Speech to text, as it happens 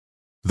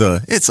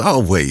The "it's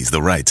always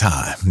the right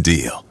time"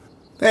 deal.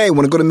 Hey,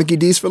 want to go to Mickey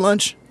D's for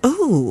lunch?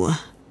 Ooh,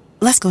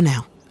 let's go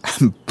now.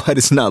 But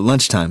it's not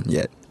lunchtime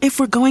yet. If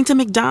we're going to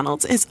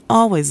McDonald's, it's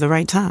always the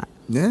right time.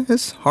 Yeah,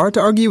 it's hard to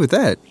argue with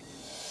that.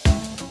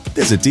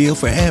 There's a deal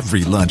for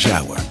every lunch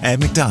hour at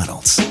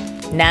McDonald's.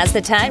 Now's the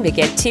time to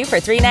get 2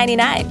 for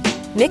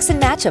 $3.99. Mix and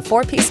match a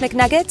 4-piece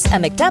McNuggets, a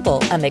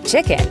McDouble, a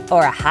McChicken,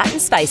 or a hot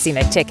and spicy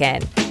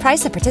McChicken.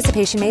 Price and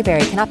participation may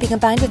vary. Cannot be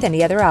combined with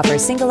any other offer.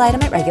 Single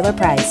item at regular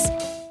price.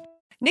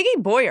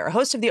 Nikki Boyer,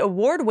 host of the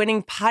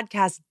award-winning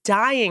podcast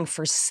Dying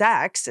for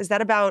Sex, is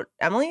that about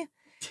Emily?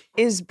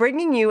 Is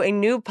bringing you a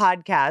new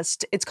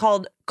podcast. It's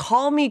called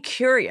Call Me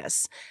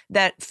Curious,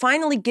 that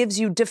finally gives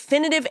you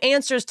definitive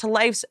answers to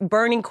life's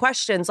burning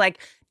questions like,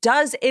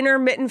 does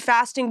intermittent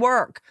fasting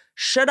work?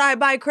 Should I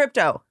buy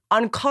crypto?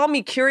 On Call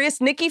Me Curious,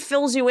 Nikki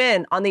fills you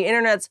in on the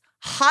internet's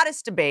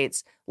hottest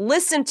debates.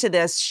 Listen to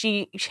this.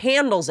 She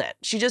handles it.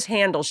 She just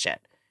handles shit.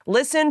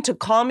 Listen to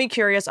Call Me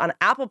Curious on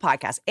Apple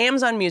Podcasts,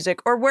 Amazon Music,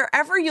 or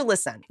wherever you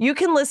listen. You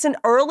can listen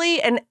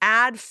early and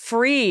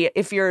ad-free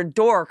if you're a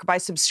dork by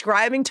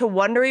subscribing to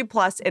Wondery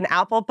Plus in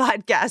Apple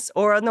Podcasts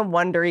or on the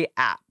Wondery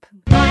app.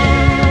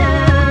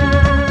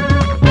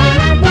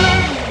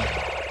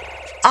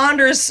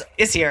 Anders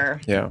is here.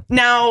 Yeah.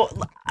 Now,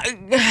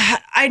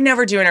 I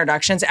never do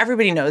introductions.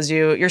 Everybody knows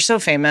you. You're so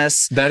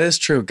famous. That is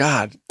true.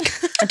 God.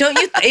 Don't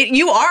you?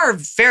 You are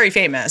very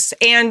famous.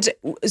 And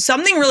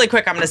something really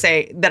quick I'm going to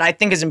say that I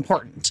think is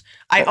important.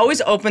 I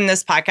always open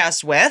this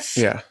podcast with...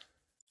 Yeah.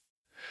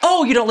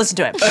 Oh, you don't listen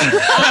to it.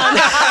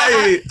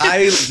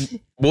 I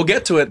will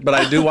get to it, but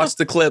I do watch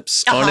the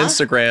clips on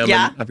Instagram.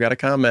 Yeah. And I've got a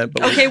comment.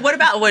 But Okay,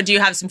 what do you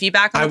have some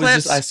feedback on the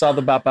clips? I saw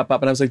the bop, bop,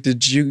 bop, and I was like, do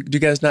you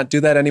guys not do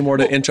that anymore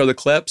to intro the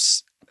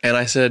clips? And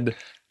I said,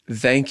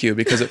 thank you.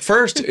 Because at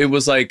first it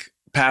was like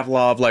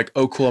Pavlov, like,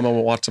 oh, cool, I'm going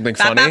to watch something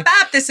funny. Bop, bop,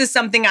 bop. This is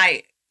something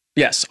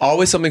Yes,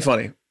 always something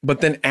funny.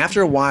 But then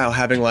after a while,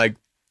 having like,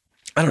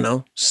 I don't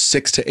know,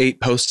 6 to 8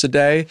 posts a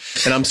day,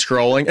 and I'm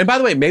scrolling. And by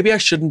the way, maybe I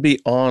shouldn't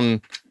be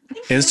on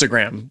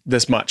Instagram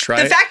this much,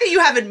 right? The fact that you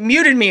haven't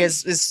muted me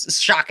is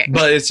shocking.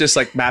 But it's just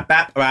like bap,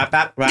 bap, bap,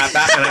 bap, bap,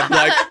 bap, and I'm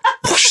like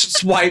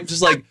swipe,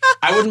 just like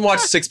I wouldn't watch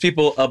 6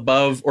 people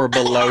above or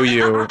below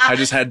you. I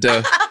just had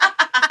to.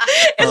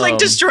 It like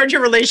destroyed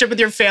your relationship with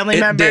your family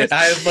members. Did.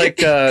 I have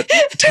like a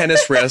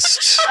tennis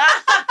wrist.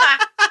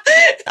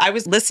 I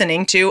was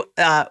listening to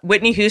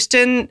Whitney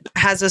Houston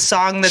has a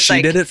song that's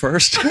she did it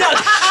first. No.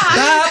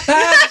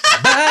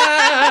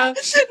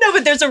 No,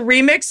 but there's a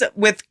remix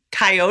with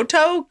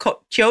Kyoto,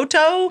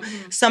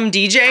 some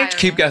DJ.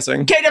 Keep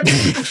guessing.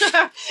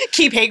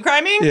 Keep hate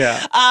criming.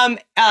 Yeah.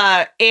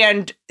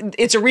 And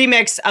it's a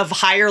remix of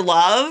Higher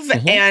Love,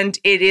 and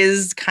it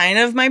is kind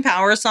of my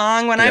power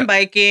song when I'm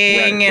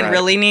biking and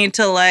really need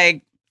to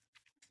like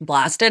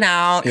blast it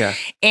out. Yeah.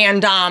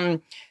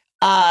 And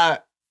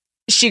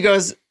she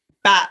goes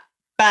bap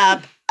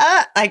bap.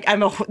 Like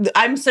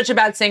I'm such a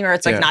bad singer.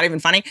 It's like not even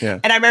funny. Yeah.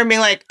 And I remember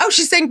being like, oh,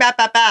 she's saying bap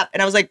bap bap,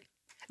 and I was like,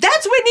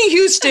 that's Whitney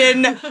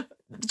Houston.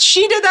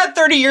 She did that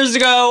 30 years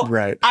ago.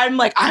 Right. I'm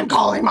like, I'm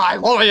calling my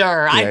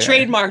lawyer. I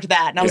trademarked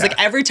that. And I was like,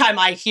 every time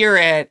I hear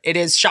it, it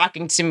is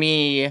shocking to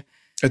me.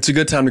 It's a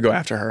good time to go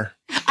after her.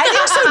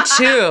 I think so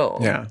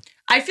too. Yeah.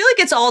 I feel like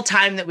it's all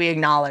time that we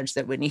acknowledge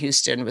that Whitney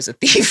Houston was a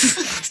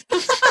thief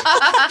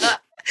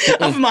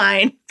of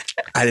mine.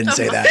 I didn't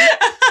say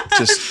that.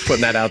 Just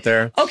putting that out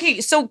there.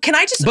 Okay, so can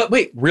I just... But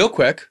wait, real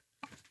quick.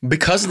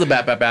 Because of the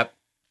bap, bap, bap,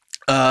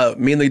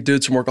 me and the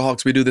dudes from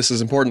Workaholics, we do This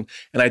Is Important.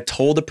 And I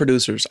told the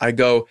producers, I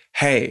go,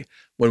 hey,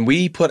 when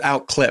we put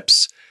out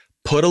clips,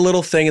 put a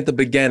little thing at the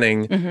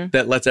beginning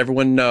that lets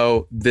everyone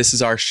know this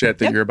is our shit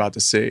that you're about to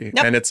see.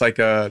 And it's like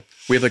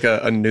we have like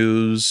a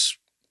news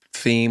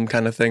theme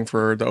kind of thing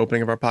for the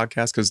opening of our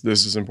podcast because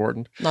this is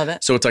important. Love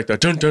it. So it's like the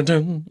dun dun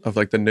dun of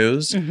like the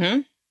news.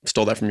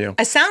 Stole that from you.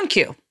 A sound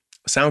cue.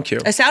 Sound cue.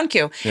 A sound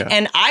cue. Yeah.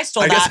 And I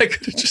stole that. I guess I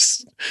could have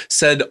just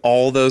said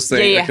all those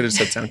things. Yeah. I could have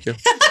said sound cue.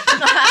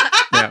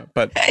 Yeah,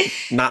 but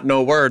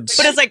no words.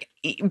 But it's like,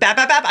 bap,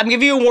 bap, bap. I'm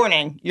giving you a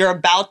warning. You're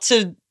about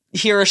to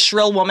hear a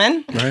shrill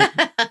woman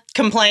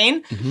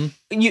complain.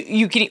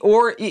 You can,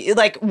 or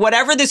like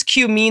whatever this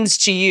cue means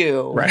to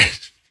you.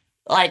 Right.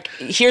 Like,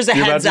 here's a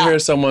You're heads about to up. hear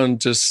someone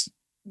just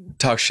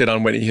talk shit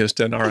on Whitney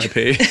Houston,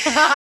 R.I.P.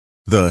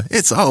 The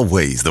 "it's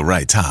always the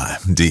right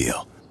time"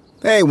 deal.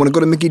 Hey, want to go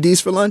to Mickey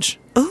D's for lunch?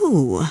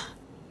 Ooh,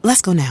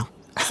 let's go now.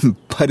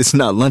 But it's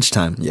not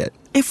lunchtime yet.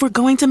 If we're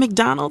going to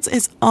McDonald's,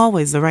 it's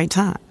always the right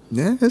time.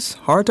 Yeah, it's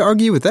hard to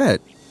argue with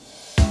that.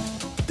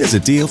 There's a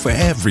deal for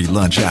every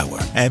lunch hour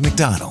at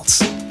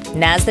McDonald's.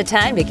 Now's the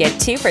time to get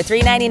 2 for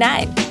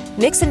 $3.99.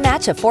 Mix and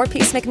match a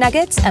 4-piece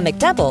McNuggets, a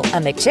McDouble,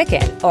 a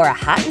McChicken, or a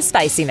hot and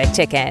spicy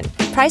McChicken.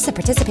 Price and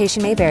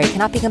participation may vary.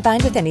 Cannot be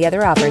combined with any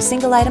other offer.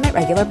 Single item at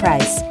regular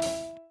price.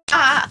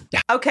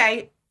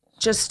 Okay.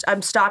 Just,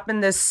 I'm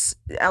stopping this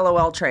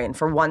LOL train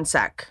for 1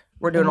 sec.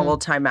 We're doing a little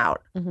timeout.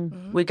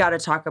 We got to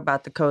talk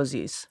about the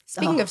cozies.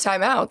 Speaking of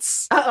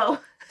timeouts, Uh-oh.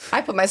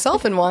 I put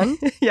myself in one.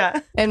 Yeah.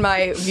 In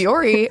my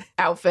Viore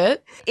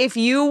outfit. If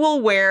you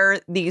will wear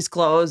these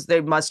clothes,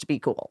 they must be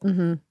cool.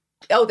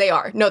 Oh, they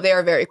are. No, they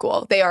are very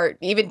cool. They are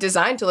even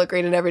designed to look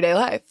great in everyday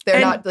life.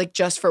 They're not like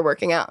just for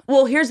working out.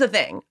 Well, here's the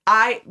thing.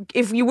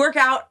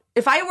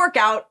 If I work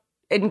out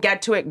and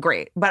get to it,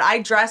 great. But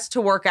I dress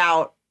to work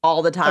out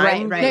all the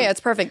time. Right. Yeah,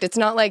 it's perfect. It's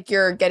not like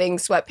you're getting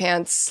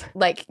sweatpants.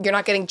 Like, you're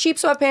not getting cheap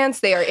sweatpants.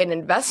 They are an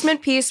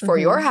investment piece for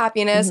your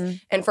happiness.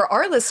 And for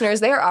our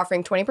listeners, they are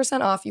offering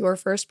 20% off your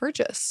first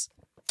purchase.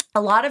 A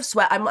lot of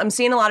sweat. I'm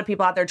seeing a lot of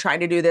people out there trying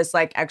to do this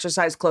like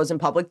exercise clothes in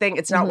public thing.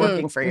 It's not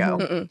working for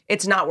you.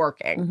 It's not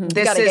working.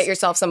 You got to get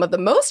yourself some of the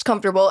most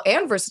comfortable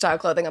and versatile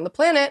clothing on the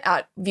planet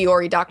at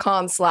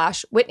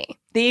vuori.com/Whitney.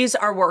 These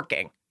are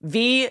working.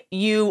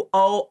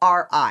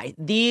 VUORI.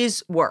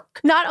 These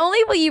work. Not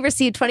only will you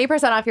receive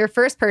 20% off your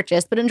first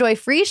purchase, but enjoy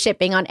free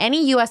shipping on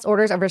any U.S.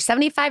 orders over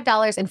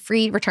 $75 and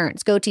free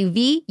returns. Go to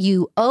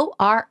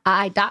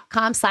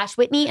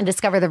VUORI.com/Whitney and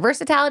discover the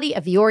versatility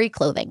of Vuori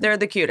clothing. They're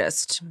the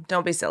cutest.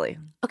 Don't be silly.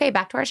 Okay,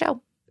 back to our show.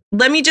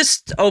 Let me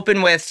just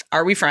open with,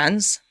 are we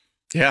friends?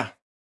 Yeah.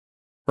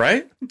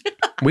 Right?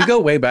 We go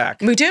way back.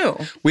 We do.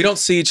 We don't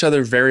see each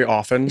other very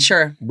often.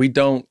 Sure. We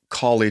don't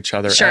call each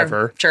other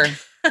ever. Sure.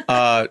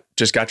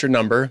 Just got your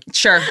number.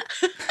 Sure.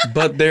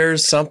 But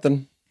there's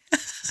something.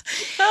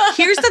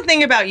 Here's the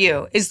thing about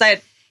you is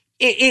that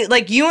it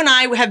like you and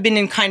I have been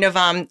in kind of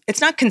it's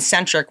not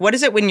concentric. What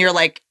is it when you're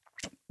like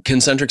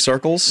Concentric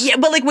circles? Yeah,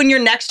 but like when you're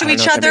next to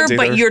each other,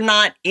 but either. you're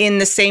not in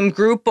the same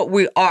group, but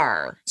we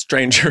are.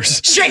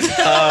 Strangers. We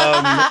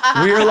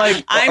are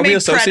like, I'm a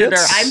predator.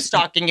 I'm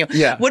stalking you.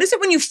 Yeah. What is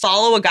it when you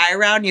follow a guy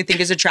around and you think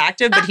is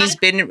attractive, but he's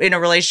been in a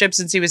relationship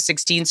since he was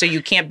 16, so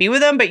you can't be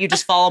with him, but you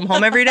just follow him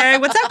home every day?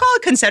 What's that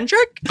called?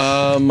 Concentric?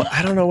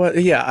 I don't know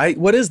what. Yeah.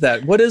 What is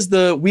that? What is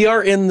we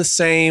are in the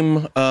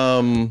same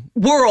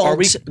world. Are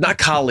we not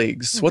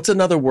colleagues? What's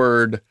another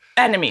word?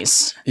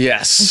 Enemies.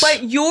 Yes.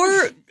 But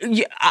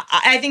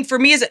I think for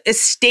me as a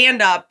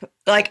stand-up,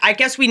 like, I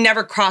guess we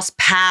never crossed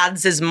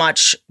paths as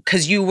much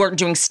because you weren't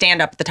doing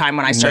stand-up at the time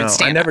when I started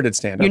stand-up. I never did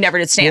stand-up. You never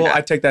did stand-up. Well,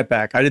 I take that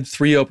back. I did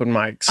 3 open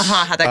mics.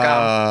 How'd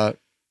that go?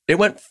 It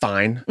went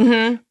fine.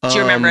 Mm-hmm. Do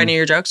you remember any of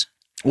your jokes?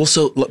 Well,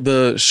 so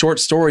the short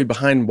story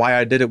behind why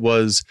I did it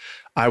was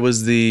I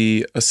was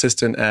the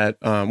assistant at,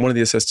 one of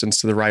the assistants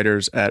to the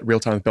writers at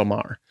Real Time with Bill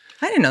Maher.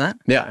 I didn't know that.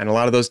 Yeah, and a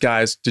lot of those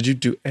guys, did you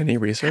do any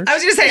research? I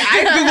was going to say,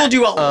 I Googled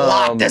you a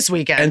lot this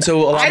weekend. And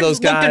so a lot of those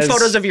guys... I looked at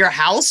photos of your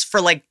house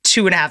for like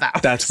 2.5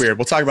 hours. That's weird.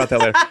 We'll talk about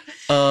that later.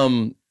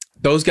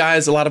 Those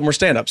guys, a lot of them were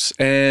stand-ups.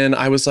 And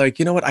I was like,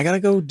 you know what? I got to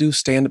go do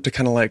stand-up to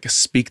kind of like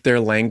speak their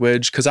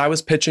language because I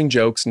was pitching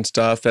jokes and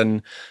stuff.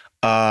 And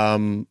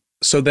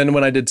so then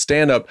when I did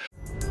stand-up...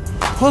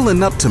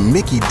 Pulling up to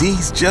Mickey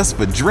D's just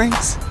for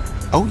drinks?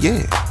 Oh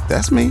yeah,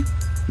 that's me.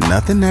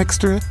 Nothing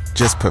extra,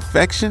 just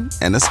perfection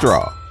and a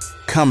straw.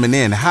 Coming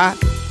in hot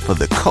for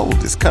the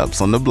coldest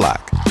cups on the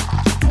block.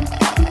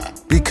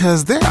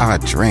 Because there are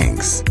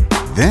drinks.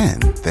 Then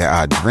there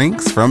are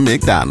drinks from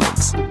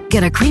McDonald's.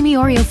 Get a creamy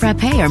Oreo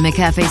frappe or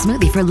McCafe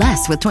smoothie for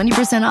less with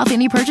 20% off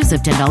any purchase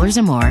of $10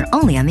 or more.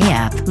 Only on the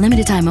app.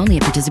 Limited time only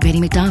at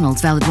participating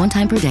McDonald's. Valid one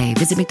time per day.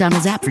 Visit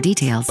McDonald's app for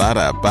details.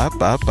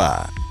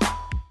 Ba-da-ba-ba-ba.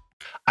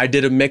 I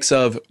did a mix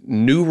of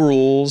new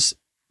rules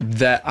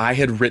that I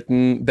had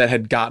written that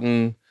had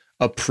gotten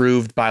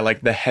approved by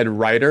like the head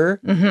writer,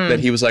 that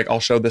he was like, I'll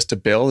show this to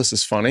Bill. This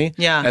is funny.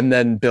 Yeah. And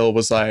then Bill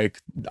was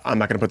like, I'm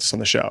not going to put this on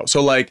the show.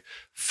 So like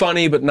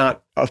funny, but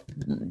not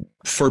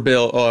for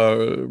Bill,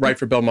 right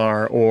for Bill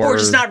Maher or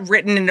just not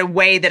written in a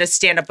way that a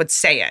stand-up would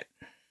say it.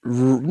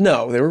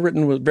 No, they were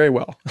written very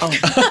well. Oh.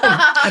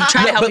 I'm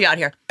trying to help you out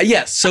here.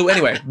 Yes. So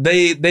anyway,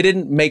 they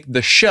didn't make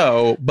the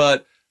show,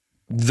 but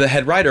the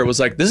head writer was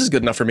like, this is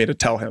good enough for me to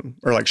tell him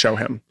or like show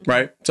him.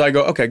 Right. So I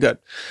go, okay, good.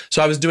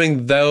 So I was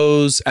doing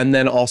those and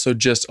then also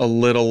just a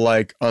little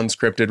like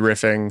unscripted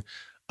riffing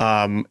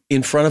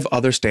in front of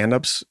other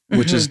stand-ups,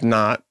 which is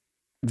not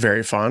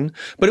very fun,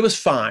 but it was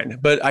fine.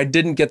 But I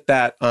didn't get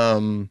that.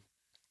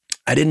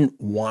 I didn't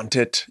want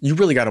it. You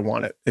really got to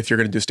want it if you're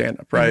going to do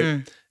stand-up.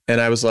 Right. And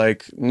I was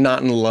like,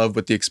 not in love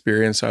with the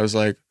experience. So I was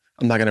like,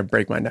 I'm not going to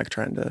break my neck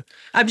trying to.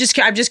 I'm just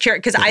curious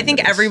because I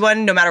think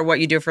everyone, no matter what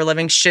you do for a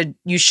living, should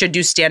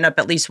do stand up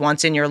at least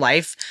once in your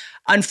life.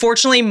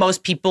 Unfortunately,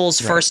 most people's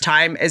first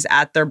time is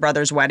at their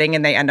brother's wedding,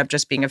 and they end up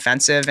just being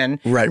offensive and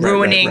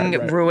ruining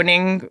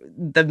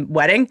the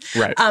wedding.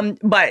 Right.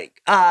 But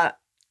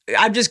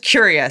I'm just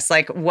curious.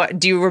 Like, what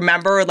do you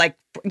remember? Like,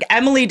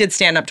 Emily did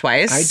stand up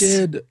twice. I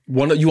did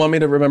one. You want me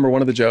to remember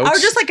one of the jokes? I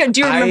was just like, do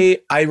you remember?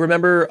 I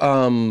remember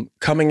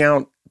coming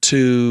out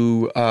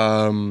to.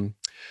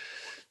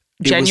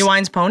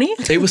 Genuine's Pony?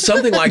 It was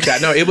something like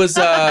that. No, it's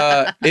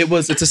a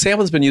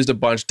sample that's been used a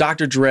bunch.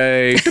 Dr.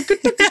 Dre.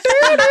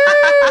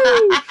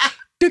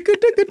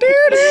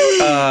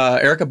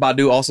 Erykah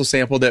Badu also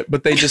sampled it,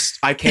 but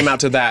I came out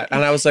to that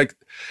and I was like,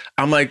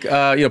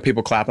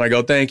 people clap and I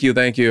go, thank you.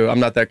 I'm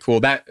not that cool.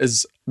 That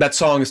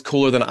song is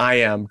cooler than I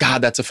am.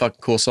 God, that's a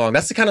fucking cool song.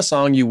 That's the kind of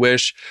song you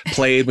wish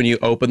played when you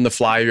open the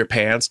fly of your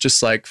pants,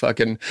 just like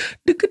fucking.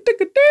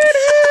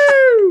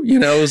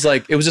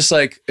 It was just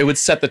like, it would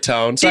set the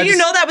tone. So Did you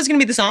know that was going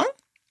to be the song?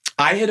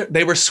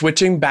 They were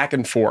switching back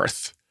and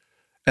forth.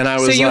 And I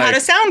was So you like, had a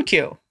sound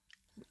cue.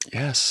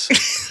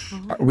 yes.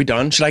 Are we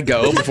done? Should I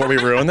go before we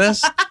ruin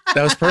this?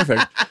 That was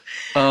perfect.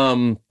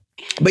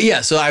 But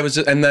yeah, so I was,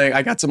 and then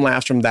I got some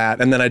laughs from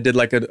that. And then I did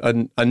like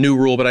a new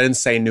rule, but I didn't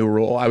say new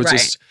rule. I was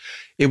just,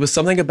 it was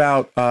something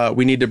about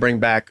we need to bring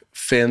back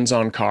fins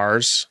on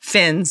cars.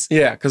 Fins.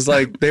 Yeah, because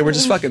like they were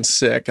just fucking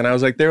sick. And I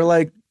was like, they're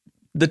like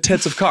the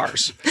tits of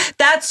cars.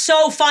 That's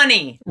so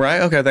funny.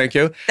 Right? Okay, thank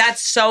you.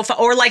 That's so fun.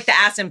 Or like the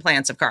ass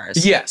implants of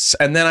cars. Yes.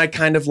 And then I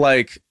kind of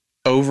like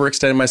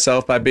overextended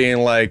myself by being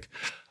like,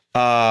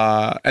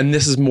 and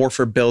this is more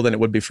for Bill than it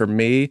would be for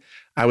me.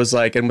 I was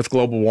like, and with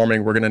global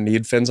warming, we're going to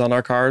need fins on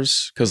our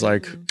cars because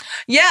like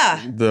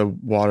the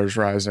water's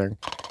rising.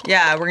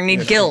 Yeah, we're going to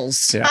need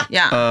gills. Yeah.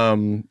 Yeah.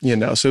 You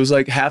know, so it was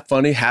like half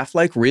funny, half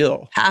like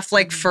real. Half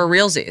like for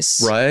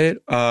realsies. Right.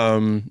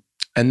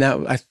 And that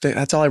I think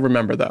that's all I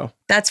remember though.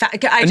 That's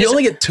you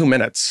only get 2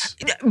 minutes.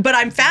 But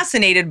I'm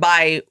fascinated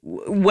by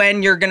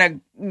when you're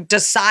going to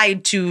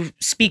decide to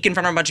speak in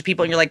front of a bunch of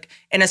people and you're like,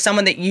 and as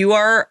someone that you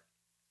are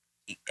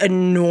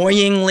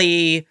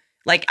annoyingly,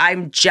 like,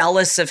 I'm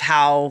jealous of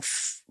how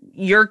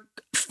you're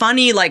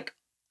funny, like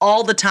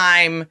all the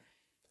time,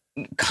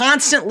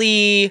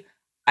 constantly.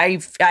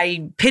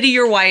 I pity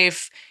your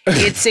wife.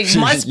 It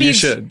must be.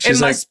 It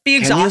must be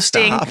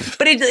exhausting.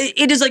 But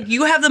it is like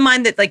you have the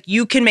mind that like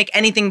you can make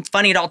anything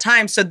funny at all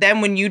times. So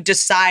then when you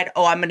decide,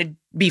 oh, I'm going to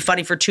be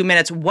funny for 2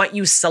 minutes, what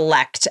you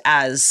select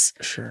as.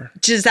 Sure.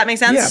 Does that make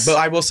sense? Yeah, but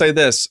I will say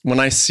this: when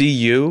I see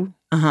you,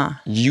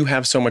 you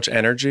have so much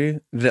energy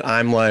that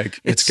I'm like,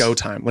 it's go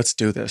time. Let's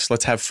do this.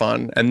 Let's have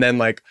fun. And then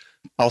like,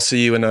 I'll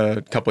see you in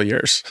a couple of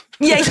years.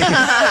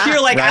 Yeah.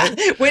 You're like,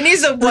 right?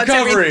 Whitney's a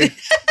recovery.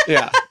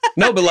 Yeah.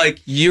 No, but like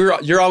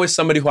you're always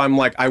somebody who I'm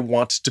like, I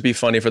want to be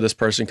funny for this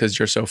person because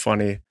you're so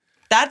funny.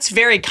 That's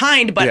very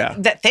kind,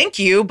 but thank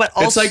you. But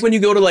also, it's like when you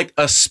go to like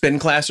a spin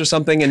class or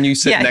something and you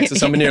sit next to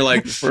someone and you're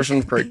like, this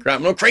person's crank,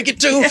 I'm gonna crank it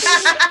too.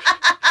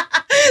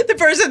 The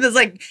person that's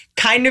like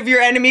kind of your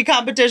enemy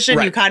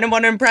competition, you kind of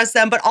want to impress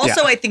them. But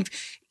also I think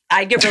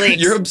I get really...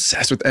 You're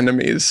obsessed with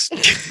enemies.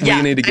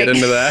 We need to get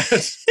into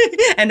that.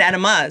 And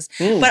enemas.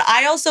 But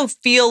I also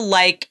feel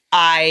like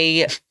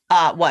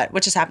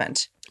what just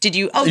happened? Did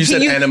you... Oh, you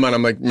said enema and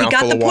I'm like, mouthful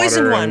of water. You got the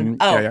poison one.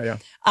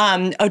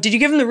 Yeah. Did you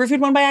give him the roofied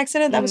one by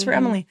accident? That was for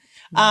Emily.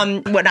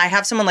 When I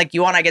have someone like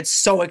you on, I get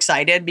so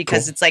excited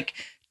because it's like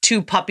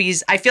two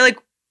puppies. I feel like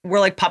we're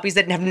like puppies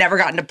that have never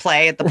gotten to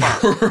play at the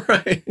park.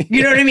 Right.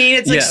 You know what I mean?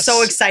 It's like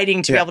so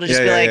exciting to be able to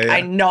just be like,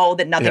 I know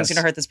that nothing's going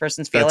to hurt this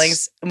person's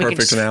feelings. And we can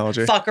just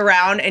analogy. Fuck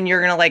around and you're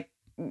going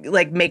to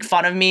like make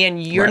fun of me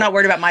and you're not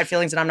worried about my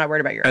feelings and I'm not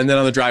worried about yours. And then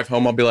on the drive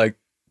home, I'll be like,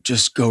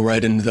 just go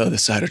right into the other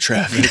side of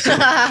traffic.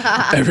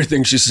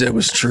 Everything she said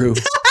was true.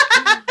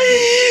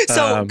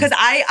 So, because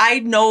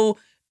I know,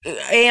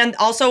 and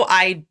also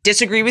I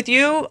disagree with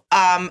you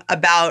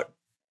about,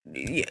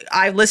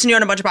 I listen to you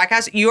on a bunch of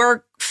podcasts. You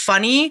are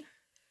funny.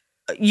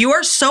 You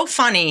are so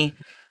funny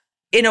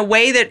in a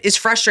way that is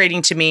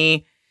frustrating to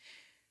me.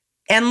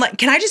 And like,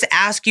 can I just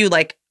ask you,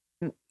 like,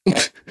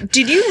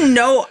 did you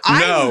know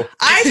No.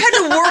 I've had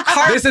to work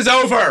hard. This is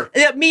over.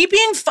 Me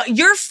being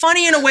you're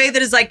funny in a way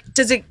that is like,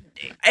 does it?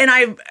 And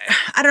I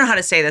don't know how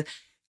to say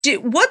this.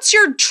 What's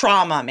your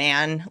trauma,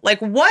 man? Like,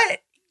 what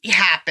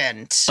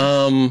happened?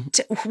 Name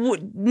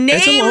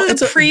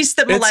the priest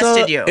that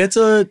molested you. It's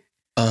a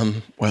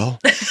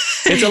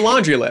it's a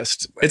laundry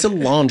list. It's a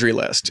laundry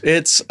list.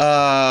 It's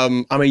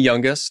I'm a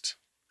youngest.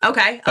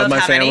 Okay. Of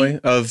my family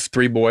of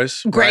 3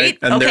 boys. Great. Right?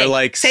 And they're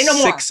like Say no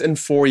more. 6 and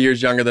 4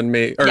 years younger than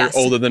me or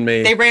older than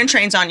me. They ran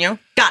trains on you.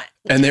 Got it.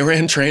 And they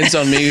ran trains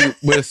on me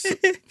with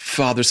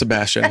Father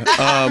Sebastian.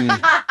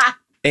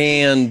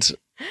 And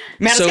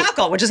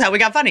Maniscalco, which is how we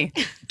got funny.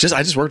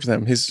 I just worked with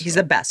him. He's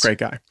the best. Great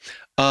guy.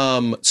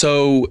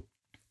 So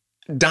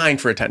dying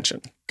for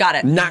attention. Got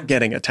it. Not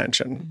getting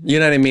attention. You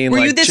know what I mean? Were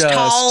you this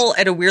tall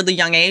at a weirdly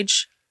young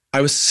age? I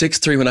was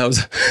 6'3" when I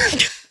was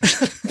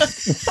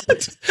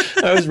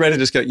I was ready to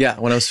just go. Yeah,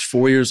 when I was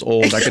 4 years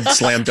old, I could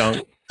slam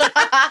dunk.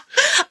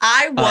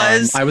 I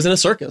was in a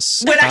circus.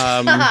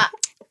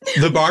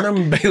 The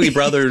Barnum Bailey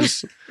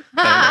brothers.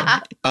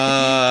 I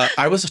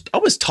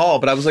was tall,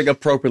 but I was like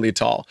appropriately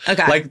tall.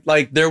 Okay.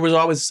 Like there was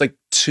always like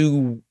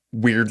 2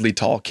 weirdly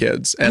tall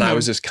kids, and I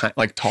was just kind of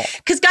like tall.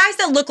 Because guys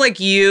that look like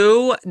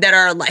you, that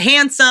are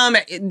handsome,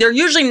 they're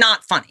usually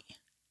not funny.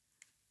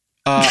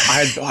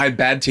 I had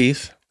bad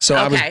teeth, so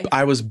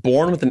I was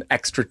born with an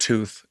extra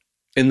tooth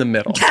in the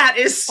middle. That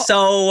is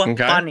so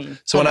funny.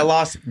 So when I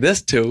lost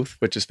this tooth,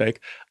 which is fake,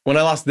 when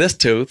I lost this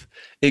tooth,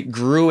 it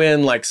grew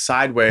in like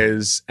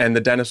sideways, and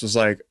the dentist was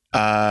like,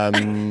 we're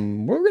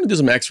going to do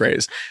some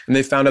x-rays. And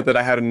they found out that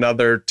I had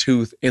another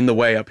tooth in the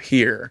way up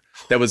here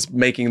that was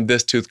making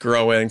this tooth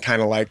grow in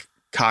kind of like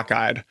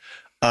cockeyed,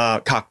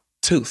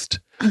 cock-toothed.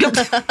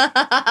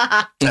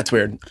 That's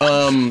weird.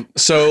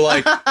 So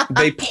like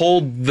they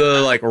pulled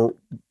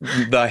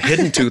the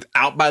hidden tooth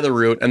out by the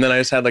root, and then I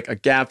just had like a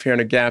gap here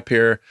and a gap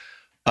here.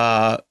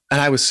 And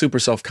I was super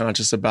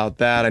self-conscious about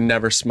that. I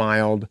never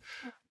smiled.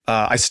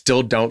 I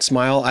still don't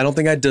smile. I don't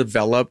think I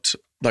developed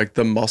like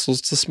the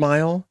muscles to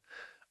smile.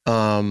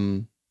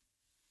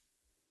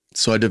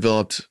 So I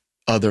developed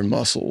other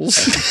muscles.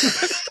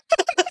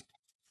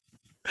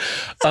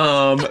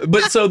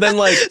 But so then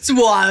like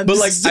Swabs. But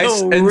like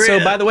so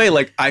by the way,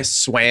 like I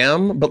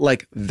swam, but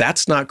like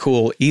that's not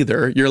cool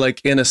either. You're like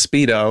in a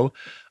Speedo.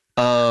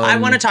 I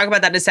want to talk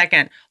about that in a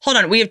second. Hold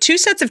on. We have 2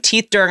 sets of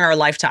teeth during our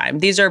lifetime.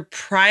 These are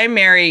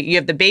primary. You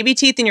have the baby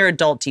teeth and your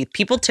adult teeth.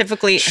 People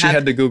typically She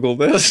had to Google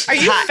this. Are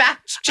you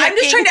fact checking? I'm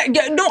just trying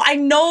to. No, I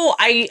know.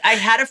 I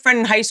had a friend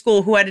in high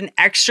school who had an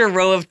extra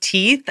row of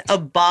teeth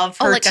above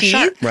her like a teeth.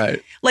 shark.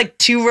 Right. Like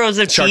 2 rows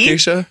of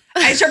teeth. Sharkeisha?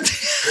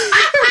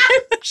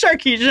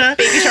 Sharkeisha.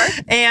 Baby shark.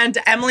 And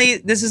Emily,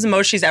 this is the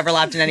most she's ever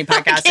laughed in any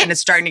podcast, and it's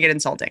starting to get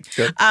insulting.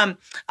 Good. I'm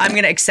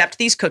going to accept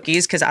these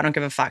cookies because I don't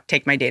give a fuck.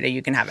 Take my data.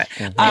 You can have it.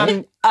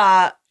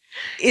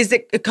 Is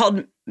it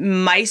called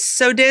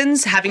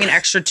Mysodins? Having an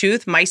extra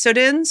tooth?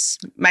 Mysodins?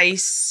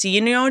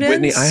 Myceliodins?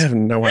 Whitney, I have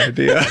no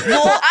idea.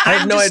 Well, I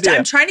have no idea.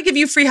 I'm trying to give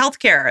you free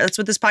healthcare. That's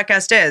what this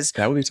podcast is.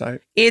 That would be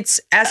tight. It's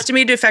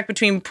estimated to affect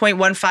between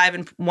 0.15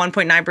 and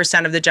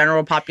 1.9% of the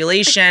general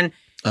population.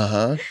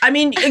 I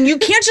mean, you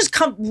can't just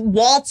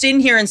waltz in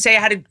here and say I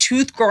had a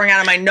tooth growing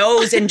out of my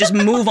nose and just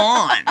move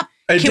on.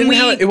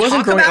 It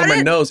wasn't growing out of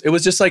my nose. It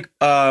was just like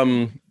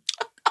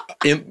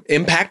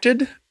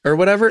impacted or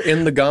whatever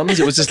in the gums.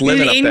 It was just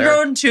living up there. An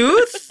ingrown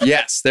tooth?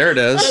 Yes, there it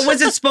is. Well,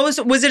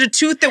 was it a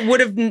tooth that would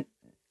have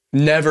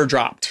never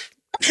dropped?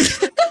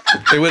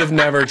 It would have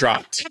never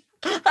dropped.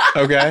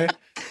 Okay?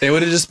 It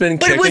would have just been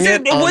kicking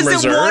it on was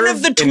reserve it one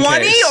of the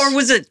 20 or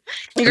was it?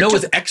 No, it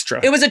was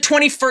extra. It was a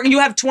 20. You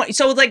have 20.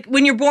 So like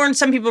when you're born,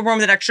 some people are born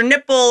with an extra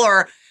nipple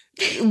or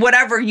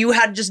whatever. You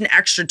had just an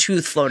extra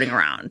tooth floating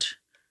around.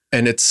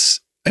 And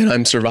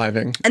I'm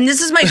surviving. And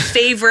this is my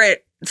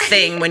favorite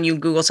thing when you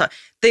Google stuff.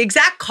 The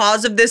exact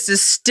cause of this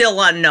is still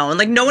unknown.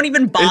 Like no one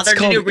even bothered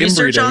to do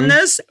research on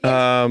this.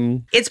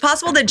 It's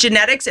possible that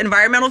genetics,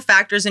 environmental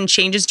factors, and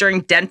changes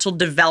during dental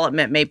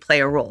development may play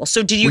a role.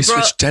 So did you We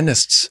switched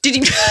dentists. Did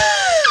you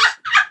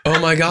Oh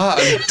my God.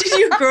 Did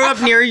you grow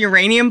up near a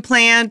uranium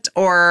plant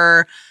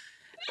or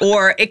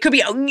it could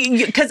be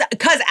because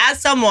as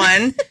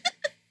someone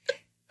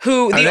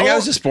who I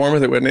was just born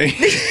with it, Whitney.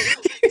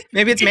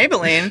 Maybe it's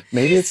Maybelline.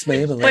 Maybe it's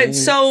Maybelline. But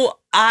so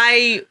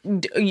I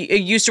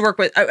used to work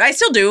with, I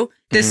still do,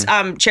 this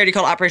charity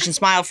called Operation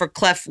Smile for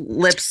cleft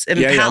lips and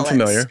palates. Yeah, I'm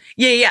familiar.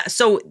 Yeah.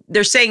 So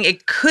they're saying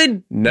it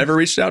could never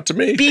reached out to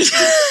me.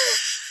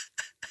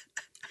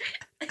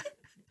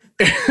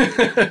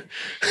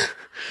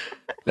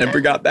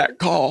 Never got that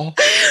call.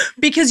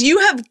 Because you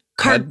have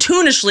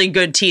cartoonishly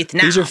good teeth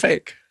now. These are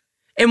fake.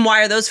 And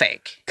why are those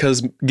fake?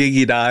 Because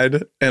Gigi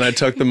died, and I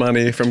took the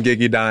money from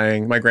Gigi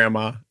dying, my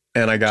grandma,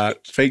 and I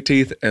got fake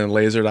teeth and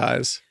lasered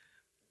eyes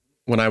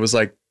when I was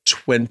like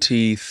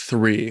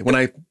 23, when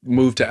I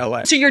moved to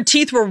LA. So your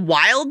teeth were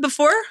wild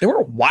before? They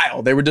were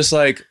wild. They were just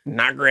like,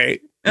 not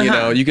great. You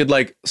know, you could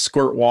like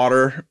squirt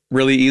water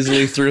really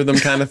easily through them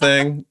kind of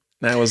thing.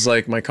 That was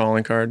like my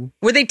calling card.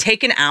 Were they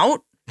taken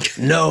out?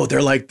 No,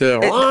 they're like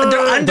they're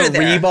under the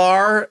there.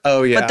 rebar.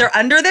 Oh yeah. But they're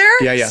under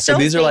there? Yeah. So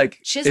these are like,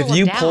 if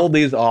you pull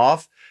these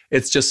off,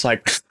 it's just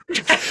like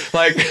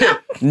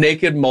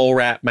naked mole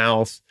rat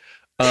mouth.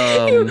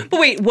 But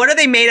wait, what are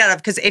they made out of?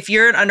 Because if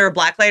you're under a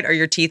blacklight, are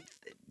your teeth,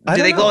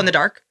 do they glow in the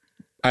dark?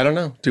 I don't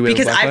know. Do we?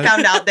 Because I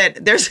found out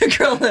that there's a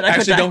girl that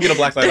actually don't get a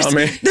black light on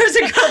me. There's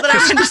a girl that I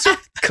went to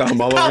come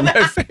all over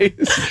my face.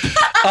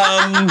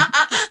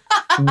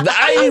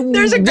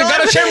 There's a girl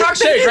got a Shamrock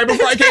Shake right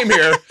before I came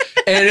here,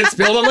 and it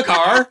spilled on the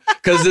car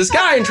because this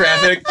guy in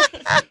traffic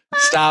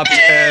stopped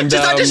and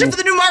just auditioned for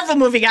the new Marvel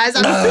movie, guys.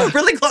 I'm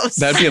really close.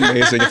 That'd be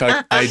amazing if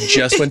I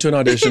just went to an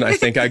audition. I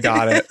think I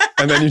got it,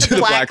 and then you do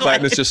the black light,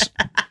 and it's just.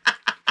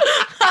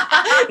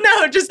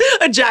 No, just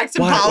a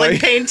Jackson Pollock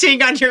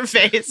painting on your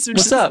face.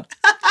 What's up?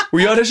 Were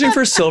you auditioning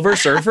for Silver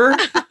Surfer?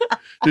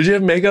 Did you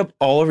have makeup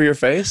all over your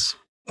face?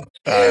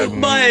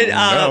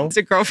 No. It's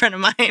a girlfriend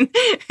of mine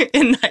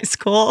in high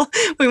school.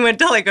 We went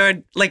to like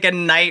a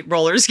night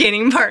roller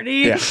skating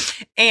party,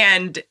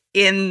 and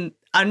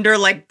under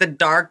like the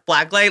dark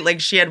black light,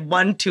 like she had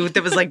one tooth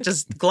that was like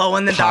just glow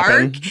in the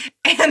dark,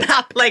 and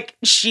like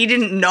she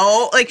didn't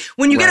know. Like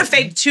when you get a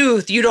fake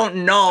tooth, you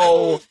don't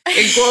know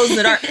it glows in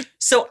the dark.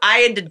 So I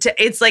had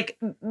to. It's like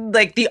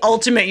the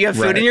ultimate. You have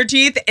food in your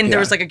teeth, and there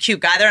was like a cute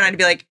guy there, and I'd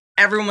be like.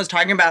 Everyone was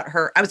talking about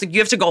her. I was like, you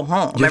have to go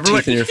home. You have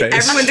teeth in your face.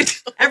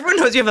 Everyone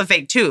knows you have a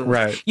fake tooth.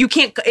 Right. You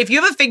can't, if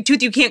you have a fake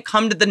tooth, you can't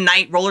come to the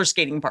night roller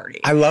skating party.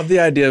 I love the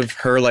idea of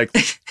her like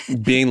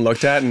being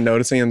looked at and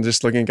noticing and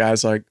just looking at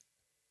guys like,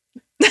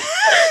 and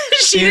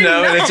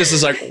it's just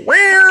is like,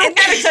 where? And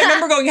then I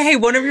remember going, hey,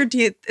 one of your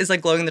teeth is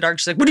like glowing in the dark.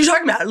 She's like, what are you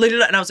talking about?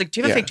 And I was like, do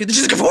you have a fake tooth? And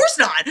she's like, of course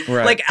not.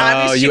 Right.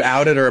 Like, you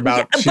outed her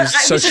about,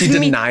 so she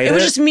denied it? It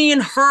was just me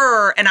and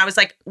her. And I was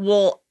like,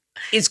 well,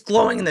 it's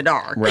glowing in the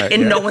dark,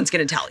 and no one's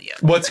going to tell you.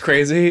 What's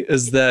crazy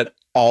is that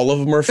all of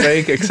them are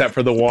fake except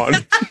for the one.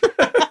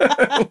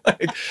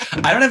 Like,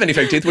 I don't have any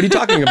fake teeth. What are you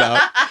talking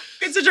about?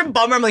 it's such a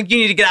bummer. I'm like, you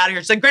need to get out of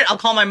here. She's like, great, I'll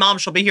call my mom.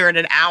 She'll be here in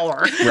an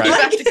hour. Right.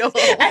 Like,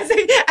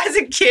 as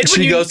a kid,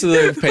 She goes to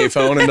the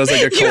payphone and does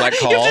like a collect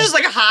call. You have to just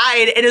like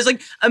hide. And it's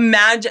like,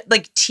 imagine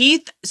like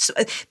teeth.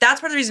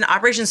 That's part of the reason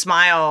Operation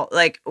Smile,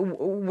 like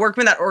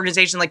working with that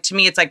organization, like to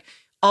me, it's like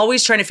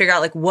always trying to figure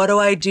out like, what do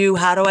I do?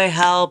 How do I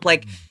help?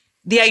 Like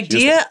the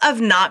idea of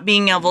not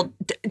being able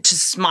to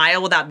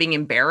smile without being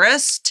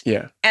embarrassed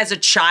as a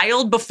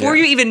child before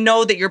you even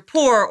know that you're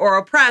poor or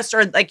oppressed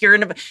or like you're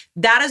in a,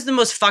 that is the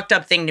most fucked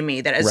up thing to me,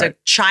 that as a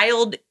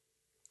child,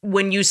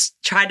 when you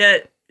try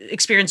to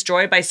experience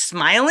joy by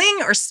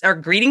smiling or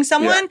greeting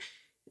someone,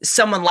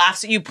 someone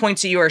laughs at you,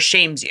 points at you, or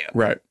shames you.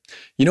 Right.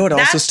 You know what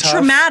else is tough? That's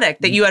traumatic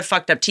that you had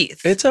fucked up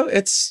teeth.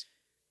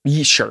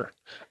 Sure.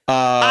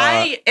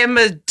 I am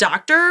a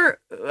doctor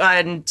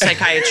and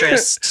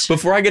psychiatrist.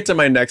 Before I get to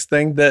my next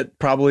thing that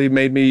probably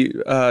made me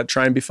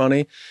try and be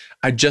funny,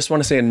 I just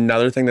want to say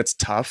another thing that's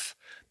tough.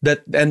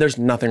 And there's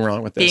nothing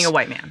wrong with this. Being a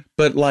white man.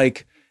 But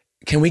like,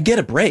 can we get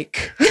a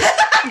break?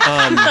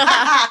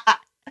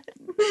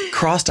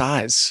 Crossed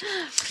eyes.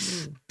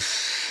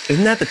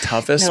 Isn't that the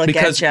toughest?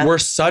 Because we're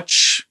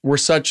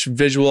such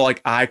visual,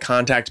 like eye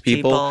contact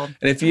people. And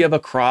if you have a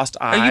crossed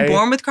eye, are you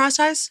born with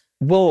crossed eyes?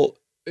 Well,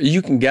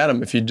 you can get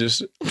them if you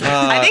just.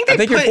 I think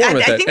you're born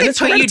with it, and it's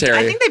hereditary.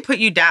 I think they put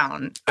you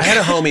down. I had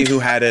a homie who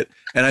had it,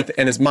 and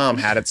his mom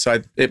had it,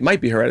 so it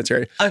might be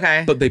hereditary.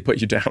 Okay, but they put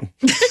you down.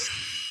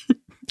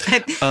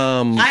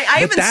 I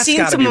haven't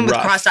seen someone with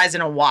crossed eyes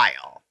in a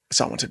while. I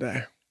saw one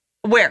today.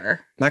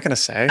 Where? Not gonna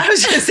say. I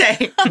was gonna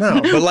say.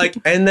 No, but like,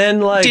 and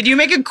then like. Did you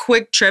make a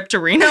quick trip to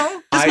Reno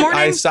this morning?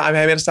 I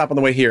had to stop on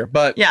the way here,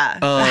 but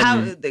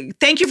yeah.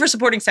 Thank you for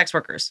supporting sex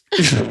workers.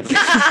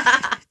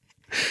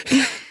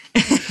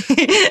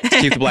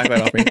 Keep the black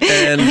light off me.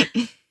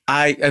 And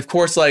I, of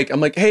course, like, I'm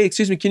like, hey,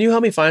 excuse me, can you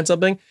help me find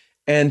something?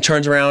 And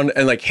turns around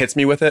and like hits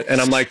me with it.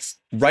 And I'm like,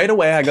 right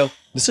away, I go,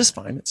 this is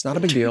fine. It's not a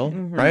big deal,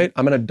 right?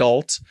 I'm an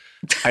adult.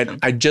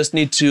 I just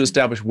need to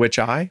establish which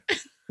eye,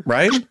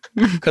 right?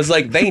 Because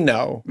like they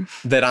know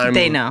that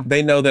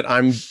they know that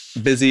I'm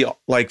busy,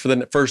 like for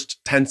the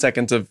first 10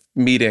 seconds of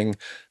meeting,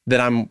 that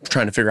I'm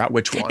trying to figure out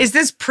which one. Is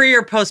this pre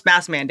or post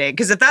mask mandate?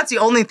 Because if that's the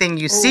only thing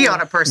you see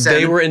on a person,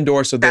 they were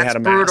indoors, so they had a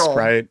mask,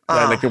 right?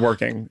 Like they're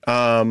working.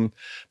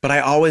 But I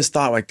always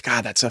thought, like,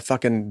 God, that's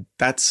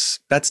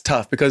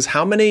tough, because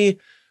how many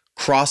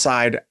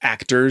cross-eyed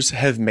actors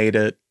have made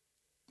it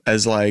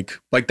as like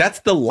that's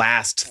the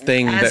last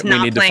thing that we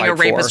need to fight for. As not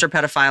playing a rapist or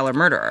pedophile or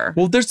murderer.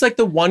 Well, there's like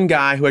the one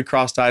guy who had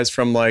crossed eyes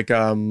from like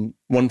one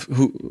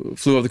who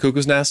flew over the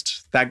cuckoo's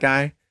nest. That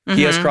guy,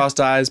 he has crossed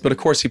eyes, but of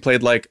course he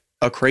played like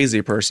a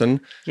crazy person.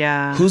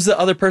 Yeah. Who's the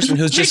other person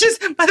who's just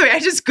by the way, I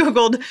just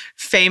Googled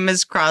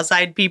famous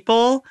cross-eyed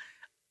people.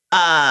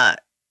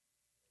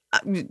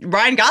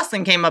 Ryan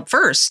Gosling came up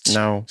first.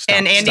 No.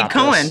 And Andy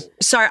Cohen. This.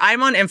 Sorry,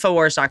 I'm on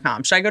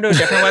Infowars.com. Should I go to a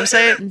different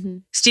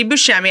website? Steve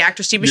Buscemi,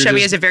 actor Steve Buscemi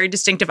has a very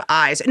distinctive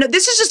eyes. No,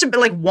 this is just a bit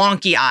like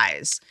wonky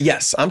eyes.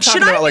 Yes, I'm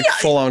talking about like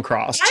full on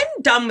crossed.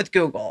 I'm done with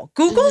Google.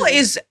 Google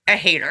is a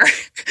hater.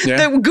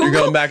 Yeah, Google, you're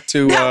going back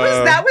to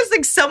that was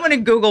like someone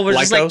in Google was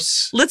Lycos?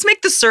 Just like, let's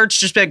make the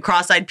search just like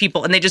cross-eyed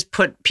people, and they just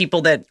put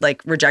people that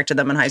like rejected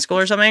them in high school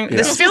or something. Yeah.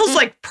 This feels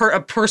like a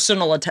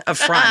personal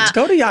affront.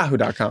 Go to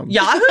yahoo.com.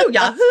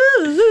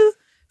 Yahoo.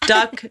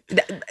 Duck,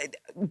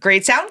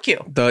 great sound cue.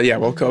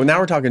 Well, now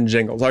we're talking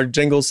jingles. Are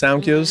jingles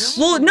sound cues?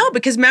 Well, no,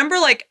 because remember,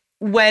 like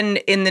when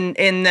in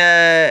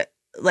the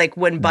like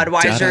when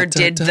Budweiser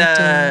did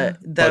the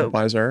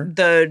Budweiser,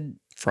 the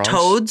frogs.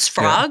 Toads,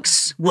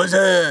 frogs was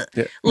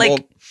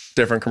like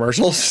different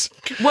commercials.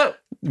 What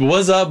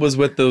was up was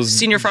with those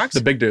senior frogs,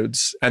 the big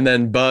dudes, and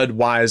then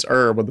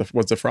Budweiser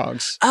was the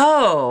frogs.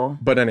 Oh,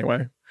 but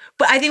anyway.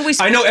 But I think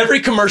I know every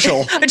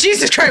commercial.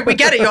 Jesus Christ, we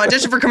get it. You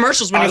auditioned for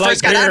commercials when you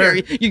first got out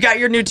here. You got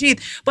your new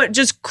teeth. But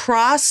just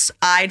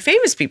cross-eyed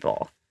famous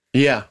people.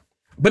 Yeah.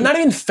 But not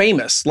even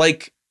famous.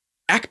 Like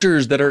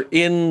actors that are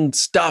in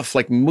stuff,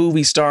 like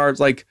movie stars.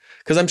 Like,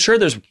 because I'm sure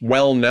there's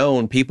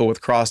well-known people with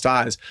crossed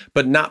eyes,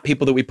 but not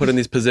people that we put in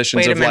these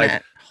positions of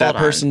like, that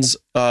person's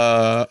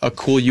a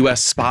cool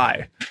U.S.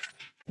 spy.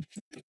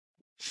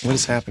 What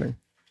is happening?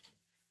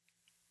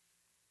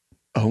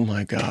 Oh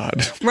my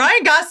God.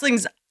 Ryan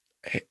Gosling's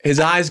his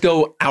eyes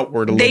go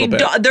outward a little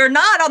bit. They're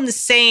not on the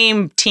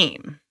same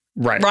team.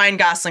 Right. Ryan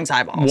Gosling's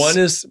eyeballs. One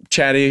is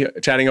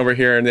chatting over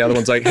here, and the other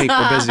one's like, hey,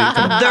 we're busy.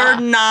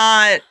 They're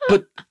not.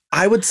 But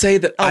I would say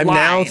that aligned. I'm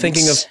now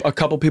thinking of a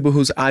couple people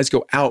whose eyes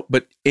go out,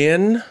 but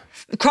in.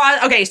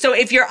 Okay, so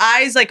if your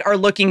eyes like are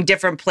looking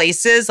different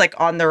places, like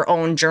on their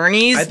own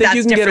journeys, I think that's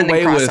you can different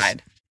get away than cross-eyed.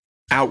 With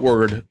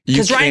outward.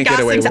 Because Ryan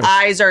Gosling's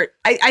eyes are,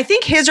 I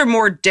think his are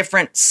more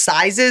different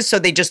sizes, so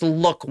they just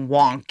look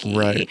wonky.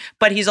 Right.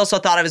 But he's also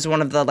thought of as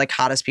one of the like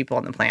hottest people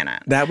on the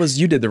planet.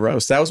 You did the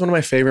roast. That was one of my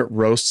favorite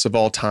roasts of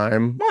all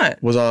time.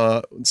 What?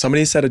 Was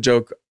somebody said a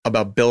joke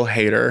about Bill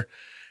Hader,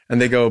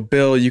 and they go,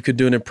 Bill, you could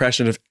do an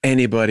impression of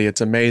anybody. It's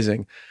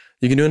amazing.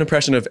 You can do an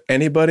impression of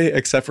anybody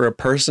except for a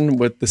person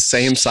with the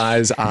same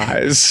size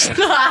eyes.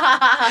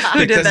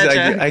 Who did that,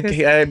 Jeff?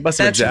 I must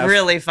have That's Jeff.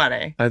 really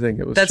funny. I think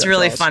it was. That's Jeff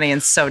really Ross. funny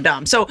and so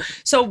dumb. So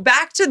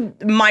back to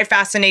my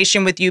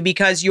fascination with you,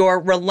 because you're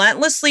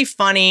relentlessly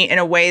funny in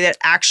a way that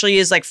actually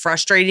is like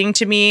frustrating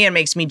to me and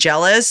makes me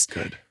jealous.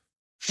 Good.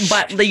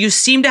 But you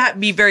seem to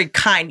be very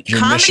kind.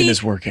 Your mission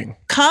is working.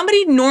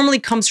 Comedy normally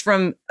comes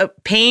from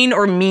pain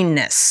or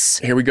meanness.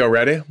 Here we go.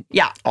 Ready?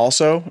 Yeah.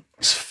 Also,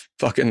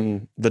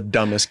 fucking the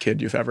dumbest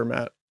kid you've ever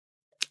met,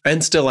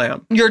 and still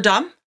am. You're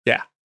dumb?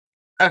 Yeah.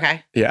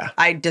 Okay. Yeah.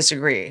 I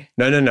disagree.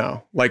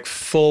 No. Like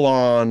full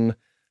on.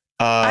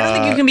 I don't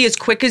think you can be as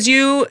quick as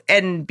you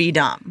and be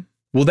dumb.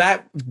 Well,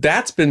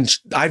 that's been.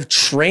 I've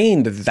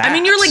trained that. I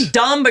mean, you're like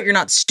dumb, but you're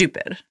not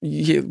stupid.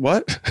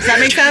 What? Does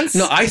that make sense?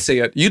 No, I say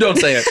it. You don't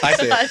say it. I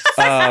say it.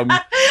 I'm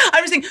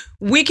just saying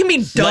we can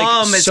be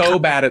dumb like as so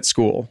bad at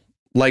school.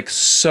 Like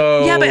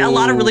so. Yeah, but a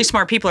lot of really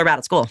smart people are bad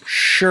at school.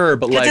 Sure,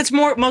 but Because like it's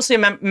mostly a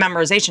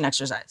memorization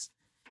exercise.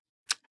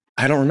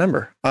 I don't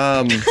remember.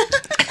 But you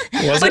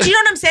know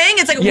what I'm saying?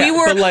 It's like yeah, we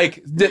were. but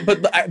like,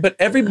 but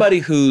everybody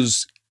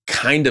who's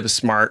kind of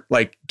smart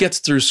like gets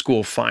through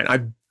school fine.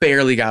 I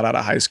barely got out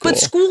of high school. But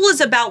school is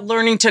about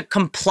learning to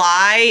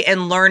comply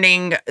and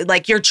learning,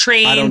 like you're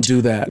trained. I don't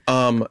do that.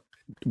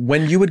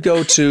 When you would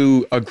go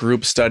to a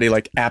group study,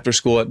 like after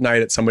school at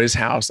night at somebody's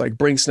house, like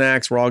bring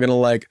snacks, we're all gonna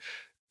like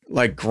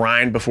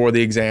grind before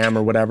the exam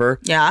or whatever.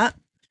 Yeah.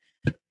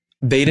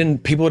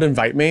 People would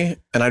invite me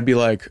and I'd be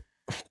like,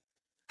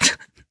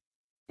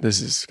 this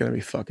is going to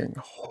be fucking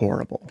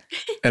horrible.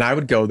 And I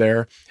would go there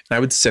and I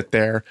would sit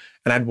there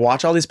and I'd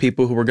watch all these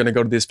people who were going to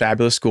go to these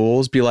fabulous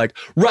schools be like,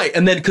 right.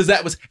 And then, cause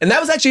that was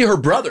actually her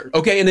brother.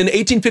 Okay. And in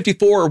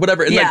 1854 or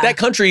whatever, and like that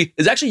country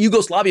is actually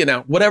Yugoslavia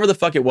now, whatever the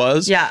fuck it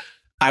was. Yeah.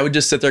 I would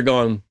just sit there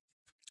going,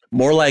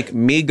 more like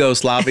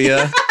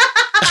Migoslavia.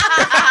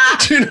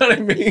 Do you know what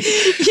I mean?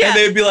 Yeah. And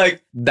they'd be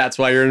like, that's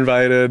why you're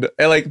invited.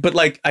 And like, but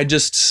like, I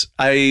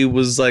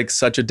was like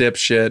such a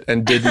dipshit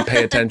and didn't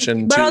pay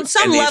attention But to on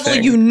some anything. level,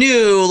 you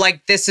knew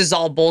like this is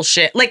all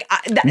bullshit. Like,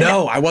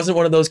 no, I wasn't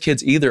one of those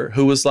kids either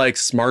who was like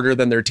smarter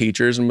than their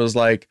teachers and was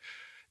like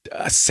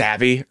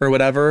savvy or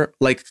whatever.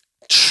 Like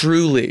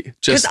truly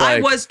just like.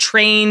 I was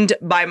trained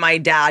by my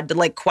dad to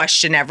like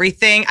question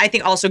everything. I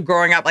think also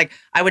growing up, like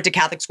I went to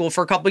Catholic school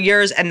for a couple of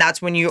years, and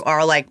that's when you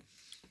are like,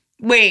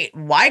 wait,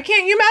 why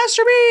can't you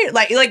masturbate?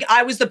 Like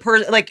I was the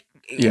person, like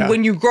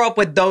when you grow up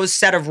with those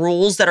set of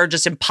rules that are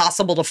just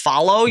impossible to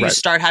follow, you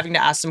start having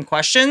to ask some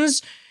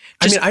questions.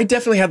 I mean, I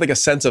definitely had like a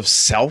sense of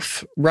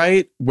self,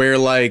 right? Where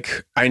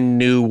like I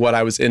knew what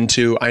I was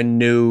into. I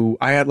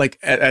had like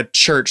at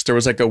church, there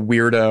was like a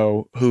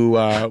weirdo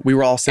who we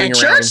were all sitting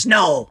around. At church?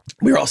 No.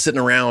 We were all sitting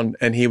around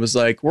and he was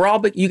like,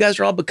 you guys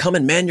are all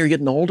becoming men. You're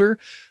getting older.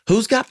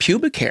 Who's got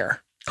pubic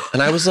hair?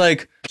 And I was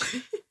like,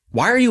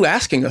 why are you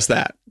asking us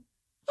that?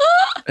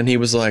 And he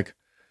was like,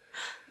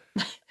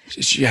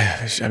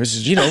 yeah, I was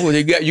just, you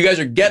guys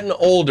are getting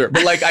older.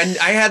 But like, I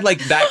had like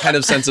that kind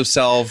of sense of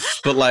self,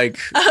 but like,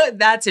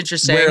 that's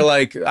interesting. Where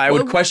like, I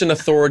would question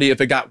authority if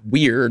it got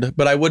weird,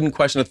 but I wouldn't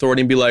question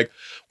authority and be like,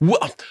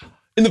 well,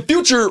 in the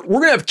future, we're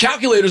going to have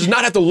calculators and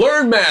not have to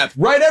learn math.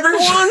 Right,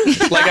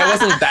 everyone? Like, I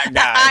wasn't that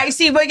guy. I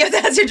see, but yeah,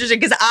 that's interesting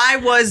because I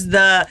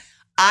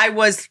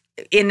was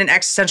in an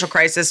existential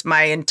crisis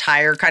my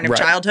entire kind of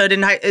childhood,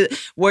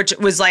 which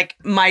was like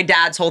my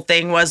dad's whole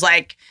thing was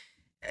like,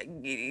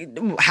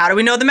 how do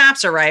we know the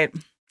maps are right?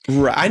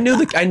 Right. I know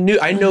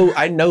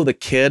the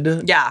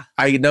kid. Yeah.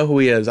 I know who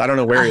he is. I don't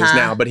know where he is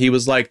now, but he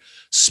was like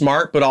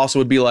smart, but also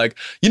would be like,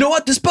 you know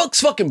what? This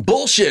book's fucking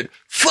bullshit.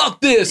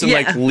 Fuck this. And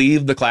like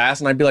leave the class.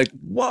 And I'd be like,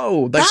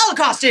 whoa. The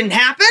Holocaust didn't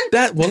happen.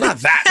 Well, not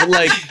that, but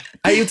like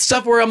it's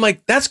stuff where I'm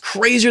like, that's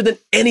crazier than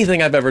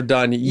anything I've ever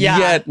done. Yeah.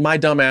 Yet my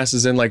dumb ass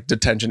is in like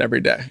detention every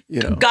day,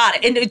 you know? Got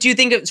it. And do you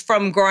think it's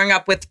from growing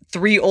up with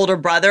 3 older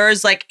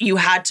brothers? Like you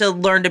had to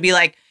learn to be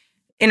like,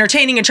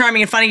 entertaining and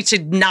charming and funny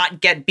to not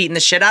get beaten the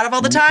shit out of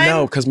all the time?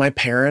 No, because my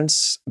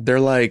parents, they're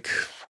like,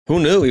 who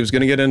knew he was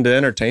going to get into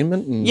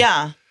entertainment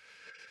and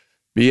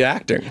be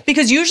acting?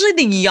 Because usually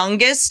the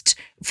youngest,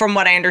 from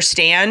what I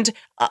understand,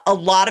 a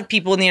lot of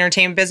people in the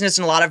entertainment business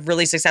and a lot of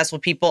really successful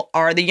people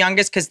are the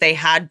youngest because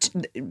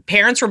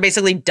parents were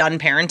basically done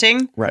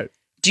parenting. Right.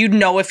 Do you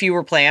know if you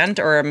were planned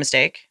or a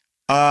mistake?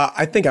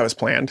 I think I was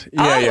planned.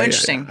 Yeah,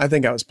 interesting. Yeah. I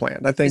think I was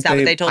planned. I think is that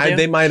what they told you?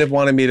 They might have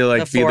wanted me to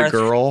like be the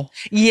girl.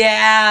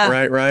 Yeah.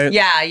 Right.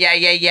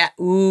 Yeah.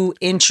 Ooh,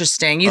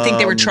 interesting. You think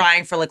they were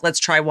trying for like, let's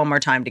try one more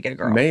time to get a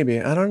girl?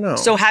 Maybe. I don't know.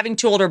 So having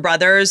 2 older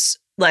brothers,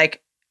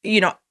 like, you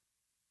know,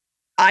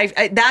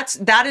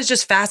 that is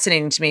just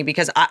fascinating to me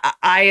because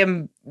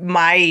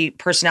my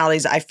personality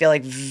is, I feel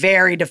like,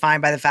 very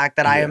defined by the fact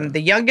that I am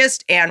the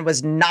youngest and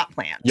was not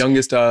planned.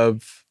 Youngest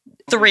of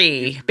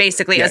 3,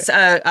 basically.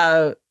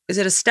 Yeah. Is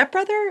it a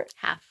stepbrother?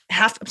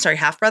 Half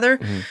brother.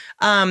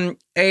 Mm-hmm.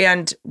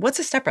 And what's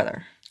a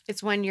stepbrother?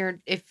 It's when your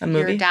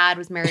dad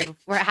was married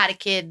or had a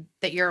kid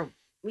that you're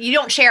You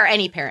don't share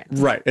any parent.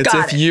 Right. It's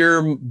Got if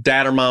your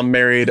dad or mom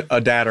married a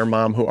dad or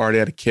mom who already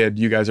had a kid,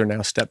 you guys are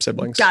now step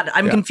siblings. Got it.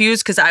 I'm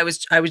confused because I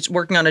was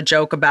working on a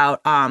joke about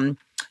I'm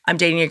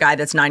dating a guy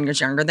that's 9 years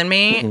younger than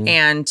me,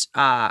 and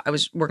I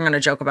was working on a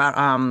joke about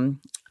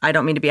I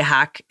don't mean to be a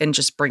hack and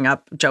just bring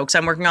up jokes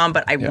I'm working on,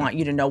 but I want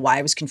you to know why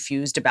I was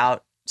confused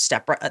about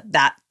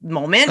that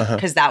moment,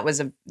 because that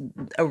was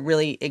a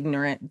really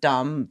ignorant,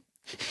 dumb,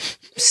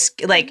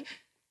 like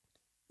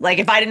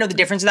if I didn't know the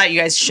difference of that, you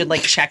guys should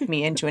like check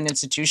me into an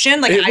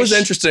institution. Like it was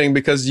interesting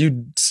because you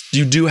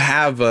do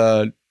have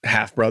a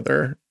half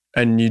brother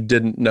and you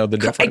didn't know the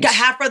difference. I got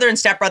half brother and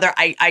step brother.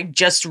 I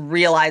just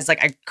realized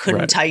like I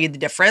couldn't tell you the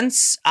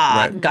difference.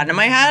 Gun to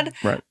my head.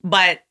 Right.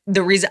 But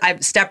the reason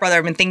step brother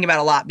I've been thinking about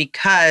a lot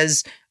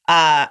because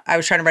I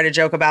was trying to write a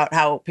joke about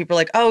how people are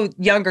like, oh,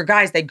 younger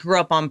guys, they grew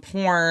up on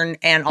porn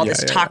and all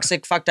this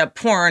toxic, fucked up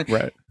porn.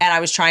 Right. And I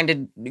was trying to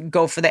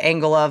go for the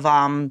angle of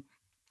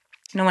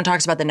no one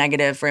talks about the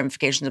negative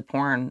ramifications of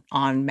porn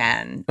on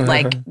men.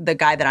 Like the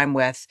guy that I'm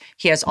with,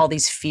 he has all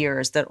these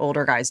fears that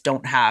older guys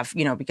don't have,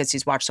 because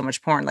he's watched so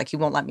much porn. Like he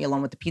won't let me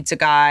alone with the pizza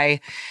guy.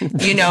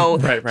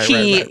 Right.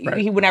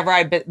 He whenever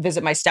I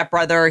visit my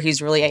stepbrother, he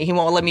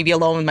won't let me be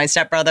alone with my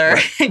stepbrother.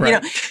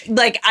 Right.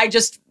 Like I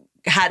just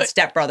had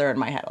stepbrother in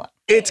my head a lot.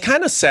 It's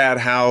kind of sad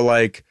how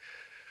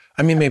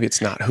maybe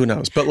it's not, who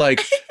knows, but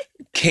like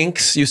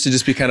kinks used to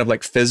just be kind of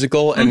like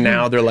physical and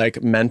now they're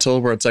like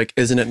mental where it's like,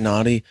 isn't it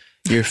naughty?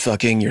 You're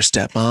fucking your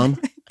stepmom.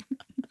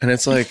 And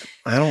it's like,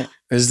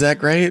 is that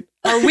great?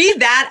 Are we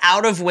that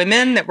out of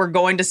women that we're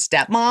going to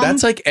stepmom?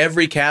 That's like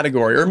every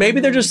category. Or maybe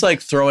they're just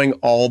like throwing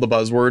all the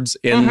buzzwords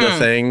in the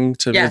thing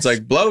to, it's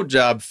like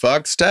blowjob,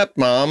 fuck,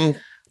 stepmom, ?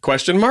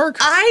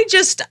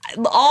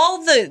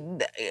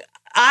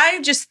 I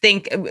just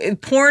think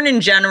porn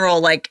in general,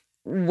 like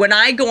when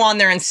I go on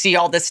there and see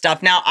all this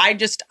stuff now,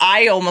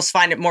 I almost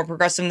find it more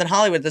progressive than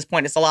Hollywood at this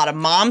point. It's a lot of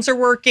moms are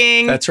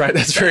working. That's right.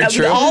 That's very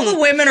true. All the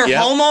women are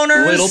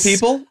homeowners. Little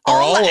people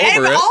are all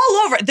over it.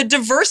 All over it. The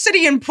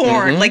diversity in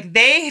porn, like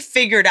they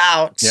figured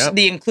out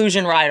the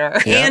inclusion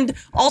rider. And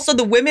also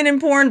the women in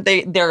porn,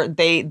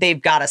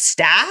 they've got a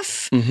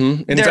staff.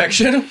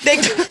 Infection.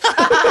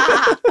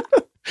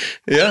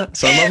 Yeah,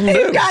 some of them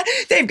do.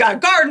 They've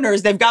got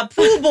gardeners, they've got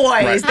pool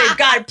boys, they've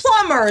got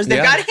plumbers,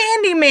 they've got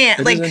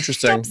handyman. It is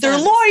interesting. They're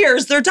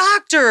lawyers, they're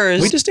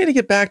doctors. We just need to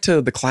get back to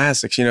the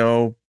classics,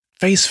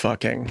 face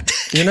fucking.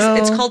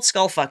 It's called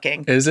skull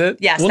fucking. Is it?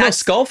 Yes. Well, no,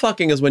 skull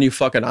fucking is when you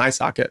fuck an eye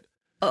socket.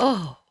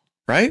 Oh.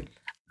 Right?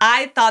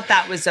 I thought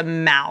that was a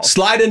mouth.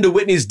 Slide into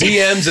Whitney's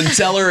DMs and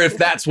tell her if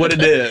that's what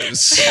it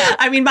is.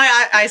 I mean,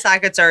 my eye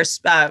sockets are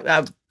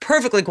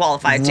perfectly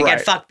qualified to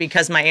get fucked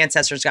because my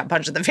ancestors got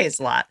punched in the face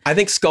a lot. I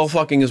think skull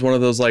fucking is one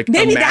of those like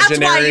maybe imaginary...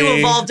 that's why you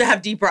evolved to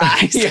have deeper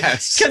eyes.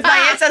 Yes. Because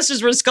my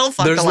ancestors were skull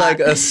fucked There's a lot. like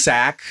a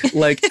sack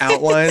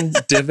outline,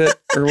 divot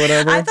or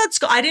whatever.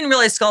 I didn't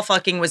realize skull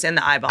fucking was in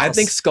the eyeballs. I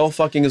think skull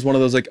fucking is one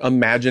of those like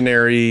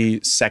imaginary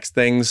sex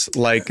things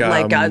like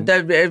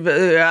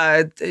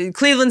the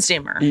Cleveland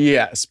steamer.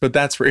 Yes, but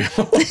that's real.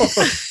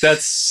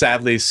 That's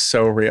sadly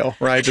so real,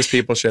 right? Just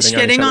people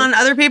shitting on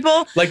other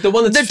people. Like the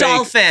one that's the fake,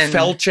 dolphin.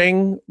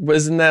 Felching,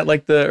 wasn't that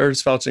like or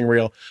is felching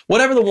real?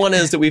 Whatever the one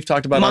is that we've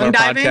talked about on our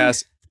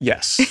podcast.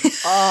 Yes.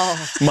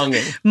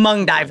 Munging.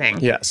 Mung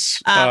diving.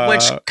 Yes.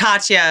 Which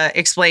Katya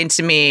explained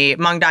to me.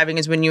 Mung diving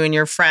is when you and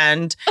your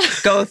friend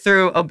go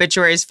through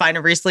obituaries, find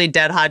a recently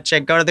dead hot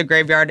chick, go to the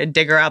graveyard and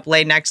dig her up,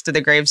 lay next to the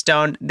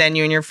gravestone. Then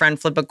you and your friend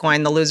flip a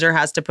coin. The loser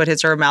has to put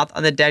his or her mouth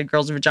on the dead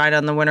girl's vagina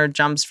and the winner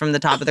jumps from the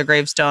top of the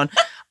gravestone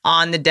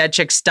on the dead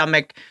chick's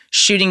stomach,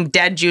 shooting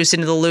dead juice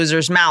into the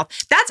loser's mouth.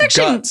 That's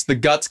actually... The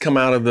guts come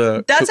out of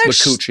the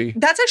coochie.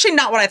 That's actually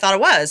not what I thought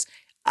it was.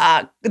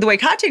 The way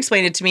Katya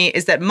explained it to me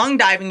is that Hmong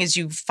diving is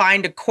you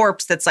find a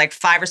corpse that's like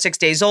 5 or 6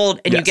 days old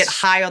and you get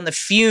high on the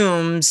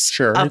fumes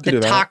of the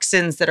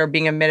toxins that are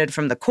being emitted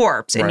from the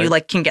corpse and you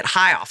like can get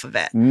high off of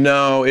it.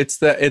 No,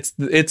 it's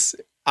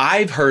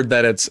I've heard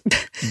that it's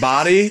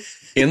body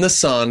in the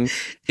sun.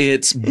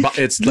 It's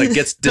like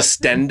gets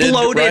distended,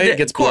 bloated, right? It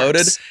gets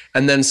bloated,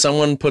 and then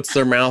someone puts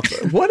their mouth.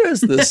 What is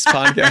this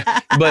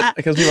podcast? But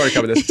because we've already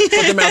covered this, put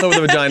their mouth over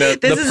the vagina.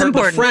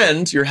 The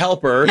friend, your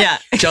helper,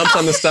 jumps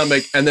on the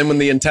stomach, and then when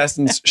the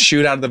intestines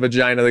shoot out of the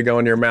vagina, they go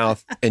into your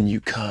mouth, and you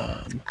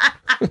come.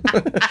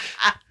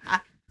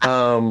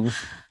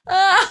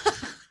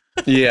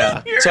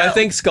 Yeah. So I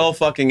think skull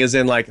fucking is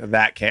in like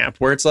that camp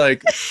where it's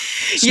like,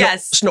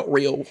 it's not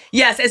real.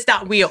 Yes, it's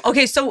not real.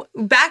 Okay, so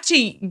back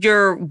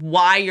to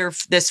why you're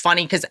this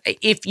funny, because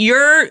if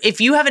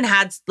you haven't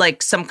had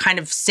like some kind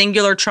of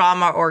singular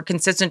trauma or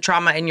consistent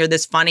trauma and you're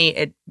this funny,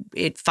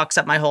 it fucks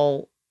up my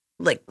whole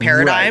like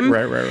paradigm.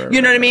 Right.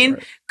 You know what I mean?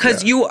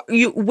 Because you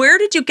where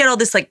did you get all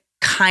this like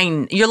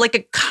kind? You're like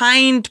a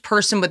kind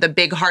person with a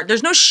big heart.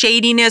 There's no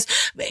shadiness,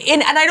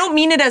 and I don't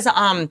mean it as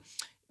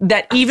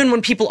that even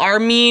when people are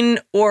mean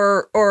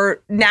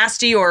or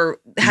nasty or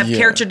have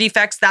character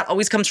defects, that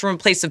always comes from a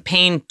place of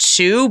pain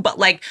too. But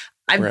like,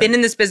 I've been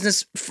in this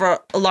business for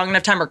a long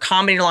enough time, or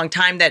comedy a long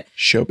time, that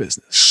show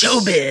business,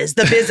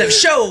 the biz of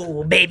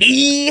show,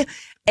 baby.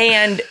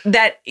 And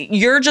that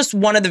you're just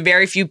one of the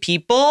very few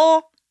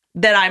people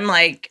that I'm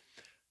like,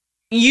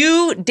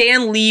 you,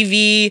 Dan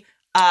Levy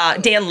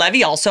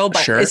also,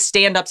 but is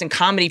stand-ups and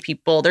comedy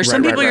people. There's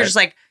some people you're just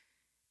like,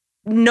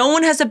 no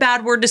one has a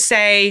bad word to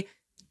say.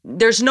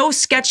 There's no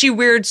sketchy,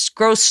 weird,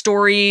 gross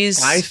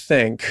stories. I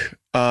think,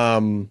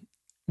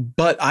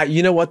 but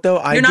you know what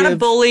though? You're not a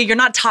bully. You're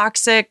not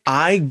toxic.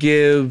 I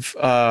give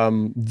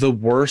the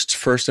worst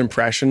first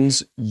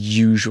impressions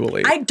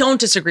usually. I don't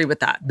disagree with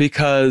that.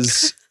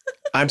 Because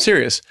I'm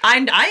serious. I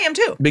am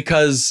too.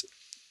 Because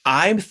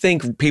I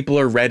think people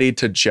are ready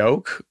to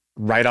joke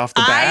right off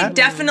the bat. I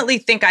definitely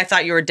think I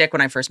thought you were a dick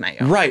when I first met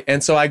you. Right.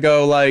 And so I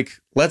go like,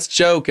 let's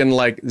joke and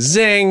like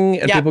zing.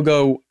 And people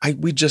go,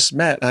 we just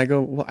met. And I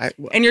go, well,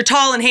 and you're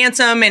tall and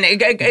handsome. And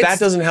that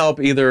doesn't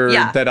help either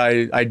that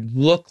I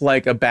look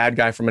like a bad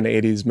guy from an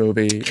 80s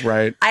movie.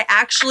 Right. I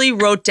actually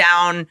wrote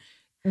down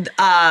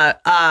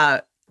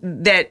that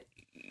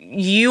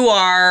you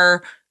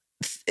are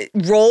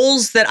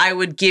roles that I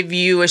would give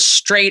you a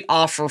straight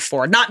offer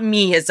for. Not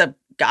me as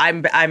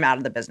I'm out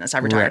of the business. I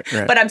retired.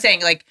 Right. But I'm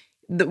saying like,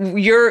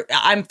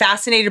 I'm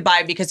fascinated by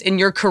it because in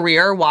your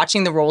career,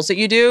 watching the roles that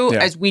you do,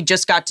 as we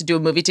just got to do a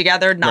movie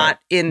together, not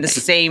in the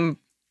same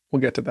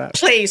we'll get to that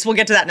place. We'll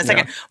get to that in a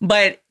second.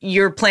 But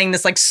you're playing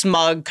this like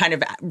smug kind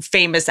of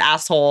famous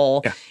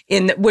asshole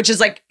which is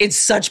like, it's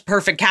such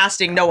perfect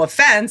casting, no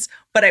offense,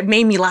 but it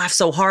made me laugh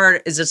so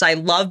hard is just, I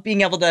love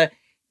being able to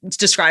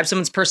describe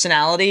someone's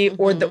personality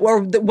or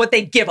what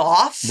they give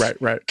off.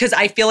 Right. Cause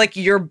I feel like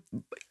you're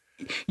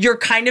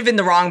kind of in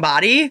the wrong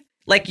body.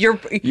 Like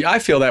I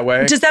feel that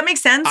way. Does that make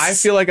sense? I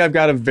feel like I've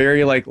got a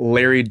very like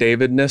Larry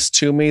David-ness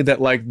to me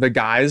that like the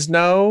guys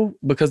know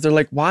because they're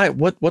like, why?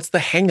 What's the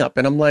hang up?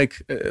 And I'm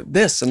like,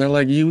 this. And they're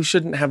like, you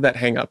shouldn't have that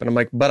hang up. And I'm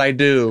like, but I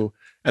do.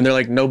 And they're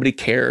like, nobody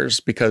cares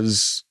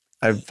because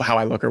of how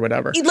I look or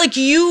whatever. Like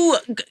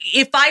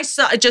if I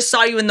just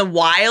saw you in the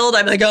wild,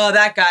 I'm like, oh,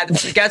 that guy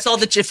gets all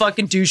the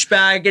fucking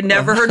douchebag and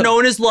never heard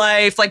known his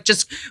life. Like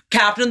just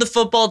captain of the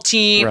football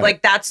team. Right.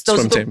 Like that's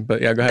those. Swim team,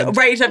 but yeah, go ahead.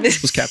 Right.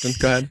 Was captain.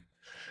 Go ahead.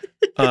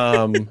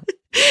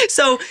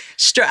 So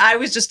I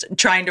was just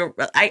trying to,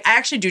 I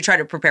actually do try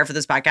to prepare for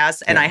this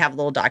podcast and I have a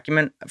little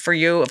document for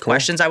you of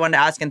questions I wanted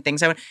to ask and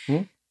things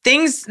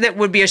things that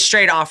would be a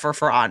straight offer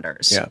for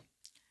Anders. Yeah.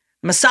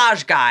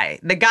 Massage guy,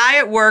 the guy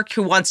at work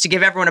who wants to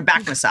give everyone a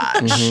back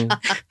massage.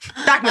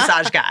 Back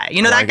massage guy.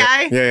 You know that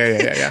guy?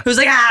 Yeah. Who's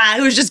like,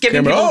 who's just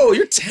giving people. Oh,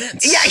 you're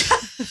tense.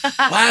 Yeah.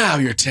 Wow,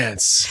 you're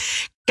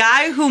tense.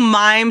 Guy who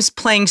mimes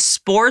playing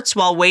sports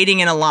while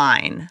waiting in a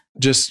line.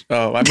 That's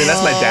my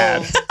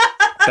dad.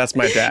 That's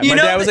my dad.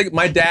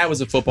 My dad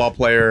was a football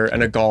player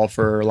and a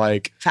golfer.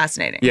 Like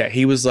fascinating. Yeah,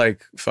 he was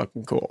like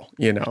fucking cool.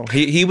 You know,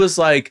 he was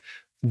like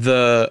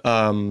the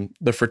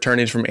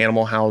fraternities from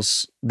Animal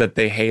House that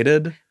they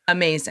hated.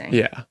 Amazing.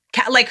 Yeah.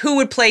 Like who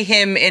would play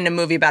him in a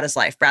movie about his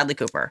life? Bradley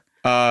Cooper.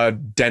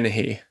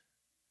 Dennehy.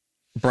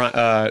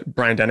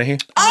 Brian Dennehy.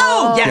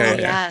 Oh,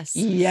 yes. Yes.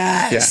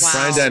 Yeah. Wow.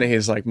 Brian Dennehy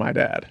is like my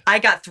dad. I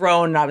got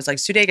thrown and I was like,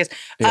 Sudeikis.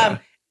 Yeah.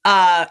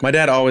 My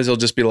dad always will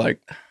just be like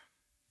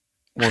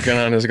working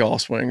on his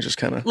golf swing, just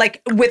kind of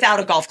like without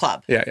a golf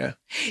club. Yeah.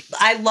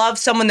 I love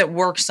someone that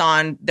works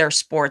on their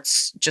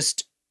sports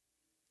just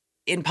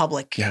in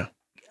public. Yeah.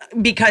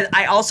 Because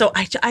I also,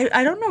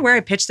 I don't know where I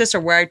pitched this or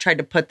where I tried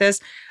to put this.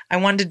 I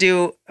wanted to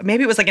do,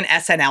 maybe it was like an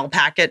SNL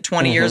packet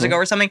 20 years ago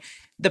or something.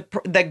 The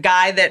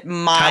guy that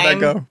How'd that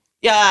go?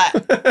 Yeah.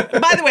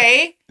 By the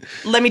way,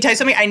 let me tell you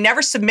something. I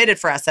never submitted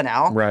for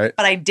SNL. Right.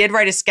 But I did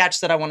write a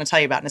sketch that I want to tell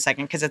you about in a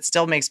second because it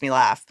still makes me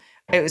laugh.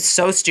 It was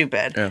so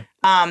stupid.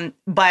 Yeah.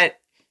 But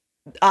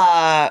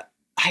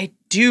I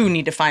do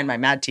need to find my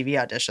Mad TV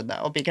audition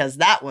though, because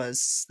that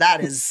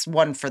is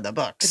one for the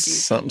books.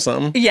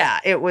 Something. Yeah,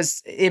 it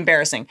was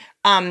embarrassing.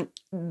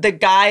 The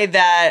guy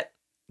that,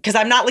 because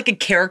I'm not like a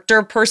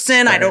character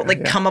person. I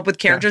don't come up with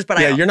characters, but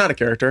you're not a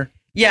character.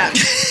 Yeah.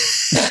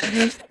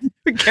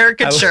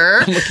 Caricature.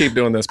 I'm gonna keep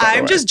doing this.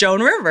 I'm just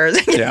Joan Rivers.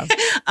 Yeah.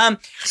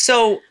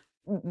 So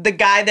the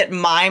guy that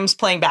mimes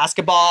playing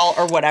basketball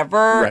or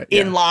whatever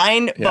in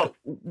line, but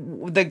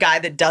the guy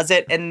that does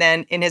it and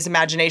then in his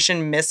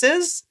imagination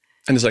misses.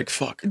 And it's like,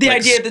 fuck. The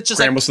idea that's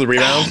just scrambles to the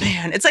rebound. Oh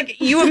man, it's like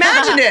you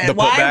imagine it. The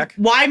putback.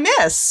 Why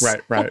miss?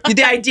 Right.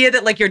 The idea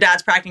that like your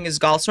dad's practicing his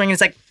golf swing,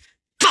 it's like,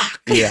 fuck.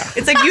 Yeah.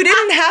 It's like you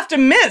didn't have to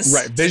miss.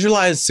 Right.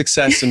 Visualize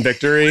success and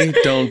victory.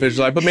 Don't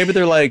visualize. But maybe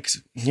they're like,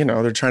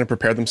 they're trying to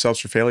prepare themselves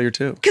for failure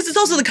too. Because it's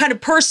also the kind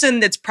of person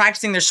that's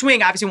practicing their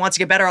swing, obviously wants to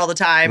get better all the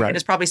time and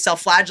is probably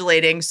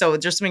self-flagellating. So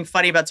there's something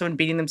funny about someone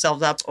beating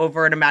themselves up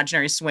over an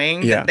imaginary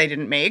swing that they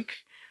didn't make.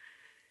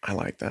 I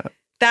like that.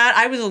 That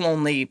I was a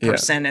lonely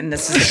person, and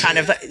this is the kind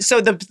of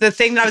so the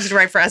thing that I was going to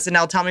write for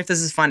SNL. Tell me if this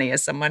is funny.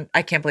 As someone,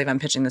 I can't believe I'm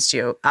pitching this to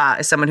you.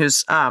 As someone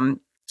who's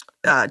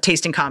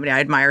tasting comedy, I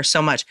admire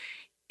so much.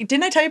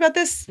 Didn't I tell you about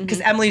this?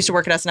 Because Emily used to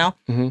work at SNL.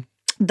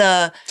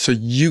 Mm-hmm. So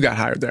you got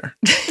hired there.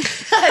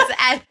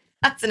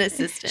 That's an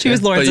assistant. She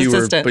was Lauren's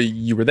assistant. But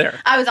you were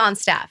there. I was on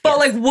staff. But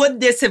like, would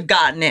this have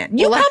gotten in?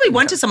 You probably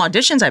went to some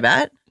auditions. I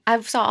bet.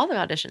 I saw all the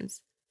auditions.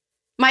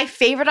 My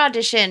favorite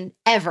audition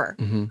ever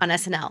on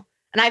SNL.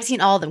 and I've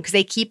seen all of them because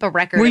they keep a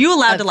record. Were you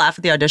allowed to laugh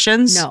at the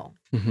auditions? No.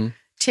 Mm-hmm.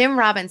 Tim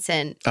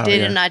Robinson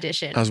did an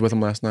audition. I was with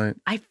him last night.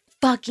 I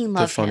fucking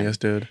love the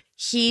funniest dude.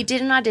 He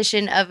did an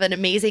audition of an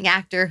amazing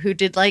actor who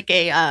did like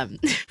a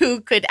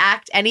who could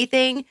act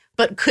anything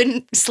but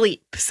couldn't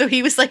sleep. So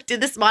he was like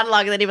did this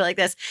monologue and then he went like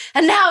this.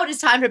 And now it is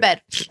time for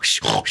bed.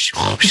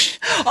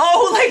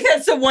 Oh, like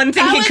that's the one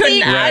thing he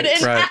couldn't add.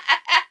 Right.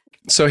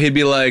 So he'd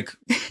be like,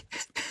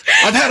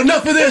 "I've had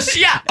enough of this.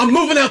 Yeah, I'm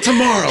moving out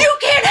tomorrow. You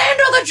can't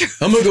handle the truth.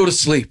 I'm gonna go to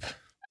sleep."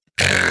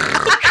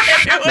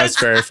 That's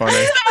very funny.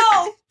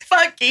 So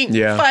fucking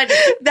funny.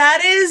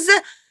 That is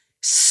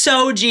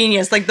so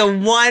genius. Like the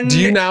one. Do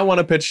you now want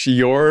to pitch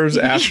yours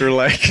after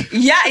like?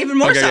 Yeah, even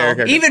more so.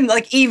 Okay.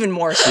 Even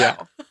more so. Yeah.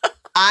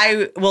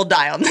 I will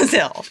die on this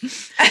hill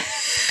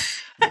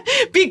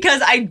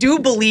because I do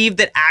believe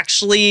that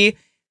actually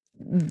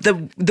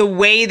the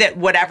way that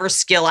whatever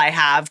skill I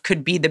have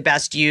could be the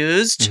best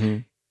used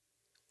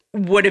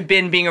would have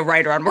been being a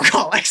writer on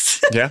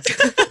Workaholics. Yeah.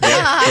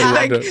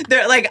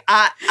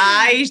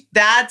 I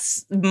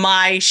that's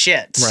my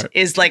shit. Right.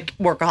 Is like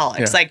Workaholics.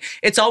 Yeah. Like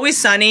It's Always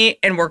Sunny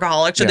and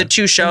Workaholics are the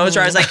two shows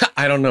where I was like,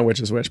 I don't know which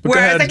is which, but where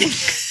go I ahead.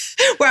 was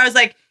like, where I was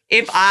like,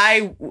 if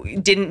I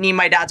didn't need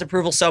my dad's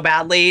approval so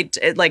badly,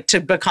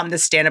 to become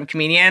this stand-up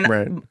comedian,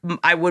 Right.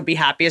 I would be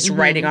happiest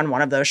writing on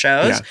one of those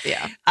shows.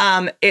 Yeah.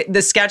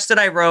 The sketch that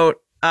I wrote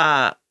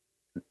for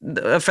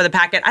the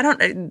packet,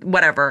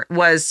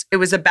 it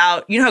was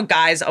about, you know how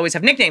guys always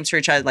have nicknames for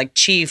each other, like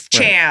Chief,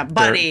 Champ,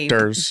 Buddy,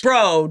 Durs.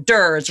 Bro,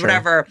 Durs, Sure.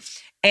 whatever.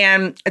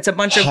 And it's a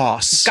bunch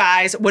Hoss. of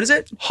guys. What is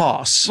it?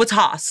 Hoss. What's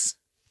Hoss?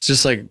 It's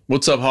just like,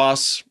 what's up,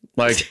 Hoss?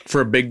 Like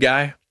for a big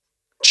guy.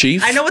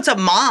 Chief? I know what's up,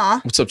 Ma.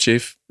 What's up,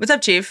 Chief? What's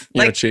up, Chief?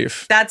 You know,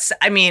 Chief. That's,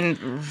 Boss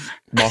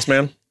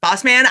man?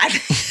 Boss man.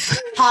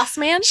 Hoss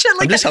man? Shit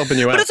like I'm just that. helping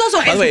you out. But it's also,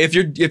 by the way, if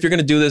you're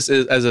gonna do this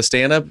as a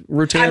stand-up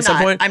routine at some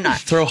point, I'm not.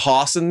 Throw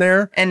Hoss in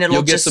there, and it'll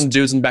you'll get just, some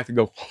dudes in the back to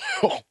go.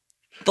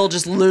 They'll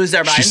just lose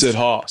their minds. She said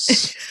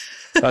Hoss.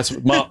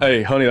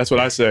 Hey, honey, that's what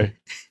I say.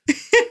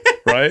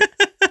 Right?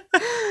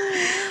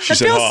 She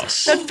said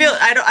Hoss.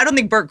 I don't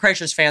think Bert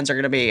Kreischer's fans are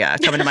going to be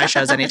coming to my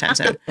shows anytime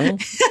soon. You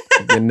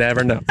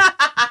never know.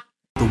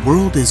 The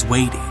world is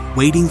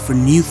waiting for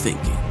new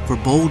thinking, for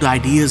bold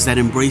ideas that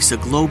embrace a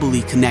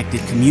globally connected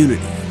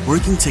community,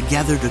 working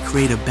together to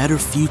create a better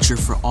future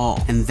for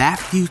all. And that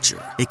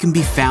future, it can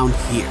be found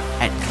here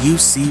at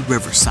UC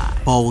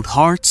Riverside. Bold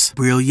hearts,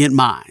 brilliant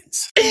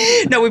minds.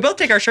 No, we both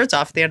take our shirts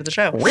off at the end of the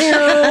show.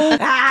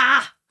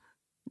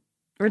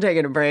 We're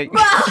taking a break.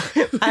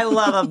 I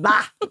love them.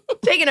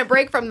 Taking a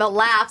break from the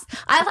laughs.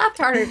 I laughed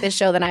harder at this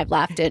show than I've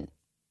laughed at.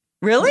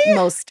 Really?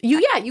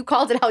 You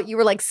called it out. You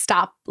were like,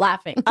 stop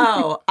laughing.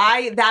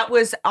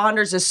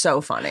 Anders is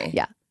so funny.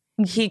 Yeah.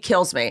 He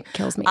kills me.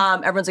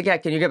 Everyone's like, yeah,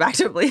 can you get back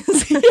to it, please?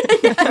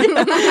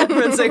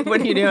 Everyone's like,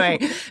 what are you doing?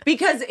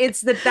 Because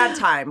it's that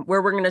time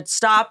where we're going to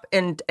stop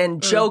and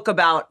joke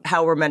about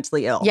how we're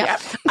mentally ill.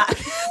 Yep.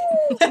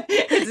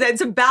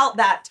 It's about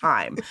that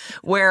time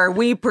where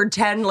we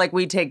pretend like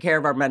we take care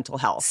of our mental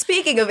health.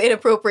 Speaking of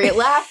inappropriate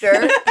laughter,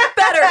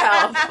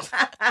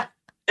 BetterHelp.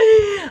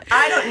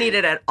 I don't need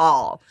it at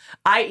all.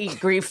 I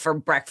eat grief for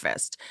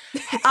breakfast.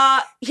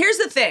 Here's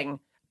the thing.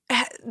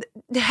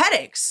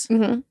 Headaches.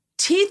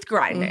 Teeth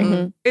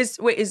grinding. Is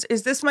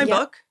this my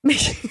book?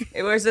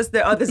 Or is this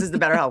this is the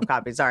BetterHelp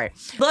copy. Sorry.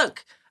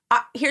 Look,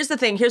 here's the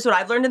thing. Here's what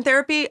I've learned in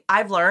therapy.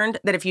 I've learned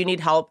that if you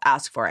need help,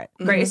 ask for it.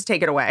 Grace,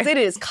 take it away. It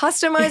is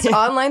customized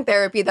online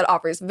therapy that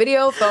offers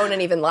video, phone,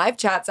 and even live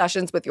chat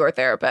sessions with your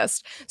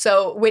therapist.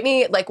 So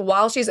Whitney, like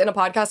while she's in a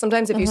podcast,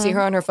 sometimes if you see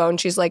her on her phone,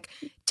 she's like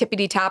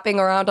tippity tapping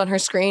around on her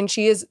screen.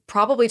 She is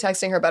probably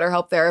texting her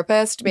BetterHelp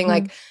therapist, being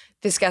like,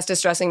 this guest is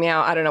stressing me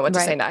out. I don't know what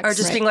to say next. Or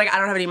just being like, I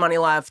don't have any money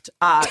left.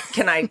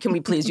 Can we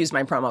please use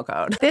my promo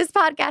code? This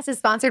podcast is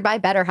sponsored by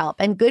BetterHelp,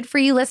 and good for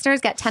you listeners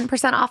get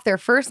 10% off their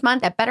first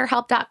month at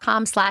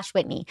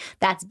betterhelp.com/Whitney.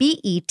 That's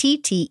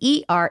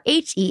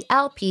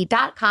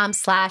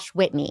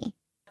BetterHelp.com/Whitney.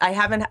 I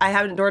haven't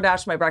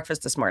DoorDashed my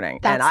breakfast this morning,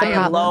 That's and I the am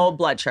problem. low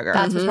blood sugar.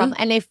 That's the problem.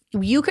 And if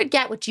you could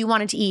get what you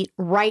wanted to eat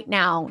right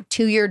now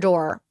to your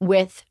door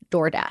with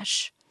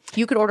DoorDash,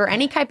 you could order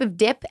any type of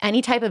dip,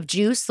 any type of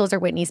juice. Those are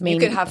Whitney's main.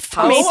 You could have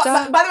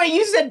pasta. By the way,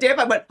 you said dip.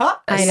 I went, huh?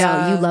 I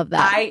know. You love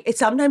that.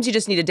 Sometimes you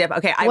just need a dip.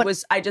 Okay,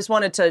 I just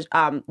wanted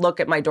to look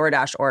at my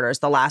DoorDash orders,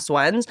 the last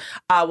ones.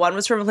 One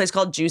was from a place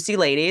called Juicy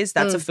Ladies.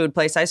 That's a food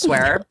place, I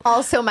swear.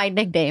 Also my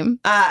nickname.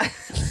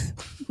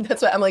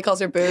 That's what Emily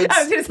calls her boobs.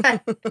 I was going to say.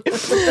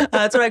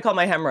 That's what I call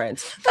my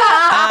hemorrhoids.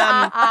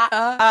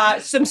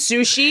 Some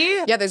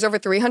sushi. Yeah, there's over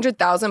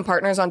 300,000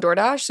 partners on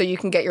DoorDash, so you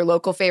can get your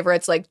local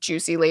favorites like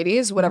Juicy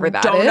Ladies, whatever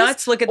that is.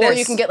 Donuts, look at this. Or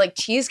you can get like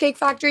Cheesecake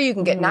Factory, you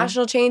can get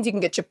national chains, you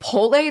can get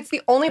Chipotle. It's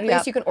the only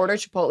place you can order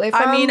Chipotle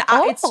from. I mean,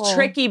 it's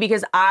tricky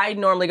because I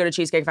normally go to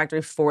Cheesecake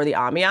Factory for the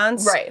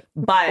ambiance. Right.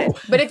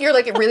 But if you're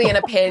like really in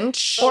a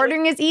pinch.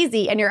 Ordering is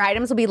easy, and your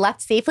items will be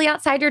left safely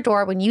outside your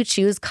door when you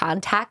choose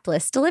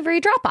contactless delivery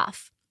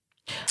drop-off.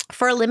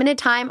 For a limited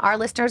time, our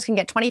listeners can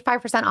get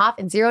 25% off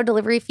and 0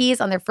 delivery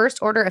fees on their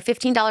first order of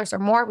 $15 or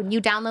more when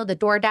you download the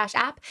DoorDash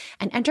app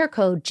and enter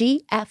code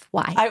GFY.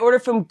 I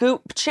ordered from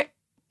Goop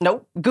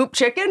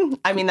Chicken.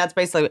 I mean, that's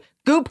basically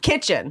Goop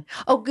Kitchen.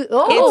 Oh. It's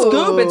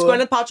Goop. It's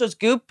Gwyneth Paltrow's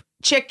Goop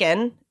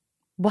Chicken.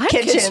 What?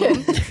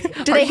 Kitchen.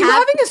 Do they have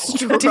having a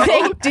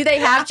stroke? Do they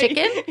have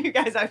chicken? You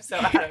guys, I'm so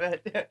out of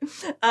it.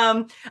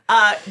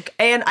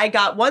 And I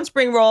got 1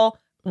 spring roll,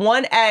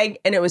 1 egg,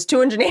 and it was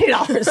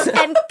 $280.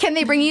 And can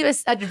they bring you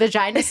a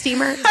vagina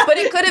steamer? But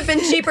it could have been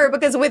cheaper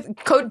because with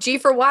code G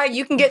for Y,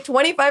 you can get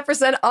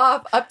 25%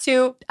 off up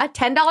to a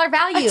 $10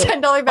 value. A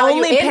 $10 value.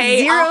 Only and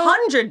pay zero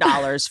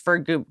 $100 for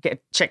Goop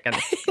Chicken.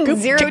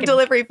 Zero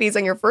delivery fees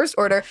on your first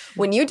order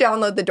when you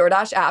download the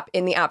DoorDash app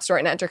in the App Store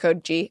and enter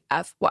code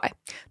GFY.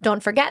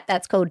 Don't forget,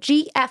 that's code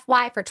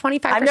GFY for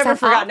 25% off. I've never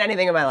forgotten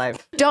anything in my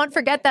life. Don't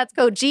forget, that's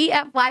code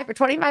GFY for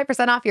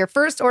 25% off your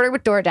first order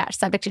with DoorDash.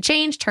 Subject to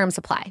change, terms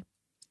apply.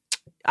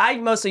 I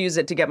mostly use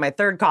it to get my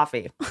 3rd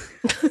coffee.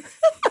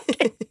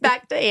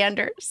 Back to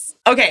Anders.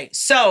 Okay,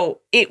 so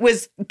it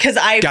was because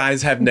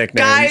guys have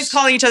nicknames. Guys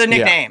calling each other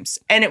nicknames,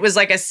 and it was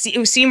like a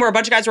scene where a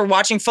bunch of guys were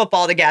watching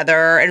football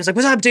together, and it was like,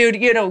 "What's up,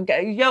 dude? You know,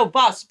 yo,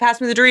 boss,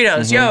 pass me the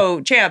Doritos.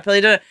 Yo, champ,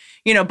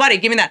 you know, buddy,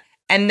 give me that."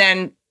 And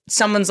then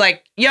someone's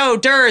like, "Yo,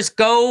 Durs,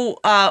 go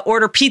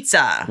order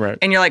pizza." Right.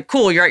 And you're like,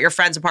 "Cool, you're at your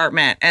friend's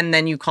apartment." And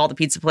then you call the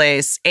pizza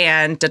place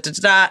and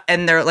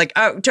and they're like,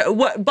 "Oh,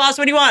 what, boss,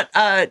 what do you want?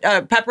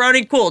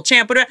 Pepperoni? Cool,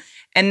 champ, what do you-"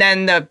 And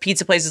then the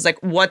pizza place is like,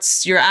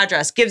 "What's your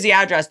address?" Gives the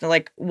address. And they're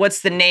like,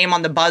 "What's the name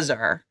on the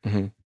buzzer?"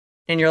 Mm-hmm.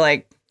 And you're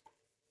like,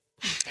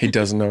 he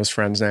doesn't know his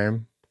friend's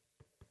name.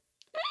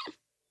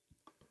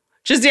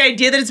 just the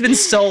idea that it's been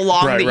so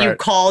long that you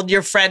called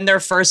your friend their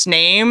first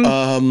name.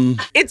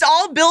 It's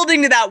all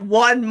building to that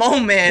one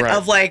moment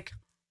of like,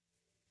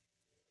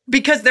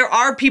 because there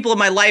are people in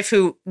my life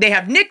who they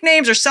have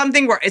nicknames or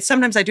something where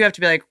sometimes I do have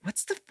to be like,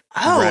 what's the,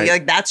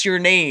 like that's your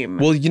name.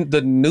 Well,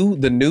 the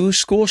new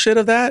school shit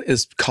of that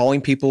is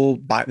calling people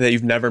that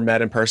you've never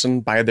met in person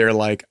by their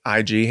like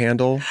IG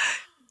handle.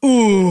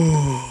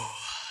 Ooh.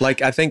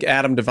 Like, I think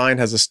Adam Devine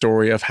has a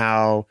story of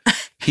how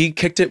he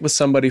kicked it with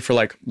somebody for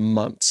like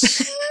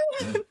months.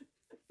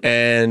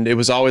 And it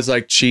was always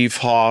like Chief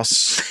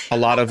Hoss, a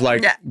lot of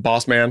like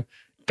boss man.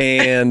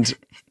 And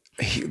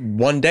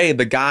one day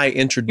the guy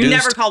introduced You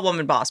never call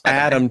woman boss, by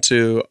Adam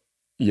to,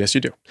 yes,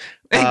 you do.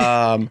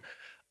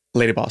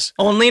 Lady boss.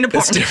 Only in a porn.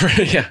 It's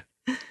different. Yeah.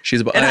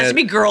 She's a boss. It has to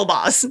be girl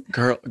boss.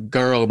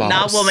 Girl boss.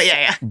 Not woman.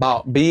 Yeah.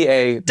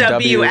 BAWSE.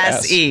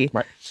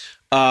 Right.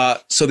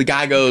 So the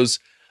guy goes,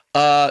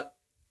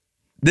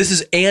 this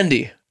is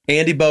Andy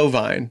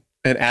Bovine.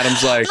 And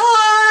Adam's like,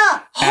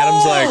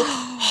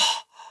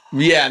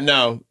 yeah,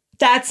 no.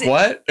 That's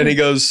what? And he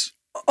goes,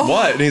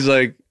 what? And he's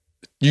like,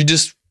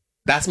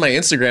 that's my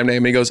Instagram name.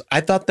 And he goes, I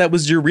thought that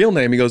was your real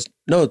name. He goes,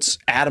 no, it's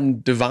Adam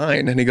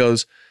Devine. And he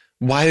goes,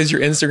 why is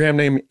your Instagram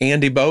name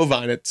Andy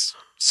Bovine? It's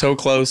so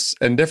close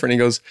and different. He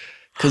goes,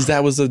 because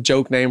that was a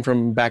joke name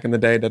from back in the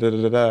day.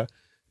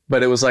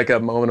 But it was like a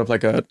moment of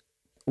like a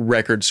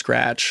record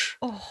scratch.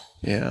 Oh.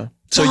 Yeah.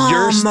 So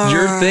your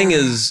thing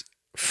is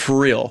for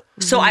real.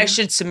 So I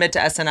should submit to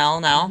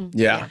SNL now?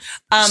 Yeah.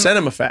 Send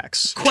him a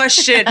fax.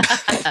 Question.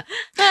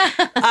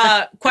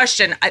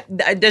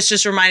 This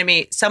just reminded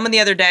me, someone the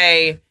other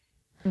day,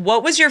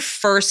 what was your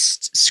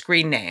first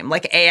screen name?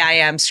 Like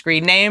AIM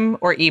screen name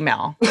or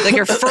email? Like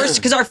your first,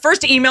 because our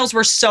first emails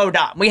were so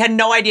dumb. We had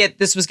no idea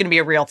this was going to be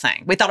a real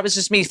thing. We thought it was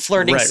just me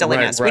flirting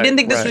silliness. We didn't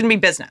think this was going to be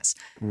business.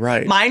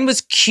 Right. Mine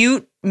was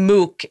cute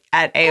Mook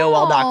at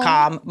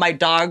AOL.com. My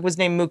dog was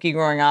named Mookie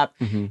growing up.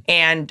 Mm-hmm.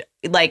 And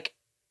like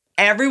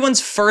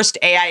everyone's first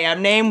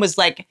AIM name was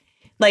like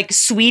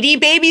Sweetie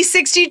Baby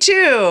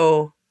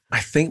 62. I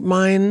think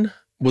mine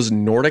was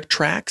Nordic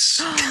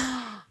Tracks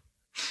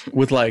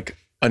with like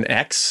an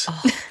X.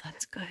 Oh,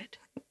 that's good.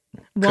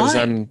 Because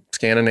I'm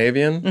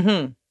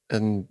Scandinavian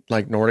and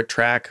like Nordic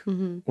Track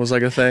was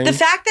like a thing. The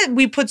fact that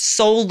we put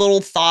so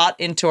little thought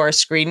into our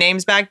screen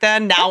names back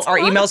then, now our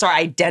emails are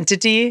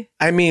identity.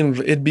 I mean,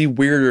 it'd be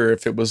weirder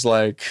if it was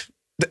like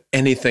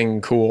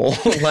anything cool.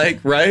 Like,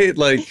 right?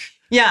 Like,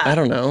 yeah. I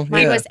don't know.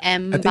 Mine was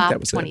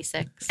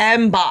MBop26.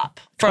 MBop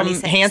from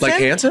 26. Hanson? Like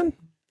Hanson?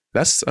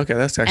 That's okay.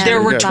 That's actually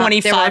there were good.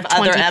 25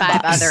 other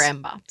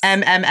MBops.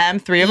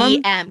 MMM, 3 of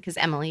them? EM, because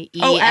Emily.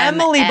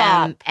 Emily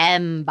Bop.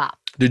 MBop.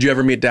 Did you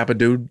ever meet Dappa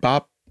Dude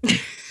Bop?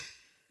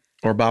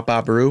 Or Bop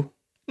Bop Roo?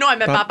 No, I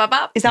meant Bop Bop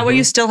Bop. Is that why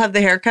you still have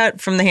the haircut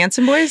from the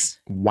Hanson boys?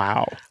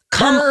 Wow.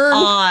 Come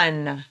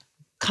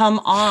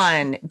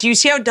on. Do you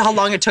see how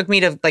long it took me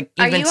to like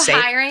even say? Are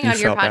you hiring on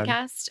your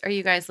podcast? Are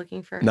you guys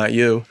looking for? Not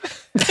you.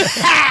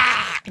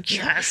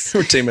 Yes.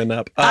 We're teaming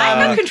up. I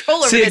have no control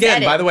over See, this again,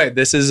 edit. by the way,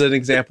 this is an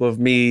example of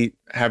me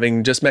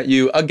having just met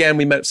you. Again,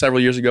 we met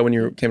several years ago when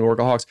you came to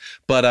Workaholics,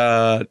 but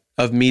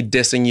of me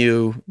dissing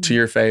you to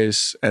your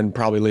face and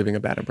probably leaving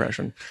a bad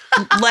impression.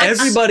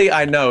 Everybody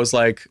I know is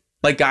like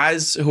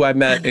guys who I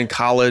met in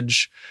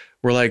college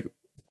were like,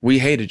 we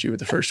hated you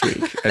the first week.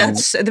 And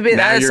That's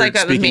you're like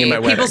that with speaking in me. my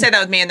wedding. People say that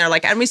with me, and they're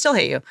like, "And we still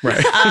hate you."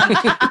 Right.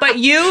 But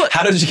you.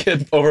 How did you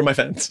get over my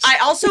fence? I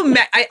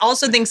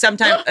also think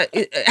sometimes.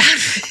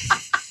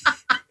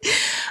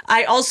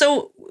 I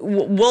also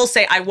will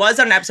say I was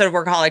on an episode of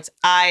Workaholics.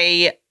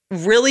 I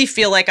really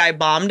feel like I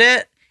bombed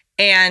it,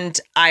 and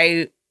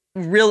I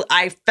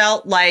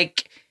felt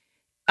like.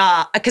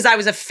 Because I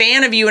was a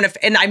fan of you,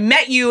 and I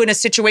met you in a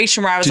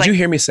situation where I was Did like, you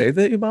hear me say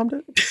that you bombed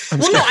it?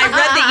 well, no, I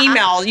read the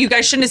email. You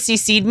guys shouldn't have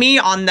CC'd me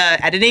on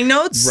the editing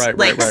notes.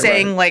 Right,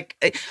 saying like,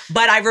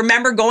 but I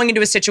remember going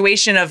into a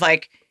situation of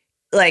like,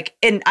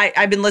 and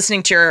I've been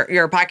listening to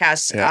your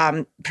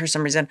podcast for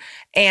some reason.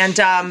 And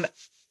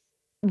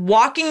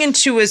walking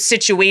into a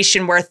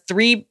situation where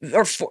 3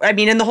 or 4, I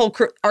mean, in the whole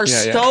crew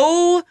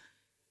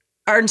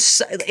are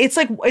it's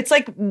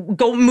like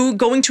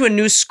going to a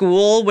new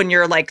school when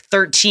you're like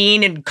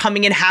 13 and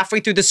coming in halfway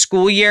through the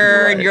school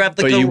year and you're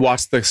but you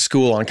watched the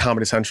school on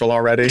Comedy Central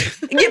already.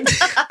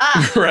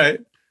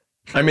 Right.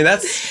 I mean,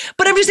 that's.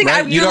 But I'm just saying,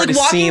 right? you're like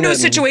walking into a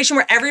situation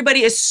where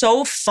everybody is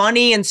so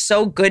funny and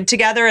so good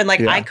together. And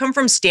like, I come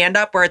from stand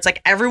up where it's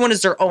like everyone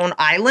is their own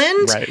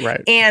island.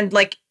 Right. And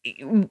like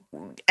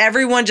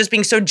everyone just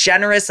being so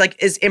generous,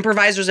 like is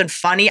improvisers and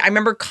funny. I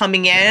remember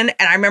coming in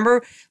and I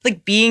remember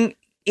like being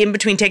in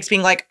between takes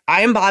being like, I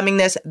am bombing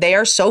this. They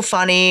are so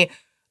funny.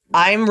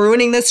 I'm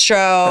ruining this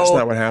show. That's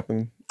not what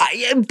happened.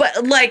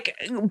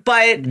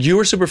 But you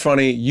were super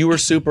funny. You were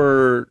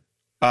super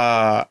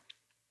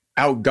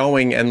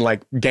outgoing and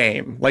like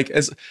game. Like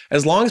as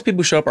long as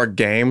people show up are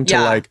game to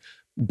like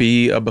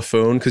be a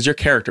buffoon, because your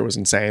character was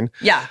insane.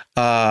 Yeah.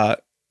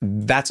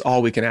 That's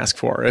all we can ask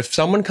for. If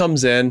someone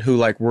comes in who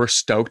like we're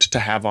stoked to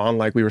have on,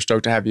 like we were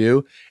stoked to have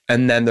you,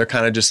 and then they're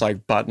kind of just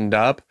like buttoned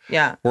up.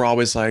 Yeah. We're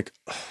always like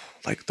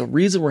the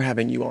reason we're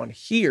having you on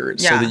here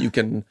is so that you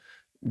can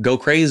go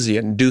crazy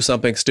and do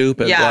something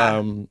stupid. Yeah.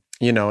 And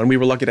we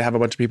were lucky to have a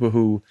bunch of people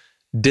who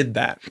did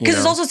that. Because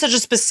it's also such a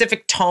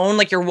specific tone.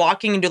 Like you're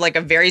walking into like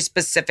a very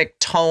specific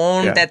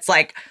tone that's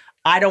like,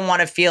 I don't want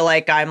to feel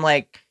like I'm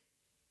like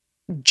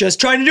just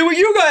trying to do what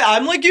you guys,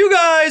 I'm like you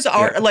guys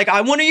are like,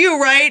 I'm one of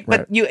you, right?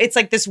 But it's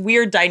like this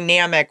weird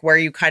dynamic where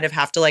you kind of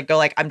have to like go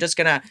like,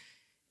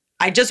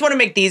 I just want to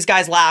make these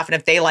guys laugh. And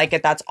if they like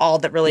it, that's all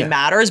that really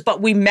matters.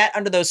 But we met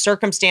under those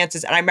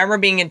circumstances. And I remember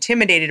being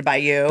intimidated by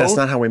you. That's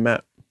not how we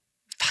met.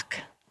 Fuck.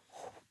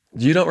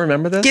 You don't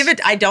remember this?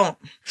 I don't.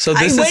 So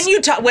this when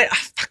you talk,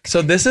 fuck.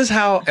 So this is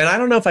how, and I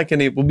don't know if I can,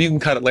 well, you can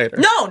cut it later.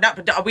 No,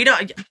 we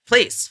don't.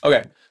 Please.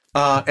 Okay.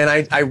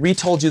 And I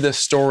retold you this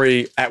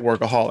story at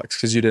Workaholics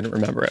because you didn't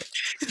remember it.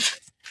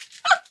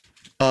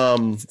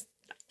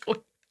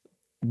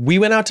 We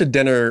went out to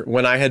dinner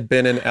when I had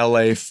been in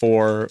LA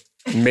for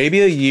maybe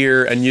a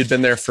year and you'd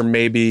been there for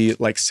maybe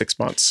like 6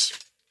 months.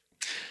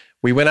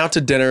 We went out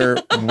to dinner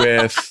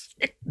with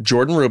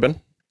Jordan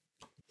Rubin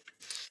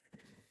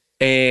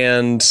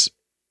and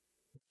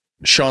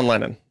Sean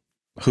Lennon,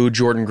 who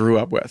Jordan grew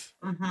up with,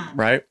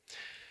 right?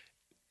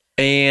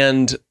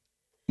 And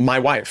my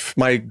wife,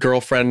 my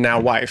girlfriend, now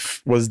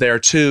wife, was there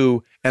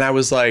too. And I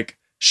was like,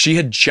 she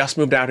had just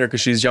moved out here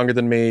because she's younger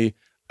than me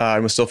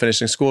and was still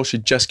finishing school. She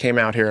just came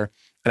out here.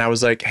 And I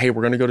was like, hey,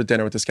 we're going to go to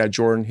dinner with this guy,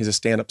 Jordan. He's a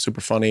stand-up,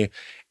 super funny.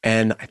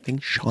 And I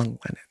think Sean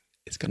Lennon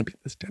is going to be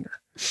at this dinner.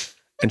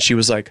 And she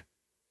was like,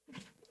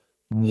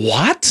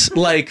 what?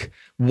 Like,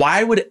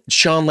 why would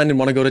Sean Lennon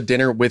want to go to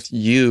dinner with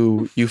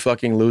you, you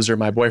fucking loser,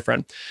 my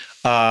boyfriend?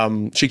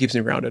 She keeps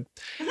me grounded.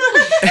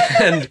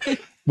 And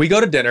we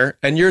go to dinner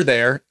and you're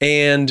there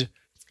and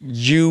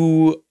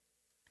you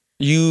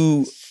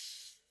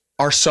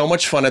are so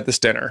much fun at this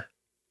dinner.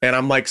 And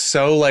I'm like,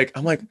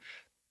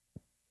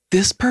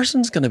 this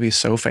person's going to be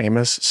so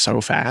famous so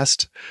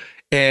fast.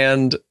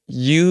 And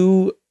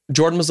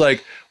Jordan was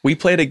like, we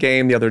played a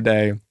game the other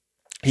day.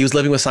 He was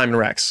living with Simon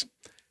Rex.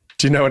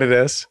 Do you know what it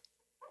is?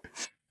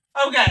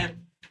 Okay.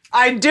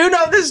 I do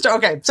know this story.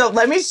 Okay. So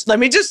let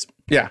me just.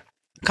 Yeah.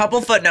 Couple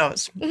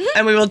footnotes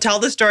and we will tell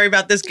the story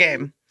about this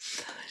game.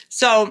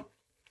 So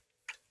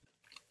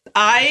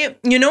when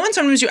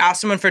sometimes you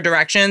ask someone for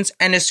directions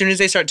and as soon as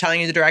they start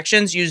telling you the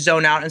directions, you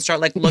zone out and start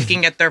like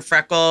looking at their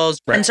freckles.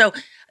 Right. And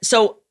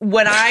so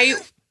when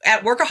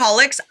at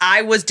Workaholics,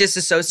 I was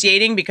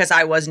disassociating because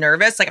I was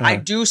nervous. Like I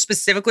do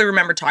specifically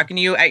remember talking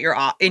to you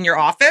in your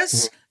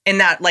office in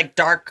that like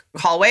dark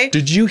hallway.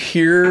 Did you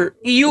hear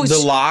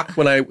the lock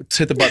when I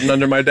hit the button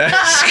under my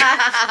desk?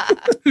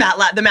 The Matt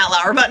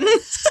Lauer button.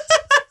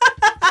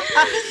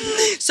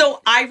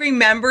 So I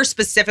remember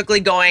specifically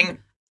going,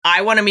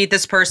 I want to meet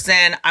this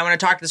person. I want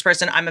to talk to this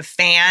person. I'm a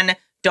fan.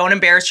 Don't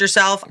embarrass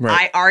yourself.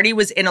 Right. I already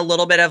was in a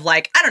little bit of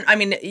like,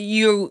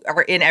 you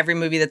are in every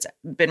movie that's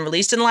been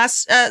released in the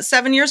last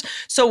 7 years.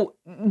 So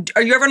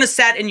are you ever on a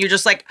set and you're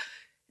just like,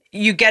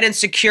 you get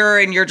insecure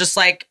and you're just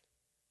like,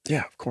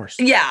 yeah, of course.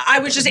 Yeah, I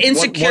was just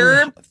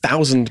insecure.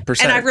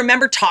 1,000%. And I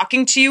remember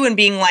talking to you and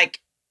being like,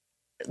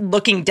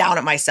 looking down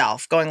at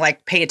myself, going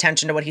like, pay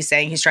attention to what he's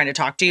saying. He's trying to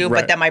talk to you.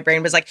 Right. But then my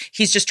brain was like,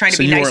 he's just trying to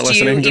be nice to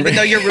you, even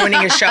though you're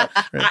ruining his show.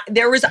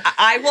 Right.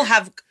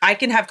 I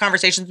can have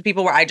conversations with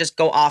people where I just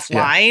go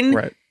offline. Yeah,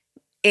 right.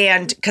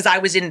 and because I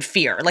was in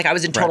fear, like I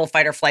was in total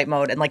fight or flight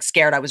mode and like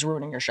scared I was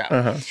ruining your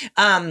show.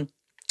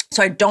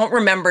 So I don't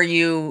remember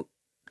you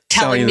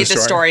telling me the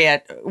story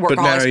at Workaholics. But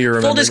now you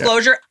remember, Full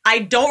disclosure, I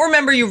don't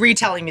remember you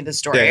retelling me the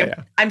story.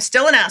 Yeah. I'm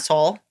still an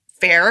asshole.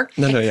 Fair.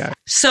 Yeah.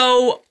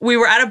 So we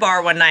were at a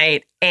bar one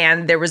night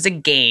and there was a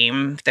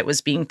game that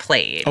was being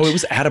played. Oh, it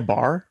was at a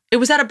bar? It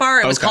was at a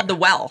bar. It was called The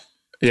Well.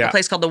 Yeah. A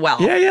place called The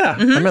Well. Yeah.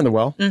 I remember The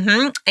Well.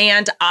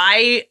 And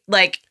I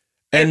like...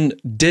 And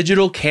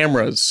digital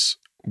cameras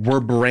were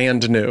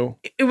brand new.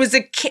 It was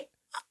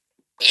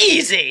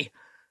easy.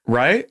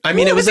 Right? I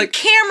mean, it was a like...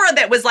 camera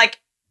that was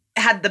like...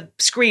 had the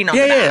screen on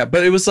the back. Yeah,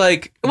 but it was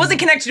like... It wasn't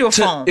connected to a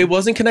phone. It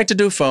wasn't connected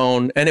to a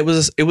phone. And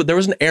there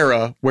was an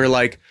era where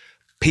like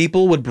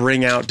people would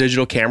bring out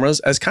digital cameras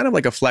as kind of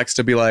like a flex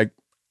to be like,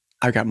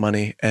 I got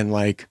money and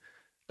like,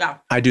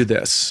 I do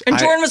this. And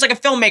Jordan was like a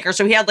filmmaker,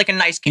 so he had like a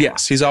nice camera.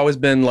 Yes, he's always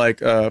been like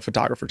a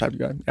photographer type of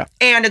guy. Yeah.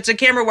 And it's a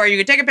camera where you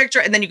could take a picture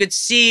and then you could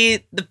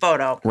see the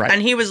photo. Right.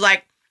 And he was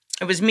like,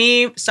 it was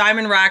me,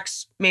 Simon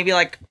Rex, maybe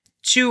like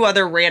 2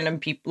 other random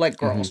people, like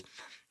girls.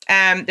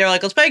 And they're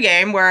like, let's play a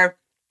game where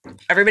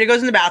everybody goes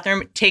in the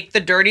bathroom, take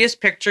the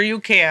dirtiest picture you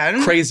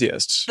can.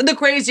 Craziest. The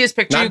craziest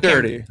picture Not you can.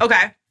 dirty.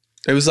 Okay.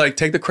 It was like,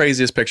 take the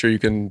craziest picture you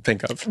can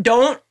think of.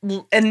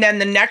 And then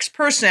the next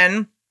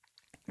person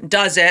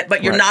does it,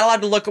 but you're not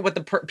allowed to look at what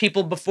the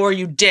people before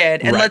you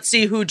did. And let's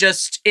see who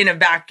just in a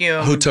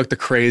vacuum. Who took the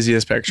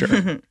craziest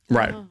picture.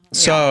 Right.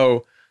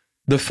 So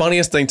the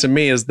funniest thing to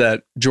me is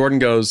that Jordan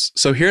goes,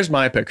 so here's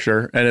my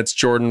picture. And it's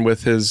Jordan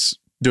with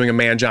doing a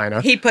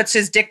mangina. He puts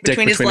his dick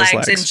between his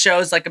legs and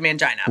shows like a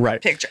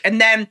mangina picture. And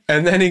then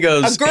he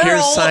goes,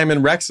 here's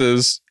Simon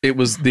Rex's. It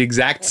was the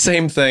exact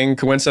same thing,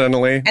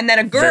 coincidentally. And then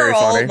a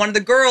girl, one of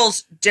the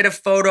girls did a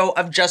photo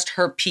of just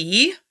her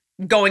pee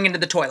going into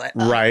the toilet.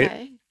 Right.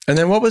 Okay. And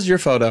then what was your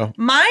photo?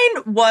 Mine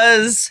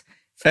was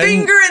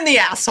finger in the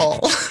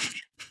asshole.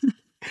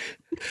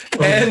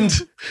 And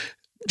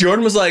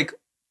Jordan was like,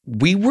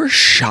 we were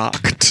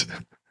shocked.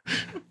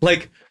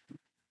 Like,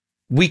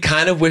 we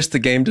kind of wish the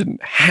game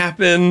didn't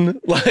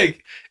happen.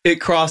 Like, it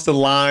crossed the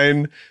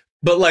line,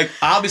 but like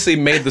obviously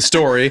made the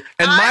story.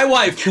 And my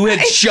wife, who had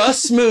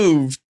just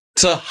moved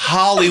to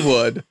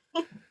Hollywood,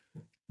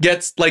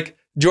 gets like,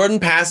 Jordan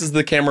passes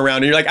the camera around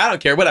and you're like, I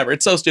don't care, whatever.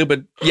 It's so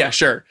stupid. Yeah,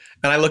 sure.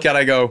 And I look at it,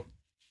 I go,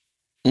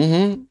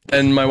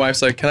 And my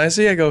wife's like, can I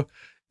see? I go,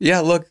 yeah,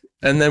 look.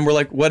 And then we're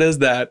like, what is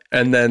that?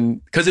 And then,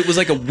 because it was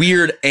like a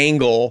weird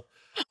angle.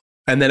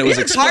 And then it was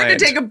It's explained. hard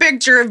to take a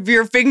picture of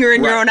your finger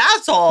in your own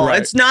asshole.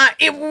 Right. It's not.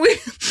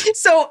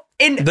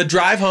 The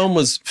drive home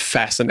was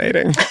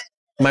fascinating.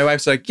 My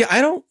wife's like,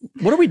 yeah,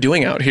 what are we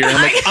doing out here? I'm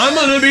like, I'm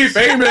going to be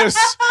famous.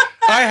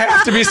 I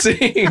have to be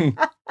seen.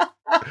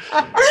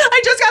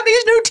 I just got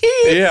these new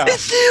teeth. Yeah.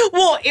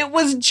 Well, it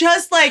was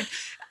just like, and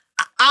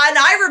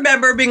I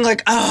remember being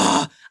like,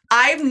 oh,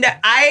 I'm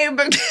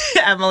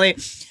Emily.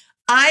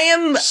 I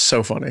am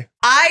so funny.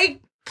 I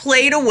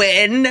play to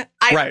win.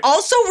 I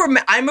also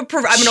I'm an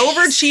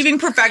overachieving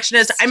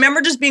perfectionist. I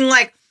remember just being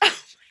like,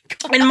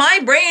 in my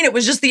brain, it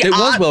was just It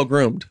was well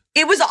groomed.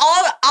 It was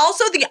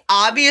also the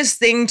obvious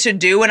thing to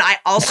do, and I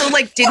also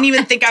like didn't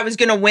even think I was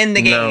going to win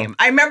the game.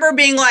 I remember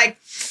being like,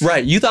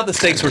 right, you thought the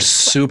stakes were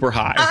super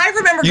high. I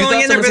remember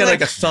going in there being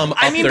like a thumb up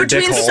their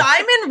dick between hole.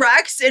 Simon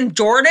Rex and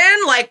Jordan,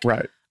 like,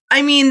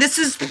 I mean,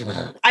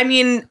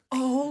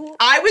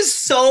 I was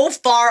so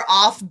far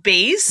off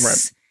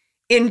base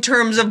in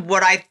terms of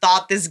what I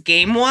thought this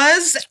game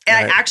was. And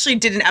I actually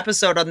did an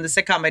episode on the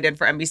sitcom I did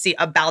for NBC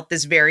about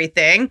this very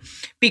thing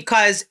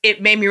because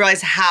it made me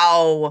realize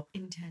how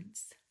intense,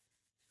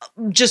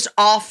 just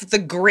off the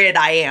grid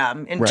I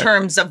am in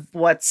terms of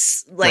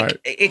what's like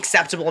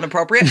acceptable and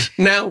appropriate.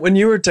 Now, when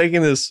you were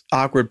taking this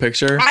awkward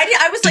picture,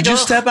 I was like, did you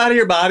step out of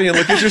your body and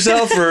look at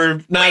yourself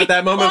or not at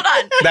that moment?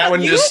 Hold on. That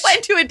one you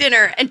went to a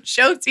dinner and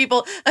showed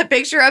people a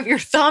picture of your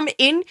thumb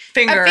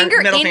finger in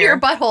your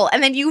butthole,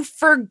 and then you've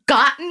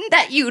forgotten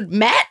that you'd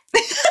met.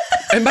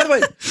 And by the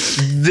way,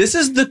 this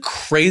is the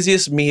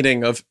craziest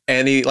meeting of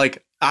any,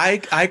 like,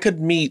 I could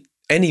meet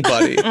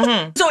anybody.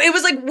 So it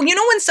was like, you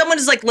know, when someone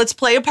is like, let's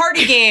play a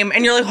party game,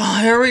 and you're like,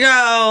 oh, here we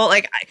go.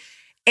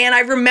 And I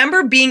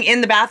remember being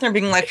in the bathroom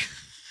being like,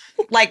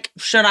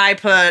 should I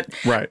put,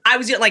 I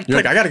was like, you're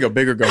like, I got to go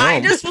big or go home.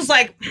 I just was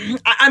like,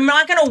 I'm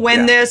not going to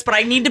win this, but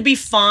I need to be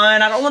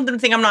fun. I don't want them to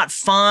think I'm not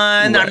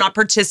fun, that I'm not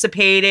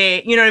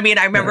participating. You know what I mean?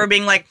 I remember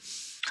being like,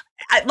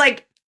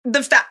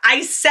 the fact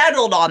I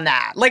settled on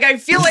that. Like, I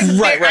feel like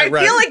I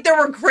feel like there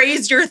were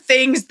crazier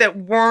things that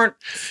weren't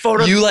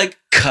photos. You like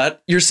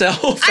cut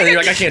yourself and you're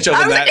like, I can't show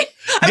them that. You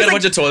got a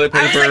bunch of toilet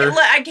paper.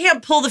 I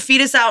can't pull the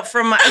fetus out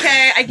from my,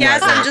 okay, I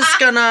guess I'm just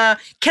gonna,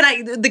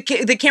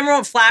 the camera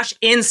won't flash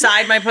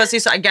inside my pussy,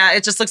 so I guess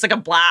it just looks like a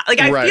black,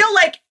 like I feel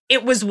like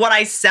it was what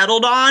I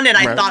settled on, and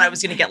I thought I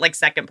was gonna get like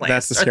second place.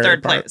 That's the or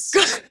third part.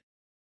 place.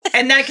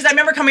 And then, because I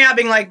remember coming out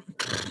being like,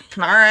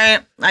 all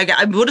right,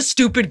 what a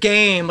stupid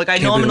game. Like, I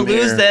know I'm going to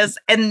lose this.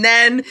 And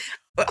then,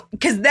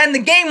 because then the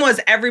game was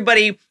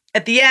everybody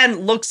at the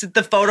end looks at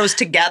the photos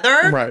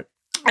together. Right.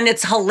 And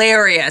it's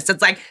hilarious.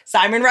 It's like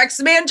Simon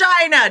Rex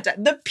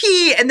Mangina, the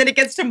P, and then it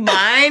gets to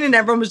mine, and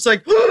everyone was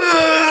like,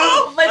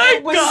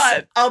 it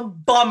was a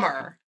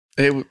bummer.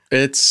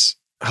 It's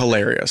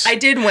hilarious. I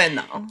did win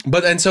though.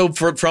 But and so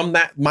from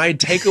that, my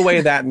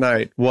takeaway that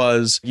night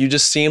was you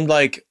just seemed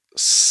like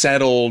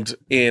settled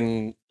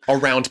in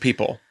around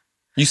people.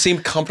 You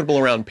seemed comfortable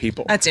around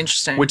people. That's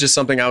interesting. Which is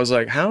something I was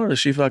like, how does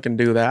she fucking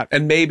do that?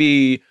 And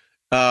maybe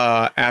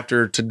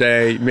after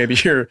today, maybe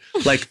you're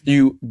like,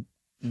 you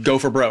go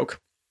for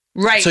broke.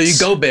 Right. So you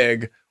go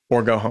big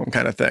or go home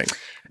kind of thing.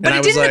 But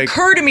it didn't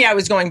occur to me I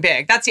was going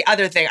big. That's the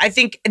other thing. I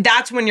think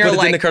that's when you're but it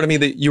like... didn't occur to me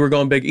that you were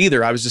going big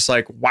either. I was just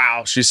like,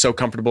 wow, she's so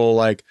comfortable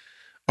like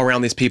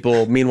around these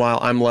people. Meanwhile,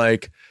 I'm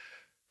like,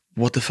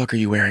 what the fuck are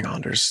you wearing,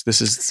 Anders?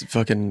 This is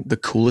fucking the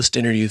coolest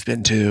dinner you've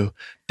been to.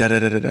 Da da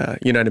da da da.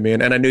 You know what I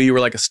mean? And I knew you were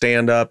like a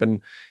stand-up,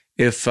 and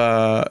if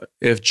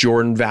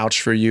Jordan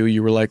vouched for you,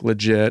 you were like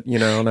legit, you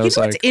know? And I was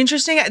like... What's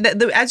interesting?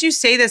 As you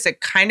say this,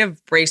 it kind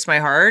of breaks my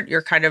heart.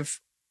 You're kind of...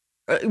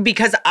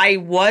 Because I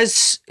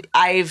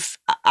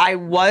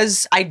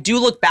do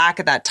look back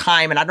at that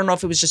time, and I don't know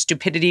if it was just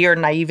stupidity or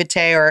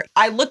naivete, or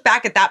I look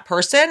back at that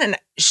person and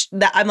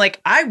I'm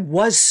like, I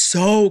was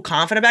so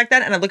confident back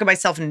then. And I look at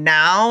myself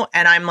now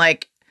and I'm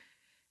like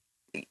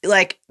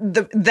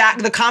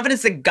the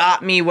confidence that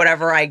got me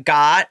whatever I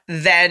got,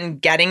 then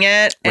getting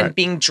it and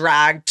being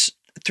dragged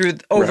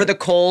over the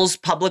coals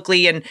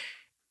publicly, and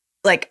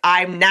like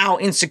I'm now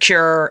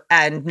insecure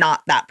and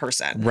not that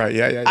person. Right.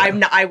 Yeah. I'm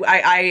not.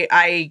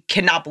 I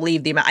cannot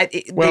believe the amount.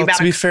 To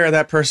be fair,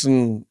 that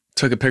person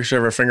took a picture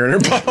of her finger in her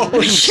bone.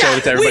 And showed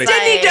it to everybody. We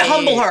did need to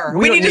humble her.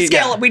 We need to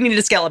scale it. We needed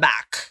to scale it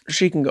back.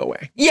 She can go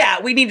away. Yeah,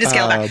 we need to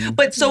scale it back.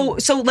 But so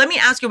let me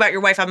ask you about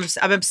your wife. I'm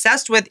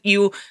obsessed with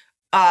you.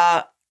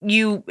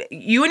 You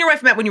and your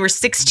wife met when you were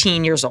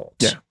 16 years old.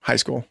 Yeah, high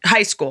school.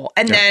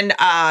 And then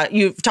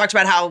you've talked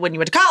about how when you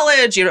went to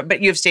college,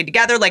 but you've stayed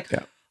together.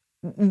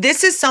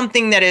 This is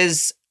something that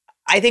is,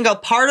 I think, a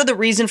part of the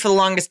reason for the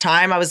longest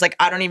time I was like,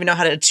 I don't even know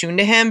how to attune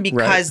to him,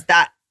 because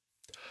that.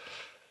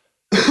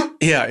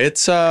 Yeah,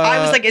 it's.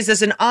 I was like, is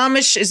this an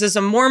Amish? Is this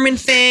a Mormon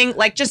thing?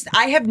 Like,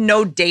 I have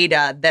no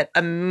data that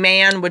a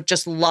man would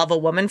just love a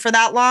woman for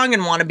that long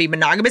and want to be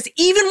monogamous,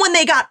 even when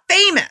they got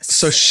famous.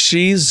 So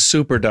she's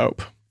super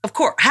dope. Of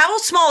course. How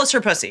small is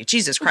her pussy?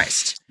 Jesus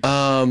Christ.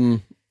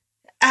 Not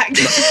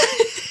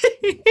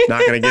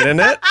gonna get in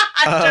it.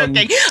 I'm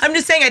joking. I'm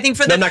just saying. I think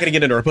I'm not gonna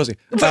get into her pussy.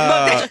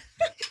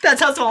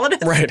 That's how small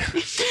it is. Right.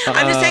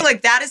 I'm just saying,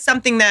 like, that is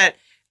something that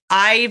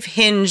I've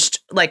hinged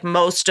like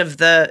most of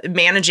the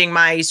managing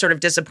my sort of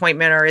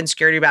disappointment or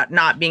insecurity about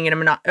not being in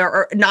a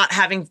or not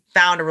having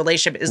found a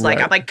relationship is like,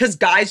 I'm like, because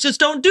guys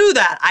just don't do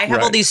that. I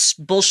have all these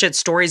bullshit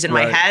stories in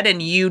my head,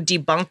 and you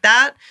debunk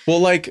that. Well,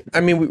 like, I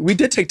mean, we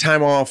did take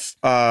time off,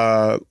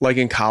 like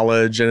in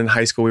college and in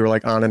high school, we were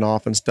like on and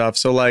off and stuff.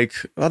 So like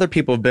other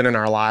people have been in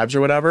our lives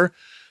or whatever,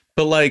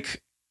 but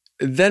like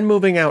then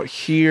moving out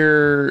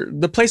here,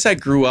 the place I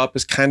grew up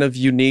is kind of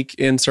unique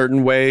in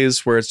certain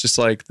ways, where it's just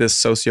like this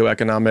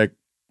socioeconomic,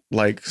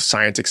 like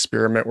science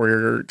experiment where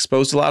you're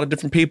exposed to a lot of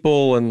different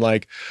people. And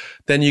like,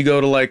 then you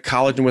go to like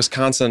college in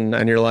Wisconsin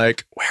and you're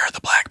like, where are the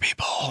black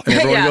people? And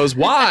everyone goes,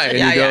 why? And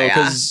you go,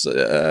 because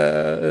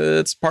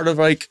it's part of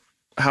like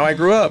how I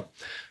grew up.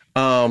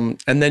 And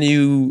then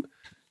you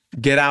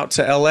get out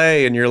to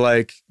LA and you're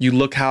like, you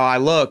look how I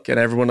look, and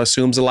everyone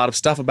assumes a lot of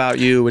stuff about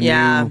you.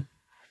 And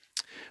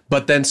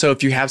but then, so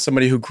if you have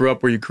somebody who grew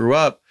up where you grew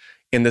up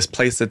in this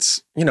place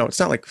that's, you know, it's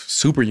not like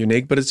super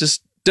unique, but it's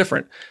just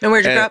different. And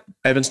where'd you grow up?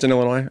 Evanston,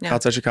 Illinois,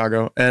 outside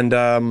Chicago. And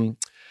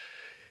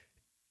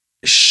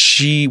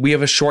we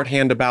have a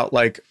shorthand about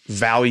like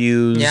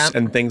values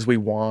and things we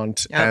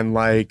want and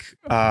like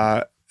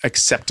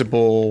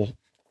acceptable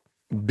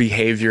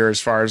behavior as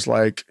far as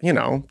like, you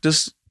know,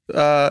 just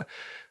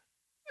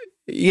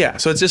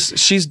so it's just,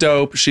 she's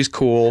dope. She's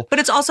cool. But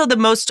it's also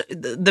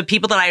the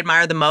people that I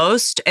admire the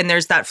most. And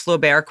there's that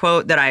Flaubert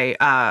quote that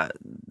I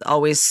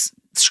always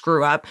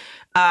screw up.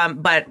 Who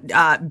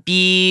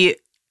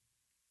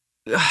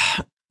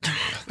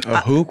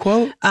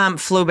quote?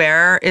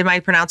 Flaubert. Am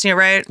I pronouncing it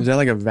right? Is that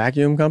like a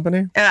vacuum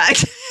company?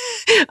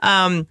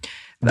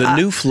 The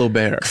new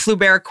Flaubert.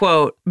 Flaubert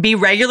quote, be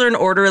regular and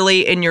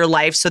orderly in your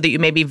life so that you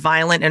may be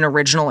violent and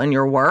original in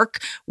your work.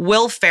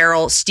 Will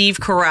Ferrell, Steve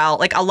Carell,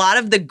 like a lot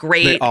of the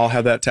great... They all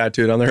have that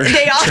tattooed on their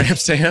tramp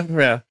stamp.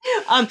 Yeah.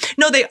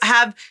 No, they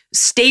have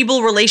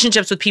stable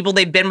relationships with people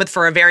they've been with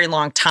for a very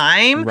long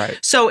time. Right.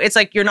 So it's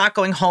like you're not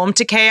going home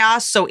to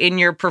chaos. So in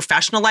your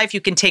professional life,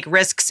 you can take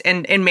risks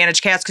and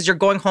manage chaos because you're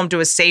going home to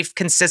a safe,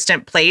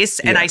 consistent place.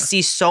 And I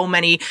see so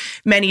many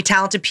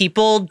talented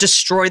people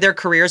destroy their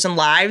careers and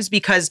lives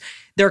because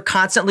they're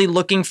constantly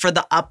looking for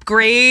the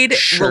upgrade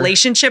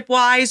relationship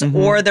wise,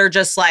 or they're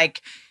just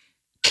like,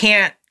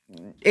 can't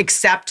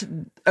accept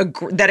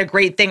that a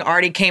great thing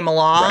already came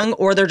along,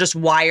 or they're just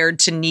wired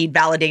to need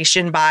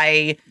validation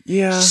by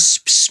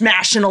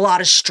smashing a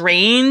lot of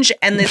strange.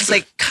 And it's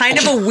like kind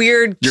of a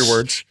weird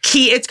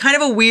it's kind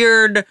of a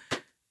weird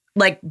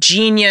like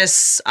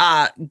genius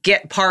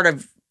get part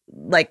of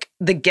like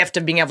the gift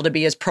of being able to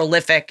be as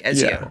prolific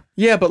as you.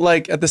 Yeah, but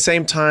like at the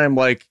same time,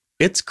 like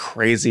it's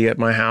crazy at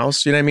my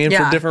house. You know what I mean?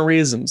 Yeah. For different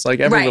reasons, like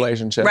every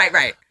relationship.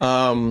 Right.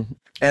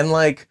 And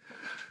like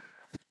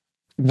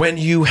when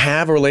you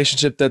have a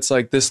relationship that's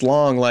like this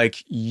long,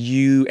 like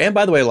and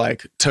by the way,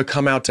 like to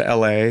come out to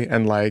LA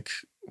and like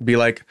be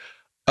like,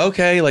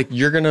 okay, like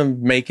you're gonna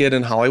make it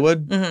in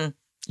Hollywood. Mm-hmm.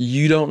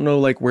 You don't know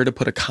like where to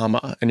put a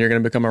comma and you're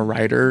going to become a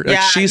writer. Like,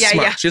 she's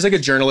smart. Yeah. She's like a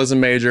journalism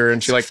major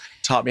and she like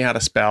taught me how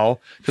to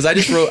spell. Cause I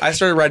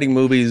started writing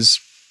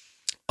movies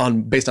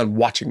based on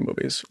watching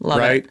movies. Love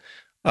right.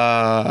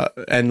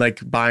 It. And like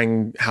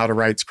buying how to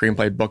write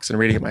screenplay books and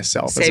reading it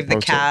myself. Save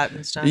the Cat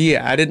and stuff.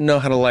 Yeah. I didn't know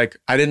how to like,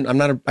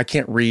 I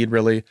can't read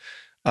really.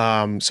 So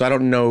I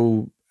don't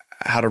know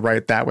how to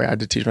write that way. I had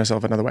to teach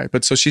myself another way.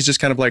 But so she's just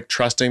kind of like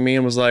trusting me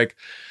and was like,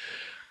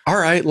 all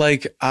right,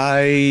 like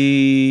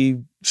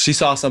she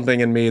saw something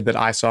in me that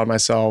I saw in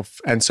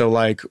myself. And so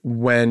like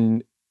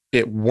when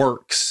it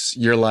works,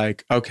 you're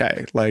like,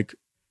 okay, like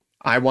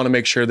I want to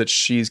make sure that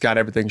she's got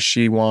everything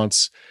she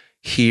wants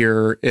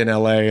here in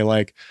LA.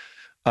 Like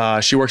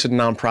she works at a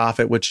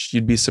nonprofit, which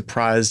you'd be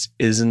surprised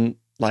isn't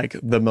like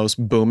the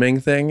most booming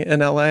thing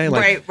in LA.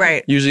 Like,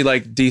 right. Usually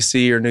like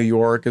DC or New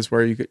York is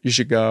where you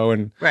should go.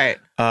 And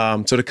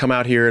so to come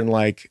out here and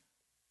like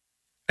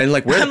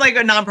we're I'm like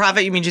a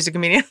nonprofit. You mean she's a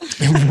comedian?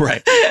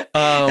 Right.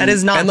 That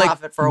is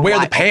nonprofit for a while. Wear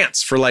the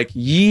pants for like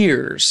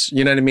years.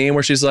 You know what I mean?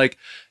 Where she's like,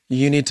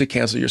 you need to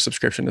cancel your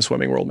subscription to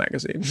Swimming World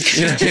magazine.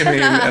 You know what I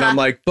mean? And I'm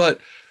like, but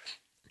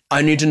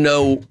I need to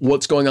know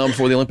what's going on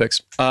before the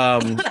Olympics.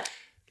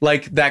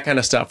 Like that kind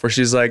of stuff where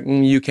she's like,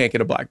 you can't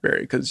get a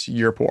BlackBerry because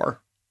you're poor.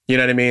 You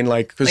know what I mean?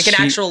 Like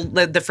actual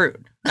the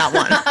fruit, not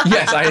one.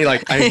 Yes,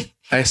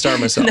 I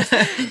starved myself.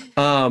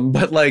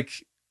 But like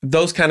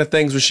those kind of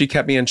things where she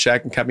kept me in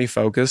check and kept me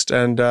focused.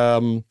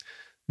 And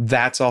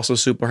that's also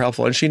super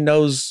helpful. And she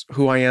knows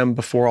who I am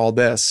before all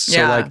this.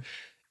 So like,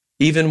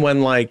 even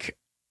when like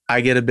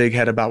I get a big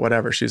head about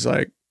whatever, she's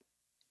like,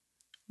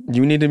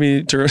 you need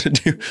me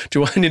to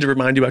do I need to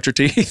remind you about your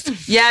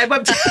teeth? Yeah.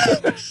 But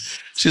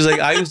she's like,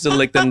 I used to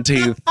lick them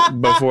teeth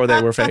before they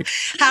were fake.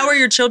 How are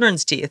your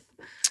children's teeth?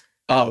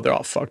 Oh, they're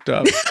all fucked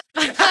up.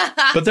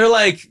 But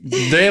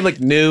they have like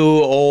new,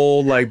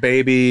 old, like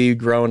baby,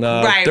 grown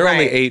up. Right, they're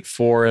only 8,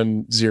 4,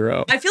 and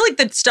 0. I feel like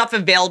the stuff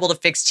available to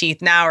fix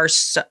teeth now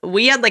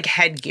we had like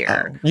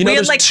headgear.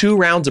 There's like 2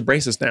 rounds of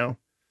braces now.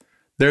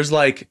 There's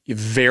like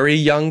very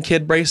young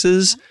kid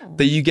braces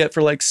that you get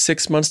for like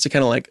 6 months to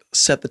kind of like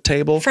set the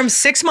table. From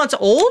 6 months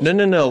old?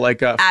 No.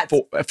 Like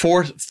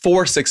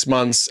 4 6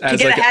 months as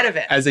to get ahead of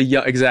it. As a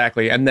young,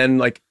 exactly. And then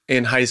like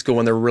in high school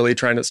when they're really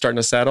starting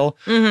to settle.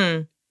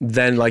 Mm-hmm.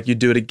 Then like you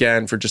do it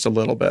again for just a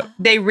little bit.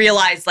 They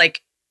realize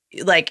like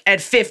at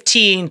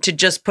 15 to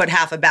just put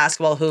half a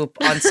basketball hoop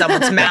on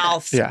someone's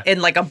mouth in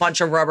like a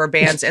bunch of rubber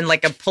bands and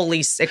like a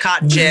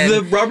cotton gin.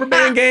 The rubber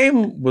band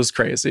game was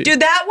crazy. Dude,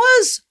 that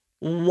was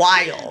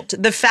wild.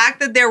 The fact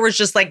that there was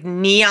just like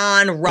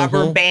neon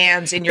rubber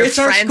bands in your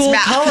friend's mouth.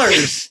 It's our school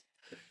colors.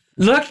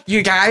 Look,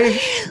 you guys.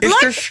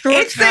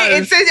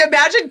 It's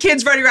imagine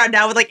kids running around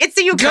now with like, it's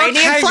the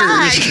Ukrainian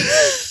flag.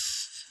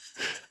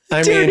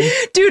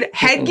 Dude,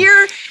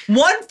 headgear,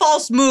 one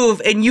false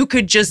move and you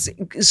could just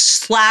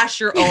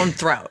slash your own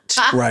throat.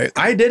 Right.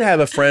 I did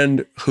have a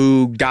friend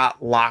who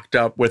got locked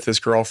up with his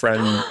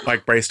girlfriend,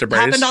 like brace to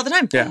brace. Happened all the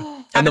time.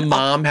 Yeah. And the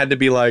mom had to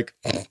be like,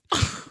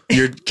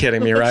 you're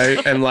kidding me,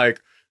 right? And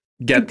like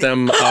get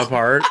them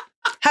apart.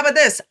 How about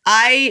this?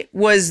 I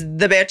was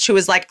the bitch who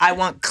was like, I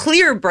want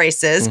clear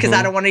braces because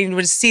I don't want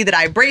anyone to see that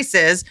I have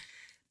braces.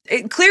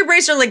 Clear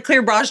braces are like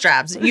clear bra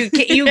straps. They're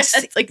but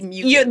just like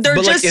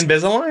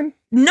Invisalign?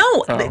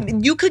 No,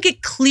 you could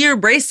get clear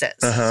braces.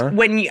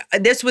 When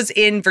this was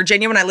in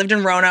Virginia when I lived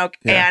in Roanoke,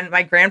 and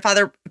my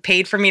grandfather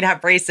paid for me to have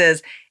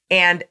braces,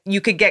 and you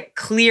could get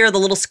clear the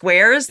little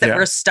squares that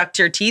were stuck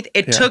to your teeth.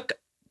 It took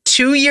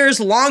 2 years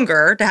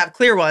longer to have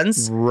clear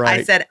ones.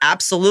 Right. I said,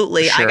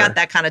 absolutely. Sure. I got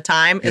that kind of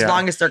time as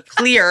long as they're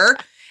clear.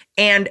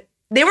 And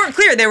they weren't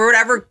clear. They were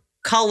whatever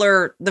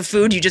color the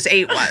food you just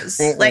ate was.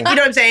 Like, you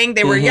know what I'm saying?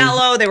 They were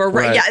yellow. They were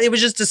red. Yeah, it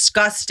was just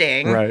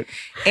disgusting. Right.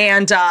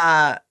 And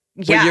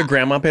Wait, your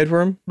grandma paid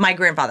for him? My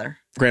grandfather.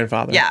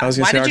 Grandfather. Yeah.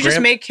 Why did you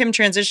just make him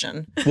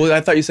transition? Well,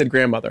 I thought you said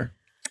grandmother.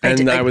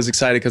 And I was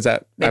excited because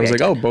I was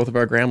like, oh, both of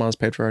our grandmas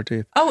paid for our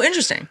teeth. Oh,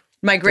 interesting.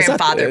 My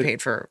grandfather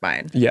paid for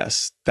mine.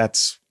 Yes.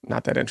 That's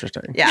not that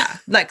interesting. Yeah.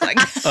 Like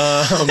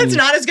it's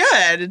not as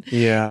good.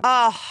 Yeah.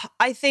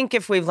 I think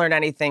if we've learned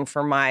anything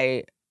from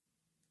my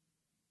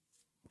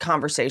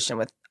conversation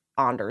with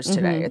Anders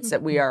today, it's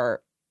that we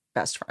are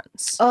best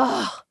friends.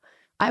 Oh,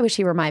 I wish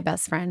he were my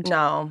best friend.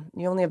 No,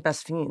 you only have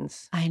best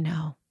fiends. I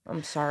know.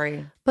 I'm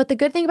sorry. But the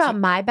good thing about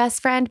my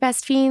best friend,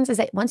 Best Fiends, is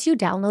that once you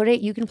download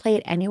it, you can play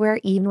it anywhere,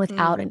 even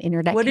without an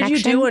internet connection. What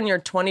did you do on your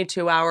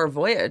 22-hour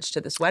voyage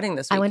to this wedding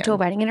this weekend? I went to a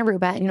wedding in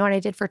Aruba. And you know what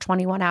I did for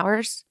 21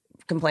 hours?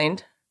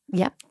 Complained?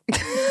 Yep.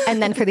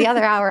 And then for the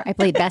other hour, I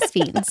played Best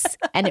Fiends.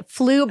 And it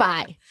flew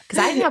by. Because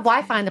I didn't have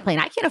Wi-Fi on the plane.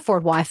 I can't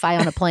afford Wi-Fi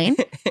on a plane.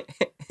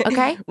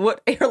 Okay.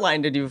 What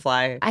airline did you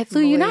fly? I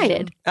flew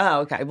United. Oh,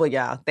 okay. Well,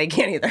 yeah, they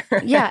can't either.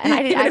 Yeah, and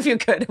I did. Even if you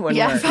could, it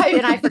wouldn't work.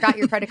 And I forgot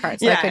your credit card,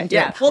 so I couldn't do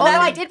it. Well, although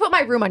I did put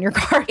my room on your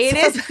card. It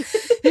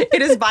is.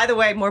 It is. By the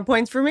way, more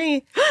points for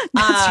me.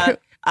 That's true.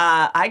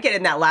 I get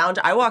in that lounge.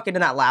 I walk into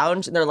that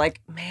lounge, and they're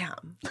like,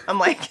 "Ma'am," I'm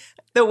like.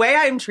 The way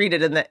I'm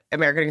treated in the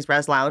American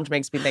Express lounge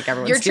makes me think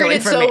everyone's You're stealing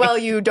treated from so me. well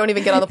you don't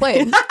even get on the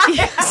plane.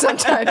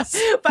 Sometimes.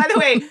 By the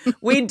way,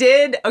 we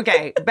did,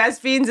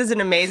 Best Fiends is an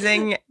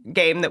amazing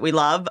game that we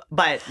love,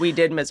 but we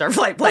did miss our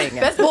flight playing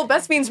it.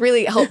 Best Fiends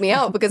really helped me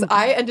out because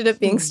I ended up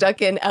being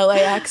stuck in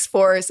LAX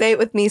for, say it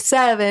with me,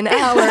 7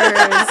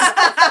 hours.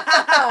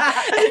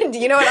 And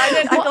you know what I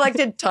did? I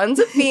collected tons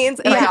of fiends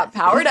and I got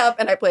powered up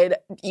and I played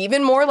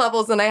even more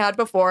levels than I had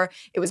before.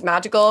 It was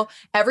magical.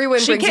 Everyone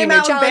She brings came you new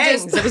out with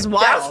challenges. bangs. It was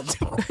wild.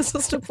 I was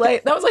supposed to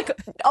play. That was like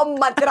a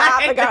month and a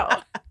half ago.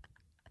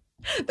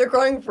 They're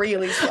growing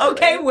really slowly.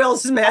 Okay, Will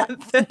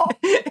Smith.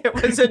 It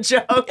was a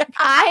joke.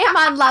 I am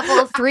on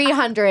level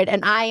 300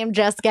 and I am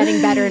just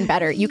getting better and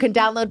better. You can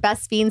download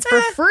Best Fiends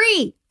for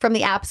free from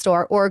the App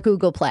Store or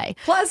Google Play.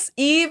 Plus,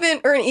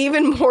 earn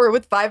even more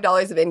with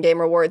 $5 of in-game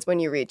rewards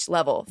when you reach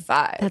level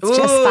 5. That's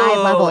just 5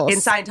 levels. In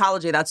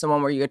Scientology, that's the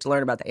one where you get to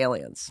learn about the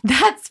aliens.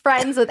 That's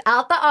Friends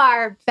without the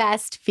R,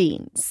 Best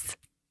Fiends.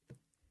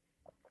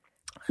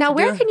 Now,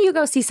 where can you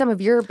go see some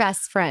of your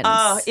best friends?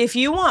 If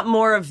you want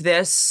more of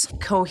this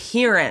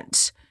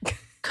coherent,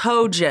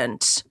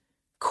 cogent,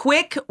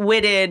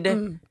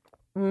 quick-witted,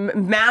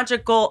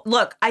 magical...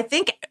 Look, I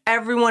think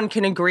everyone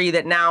can agree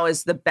that now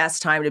is the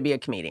best time to be a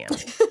comedian.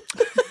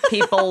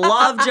 People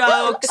love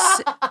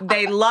jokes.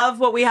 They love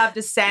what we have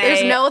to say.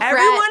 There's no threat.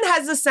 Everyone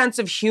has a sense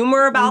of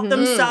humor about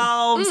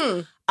themselves.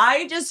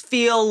 I just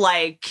feel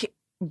like...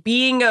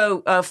 being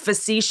a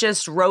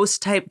facetious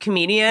roast type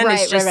comedian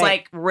is just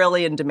like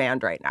really in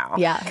demand right now.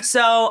 Yeah.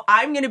 So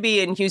I'm going to be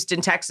in Houston,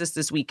 Texas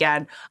this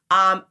weekend.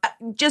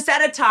 Just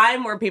at a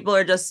time where people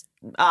are just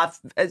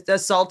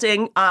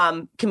assaulting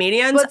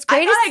comedians. What's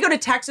great I thought I'd go to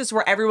Texas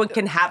where everyone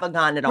can have a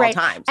gun at all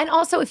times. And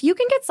also, if you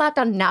can get slapped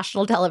on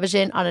national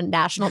television on a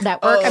national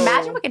network,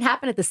 imagine what can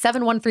happen at the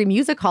 713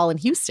 Music Hall in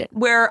Houston.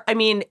 Where, I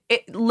mean,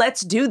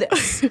 let's do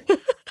this.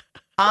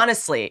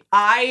 Honestly,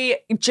 I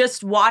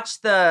just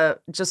watched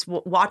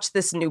watch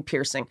this new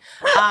piercing.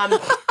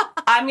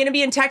 I'm going to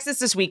be in Texas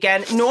this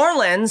weekend. New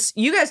Orleans,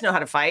 you guys know how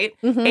to fight.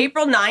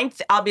 April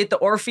 9th, I'll be at the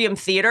Orpheum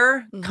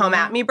Theater. Come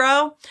at me,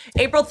 bro.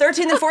 April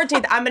 13th and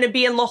 14th, I'm going to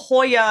be in La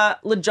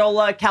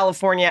Jolla,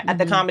 California at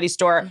the Comedy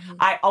Store.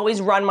 I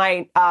always run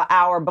my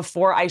hour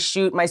before I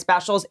shoot my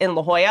specials in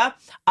La Jolla.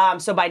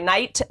 So by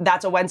night,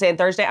 that's a Wednesday and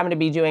Thursday, I'm going to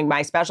be doing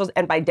my specials.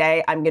 And by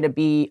day, I'm going to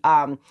be...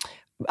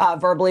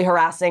 verbally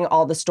harassing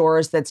all the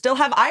stores that still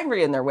have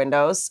ivory in their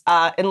windows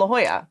in La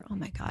Jolla. Oh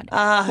my God.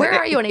 Where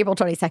are you on April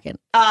 22nd?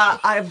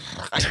 A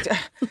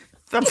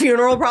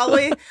funeral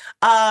probably.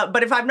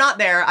 But if I'm not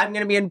there, I'm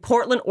going to be in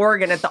Portland,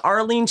 Oregon at the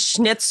Arlene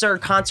Schnitzer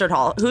Concert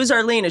Hall. Who's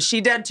Arlene? Is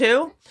she dead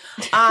too?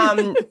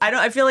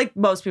 I feel like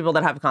most people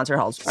that have concert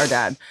halls are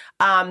dead.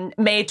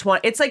 May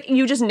 20. It's like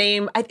you just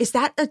name. Is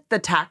that the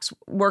tax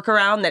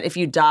workaround that if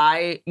you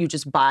die, you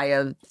just buy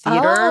a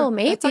theater? Oh,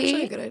 maybe. That's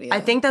actually a good idea.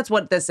 I think that's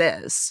what this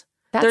is.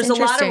 That's There's a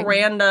lot of interesting.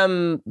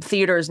 random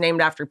theaters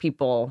named after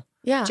people.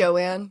 Yeah.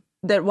 Joanne.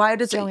 Why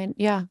does Joanne.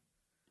 Yeah.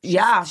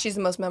 Yeah. She's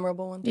the most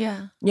memorable one.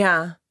 Yeah.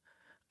 Yeah.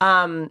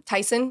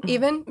 Tyson,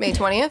 even May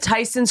 20th.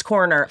 Tyson's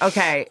Corner.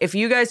 Okay, if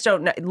you guys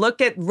don't know,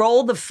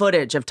 roll the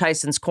footage of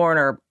Tyson's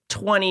Corner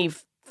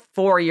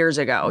 24 years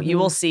ago. You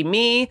will see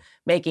me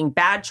making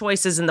bad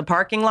choices in the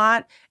parking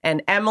lot,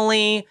 and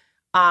Emily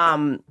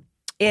in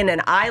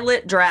an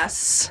eyelet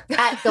dress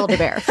At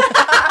Build-A-Bear.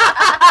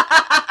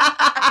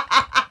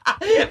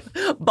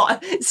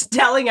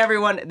 telling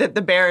everyone that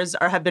the bears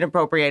have been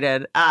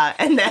appropriated,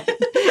 and then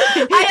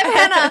I have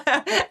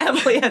henna.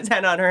 Emily has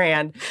henna on her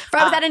hand.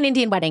 I was at an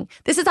Indian wedding.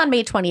 This is on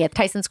May 20th,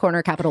 Tyson's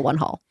Corner, Capital One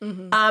Hall.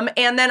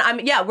 And then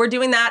we're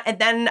doing that, and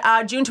then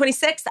June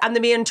 26th, I'm gonna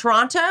be in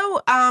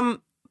Toronto.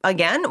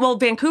 Again, well,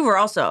 Vancouver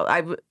also.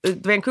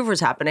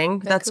 Vancouver's happening.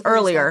 That's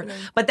earlier.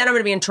 But then I'm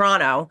going to be in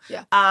Toronto.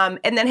 Yeah.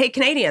 And then, hey,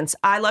 Canadians,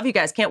 I love you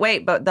guys. Can't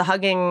wait. But the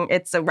hugging,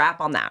 it's a wrap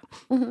on that.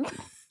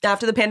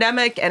 After the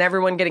pandemic and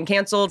everyone getting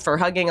canceled for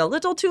hugging a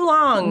little too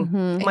long.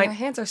 And your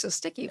hands are so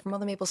sticky from all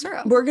the maple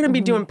syrup. We're going to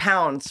be doing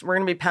pounds. We're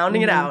going to be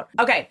pounding it out.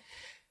 Okay.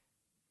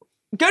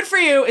 Good for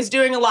You is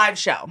doing a live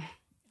show.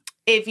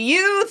 If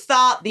you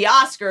thought the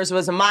Oscars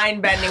was a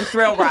mind-bending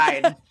thrill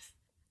ride...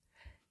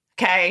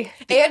 Okay.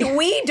 And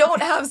we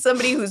don't have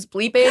somebody who's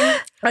bleeping,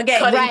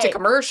 cutting to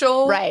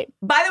commercial. Right.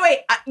 By the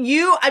way,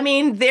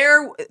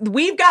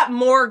 we've got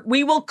more,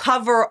 we will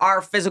cover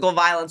our physical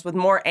violence with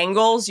more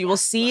angles. You will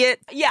see it.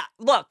 Yeah,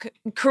 look,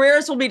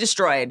 careers will be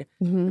destroyed.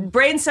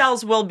 Brain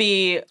cells will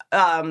be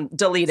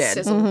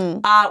deleted.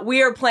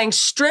 We are playing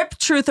Strip,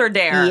 Truth or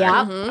Dare.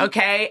 Yeah.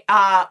 Okay.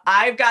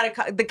 I've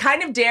got the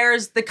kind of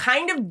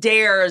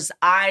dares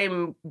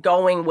I'm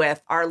going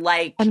with are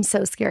like... I'm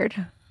so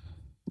scared.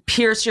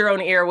 pierce your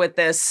own ear with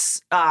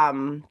this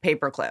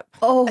paperclip.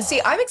 Oh,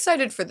 see, I'm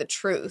excited for the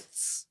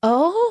truths.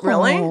 Oh,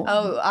 really?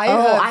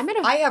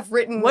 I have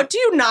written. What do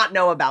you not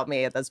know about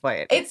me at this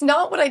point? It's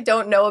not what I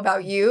don't know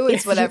about you.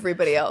 It's what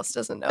everybody else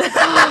doesn't know about me.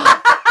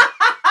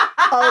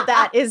 Oh,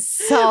 that is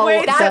so.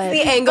 That's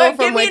the angle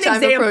from which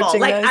I'm approaching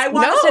like, this.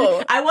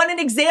 I want an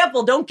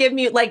example. Don't give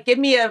me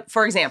a,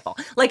 for example.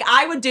 Like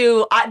I would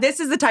do, this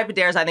is the type of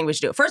dares I think we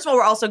should do. First of all,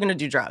 we're also going to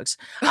do drugs,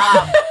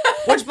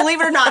 which believe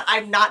it or not,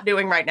 I'm not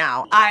doing right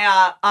now.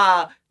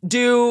 I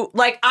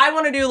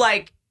want to do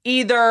like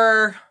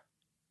either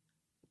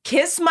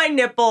kiss my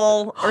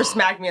nipple or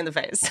smack me in the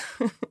face.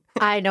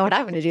 I know what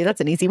I'm going to do.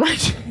 That's an easy one.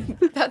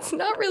 That's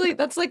not really,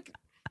 that's like.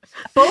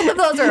 Both of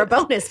those are a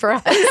bonus for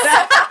us.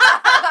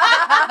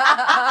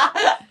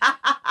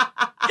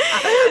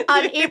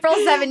 On April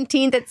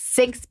 17th at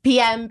 6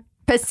 p.m.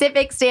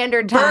 Pacific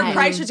Standard Time. Bert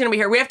Kreischer's going to be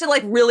here. We have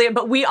to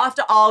but we have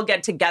to all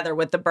get together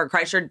with the Bert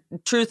Kreischer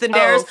Truth and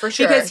Dares. For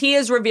sure. Because he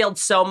has revealed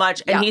so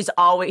much and he's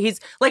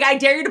like, I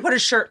dare you to put a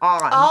shirt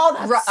on. Oh,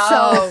 that's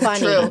so funny.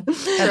 True.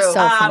 That's so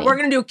funny. We're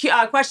going to do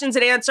questions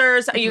and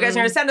answers. You guys are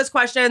going to send us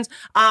questions.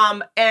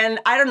 And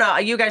I don't know,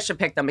 you guys should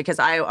pick them because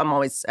I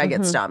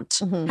get stumped.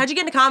 How'd you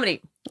get into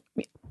comedy?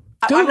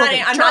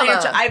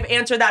 I've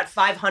answered that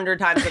 500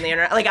 times on the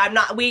internet. Like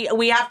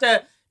we have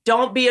to,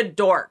 don't be a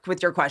dork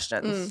with your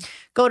questions.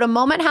 Go to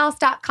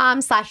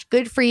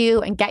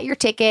momenthouse.com/good4you and get your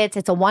tickets.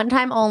 It's a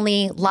one-time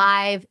only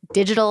live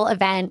digital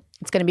event.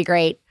 It's going to be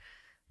great.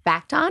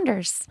 Back to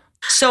Anders.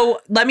 So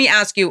let me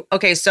ask you,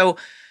 okay, so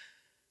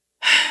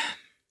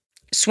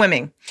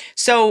swimming.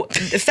 So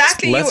the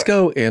fact that let's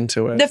go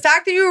into it. The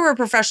fact that you were a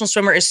professional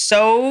swimmer is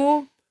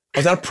so... I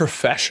was not a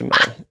professional.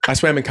 I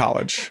swam in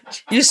college.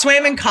 You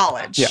swam in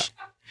college? Yeah.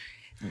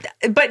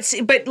 But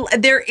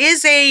there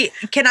is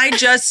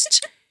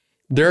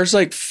There's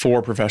like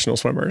 4 professional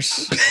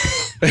swimmers.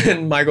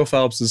 And Michael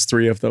Phelps is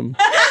 3 of them.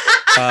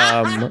 You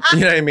know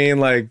what I mean?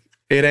 Like,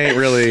 it ain't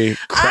really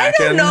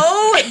cracking. I don't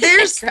know.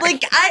 There's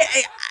like,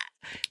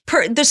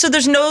 so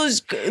there's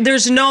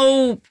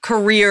no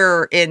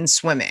career in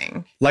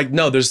swimming. Like,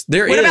 no, there is.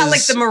 What about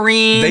like the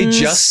Marines? They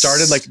just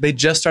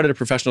started a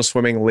professional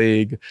swimming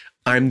league.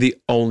 I'm the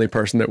only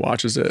person that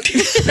watches it.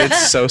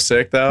 It's so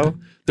sick though.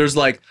 There's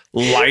like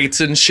lights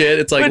and shit.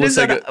 It's like, It's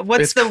called the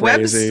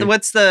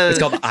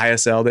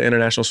ISL, the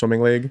International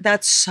Swimming League.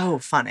 That's so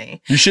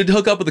funny. You should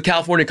hook up with the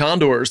California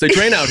Condors. They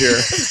train out here.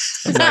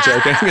 I'm not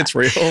joking. It's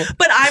real.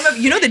 But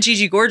that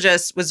Gigi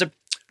Gorgeous was a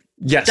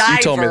Yes, diver. you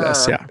told me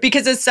this, yeah.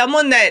 Because as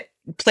someone that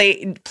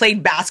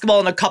played basketball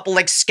in a couple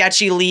like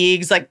sketchy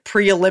leagues, like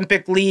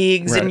pre-Olympic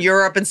leagues in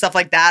Europe and stuff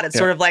like that, it's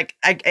sort of like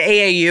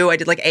AAU. I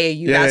did like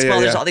AAU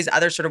basketball. There's all these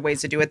other sort of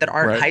ways to do it that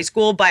aren't high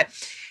school. But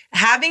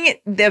having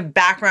the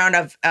background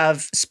of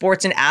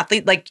sports and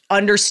athlete, like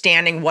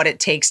understanding what it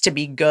takes to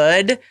be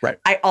good,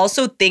 I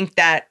also think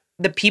that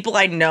the people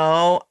I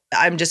know,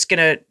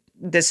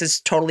 this is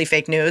totally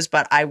fake news,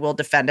 but I will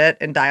defend it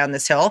and die on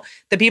this hill.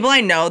 The people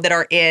I know that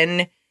are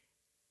in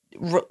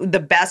the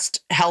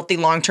best healthy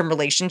long-term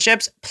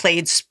relationships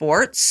played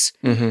sports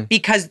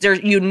because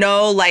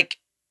like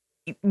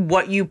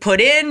what you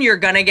put in, you're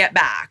going to get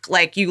back.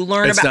 Like you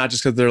learn it's not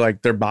just because they're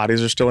like, their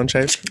bodies are still in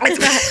shape. It's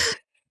not.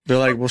 They're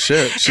like, well,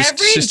 shit, she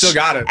still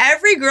got it.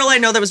 Every girl I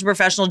know that was a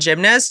professional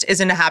gymnast is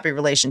in a happy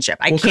relationship.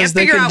 I can't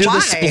figure out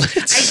why. I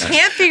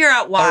can't figure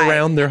out why.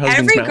 Around their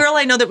husband's Every girl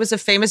I know that was a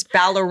famous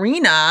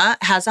ballerina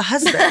has a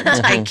husband.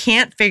 I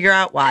can't figure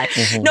out why.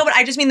 No, but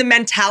I just mean the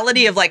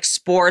mentality of like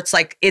sports,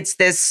 like it's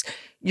this,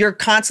 you're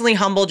constantly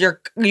humbled.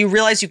 You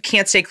realize you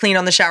can't stay clean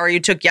on the shower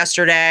you took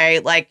yesterday.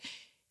 Like,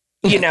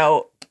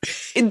 okay,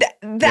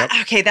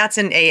 that's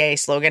an AA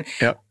slogan.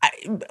 Yep.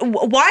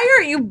 Why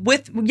are you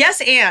with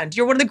Yes and?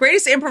 You're one of the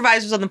greatest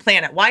improvisers on the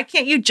planet. Why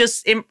can't you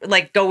just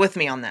go with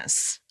me on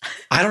this?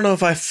 I don't know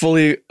if I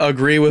fully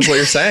agree with what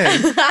you're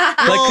saying.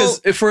 Because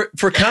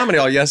for comedy,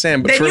 all yes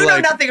and. But then for you know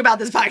nothing about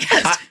this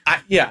podcast.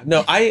 I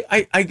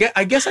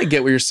guess I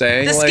get what you're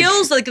saying. The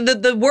skills, like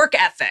the work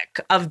ethic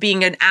of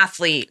being an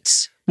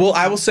athlete. Well,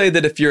 I will say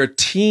that if you're a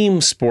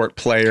team sport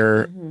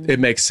player,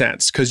 it makes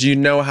sense because you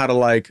know how to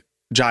like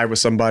jive with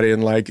somebody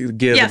and like give and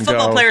go. Yeah,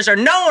 football players are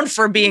known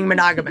for being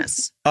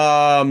monogamous.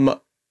 That's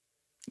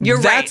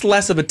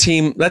less of a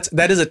team.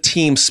 That is a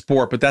team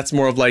sport, but that's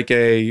more of like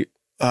a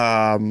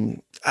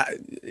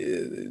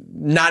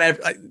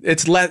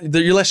it's less.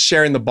 You're less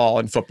sharing the ball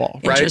in football,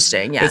 right?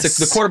 Interesting. Yes. It's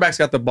the quarterback's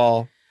got the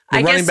ball.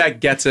 The running back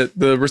gets it.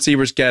 The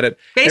receivers get it.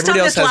 Based on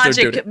this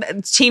logic,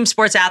 team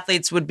sports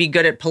athletes would be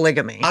good at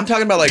polygamy. I'm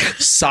talking about like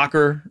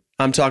soccer.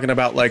 I'm talking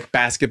about like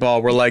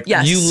basketball where like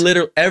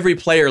every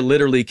player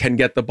literally can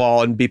get the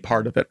ball and be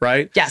part of it,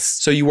 right? Yes.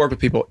 So you work with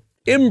people,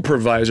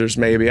 improvisers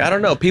maybe. I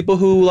don't know. People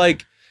who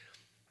like,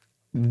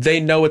 they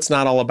know it's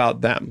not all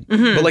about them.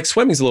 But like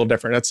swimming's a little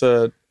different. It's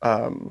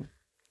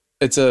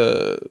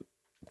a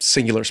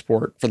singular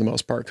sport for the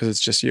most part because it's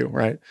just you,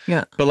 right?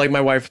 Yeah. But like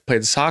my wife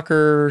played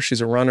soccer.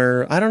 She's a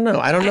runner. I don't know.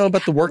 I don't know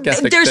about the work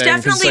ethic There's thing,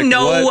 definitely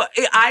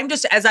I'm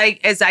just, as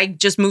I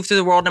just move through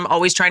the world, I'm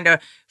always trying to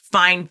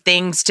find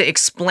things to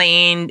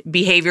explain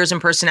behaviors and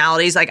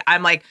personalities. Like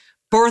I'm like,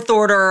 birth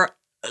order,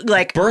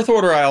 like birth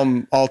order,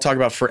 I'll talk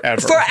about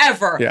forever.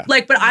 Forever. Yeah.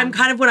 Like, but I'm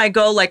kind of when I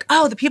go like,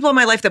 oh, the people in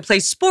my life that play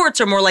sports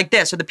are more like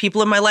this, or the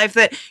people in my life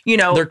that, you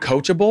know, they're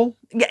coachable.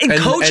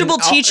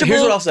 Coachable, teachable,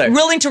 here's what I'll say.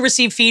 willing to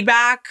receive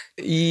feedback.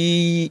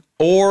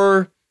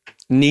 Or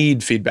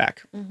need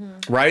feedback,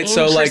 right?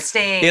 So like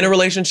Interesting. in a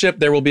relationship,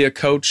 there will be a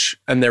coach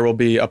and there will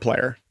be a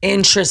player.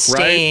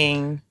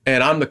 Interesting. Right?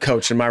 And I'm the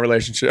coach in my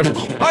relationship.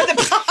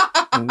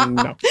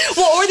 No.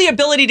 Well, or the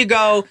ability to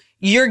go,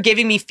 you're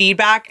giving me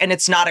feedback and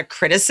it's not a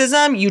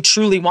criticism. You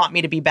truly want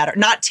me to be better.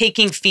 Not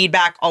taking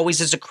feedback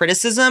always as a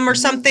criticism or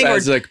something.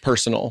 As or like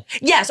personal.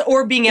 Yes,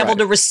 or being able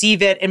to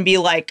receive it and be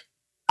like,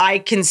 I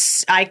can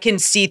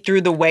see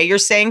through the way you're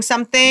saying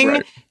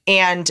something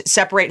and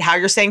separate how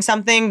you're saying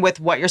something with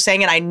what you're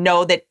saying. And I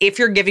know that if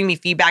you're giving me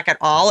feedback at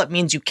all, it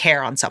means you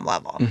care on some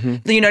level.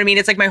 You know what I mean?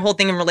 It's like my whole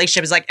thing in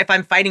relationship is like, if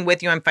I'm fighting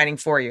with you, I'm fighting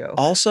for you.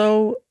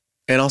 Also,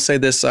 and I'll say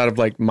this out of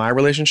like my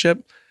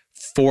relationship,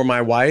 for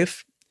my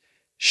wife,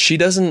 she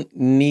doesn't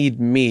need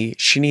me.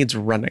 She needs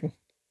running,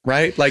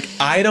 right? Like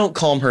I don't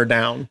calm her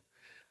down.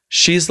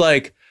 She's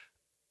like,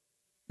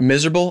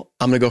 miserable,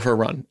 I'm gonna go for a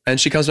run. And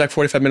she comes back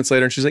 45 minutes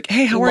later and she's like,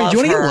 hey, how are you? Do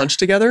you want to get lunch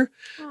together?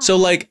 So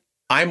like,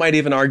 I might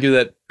even argue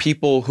that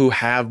people who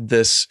have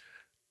this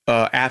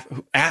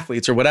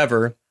athletes or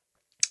whatever,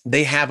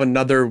 they have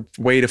another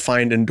way to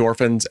find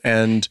endorphins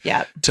and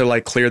to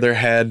like clear their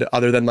head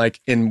other than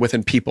like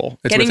within people.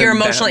 It's getting your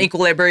within emotional them.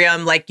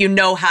 equilibrium, like you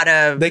know how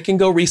to. They can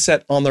go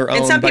reset on their own.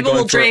 And some people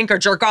will drink or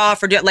jerk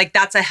off or do like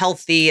that's a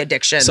healthy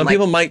addiction. Some like,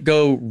 people might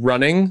go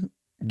running,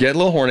 get a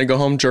little horny, go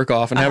home, jerk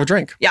off, and have a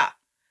drink. Yeah.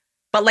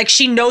 But like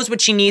she knows what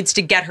she needs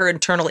to get her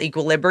internal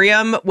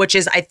equilibrium, which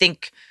is, I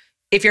think,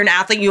 if you're an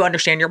athlete, you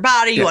understand your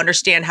body, you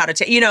understand how to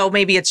take,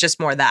 maybe it's just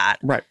more that.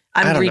 Right.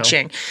 I'm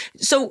reaching.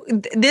 So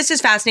this is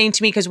fascinating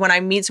to me because when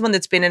I meet someone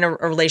that's been in a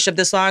relationship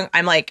this long,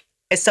 I'm like,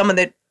 as someone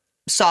that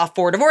saw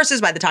 4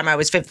 divorces by the time I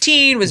was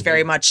 15, was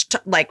very much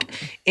like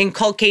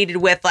inculcated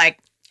with like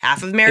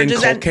half of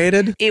marriages.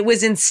 Inculcated? It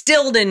was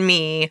instilled in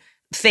me.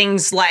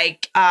 Things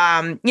like,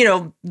 the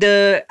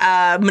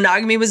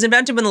monogamy was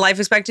invented when the life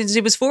expectancy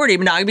was 40.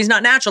 Monogamy is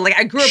not natural. Like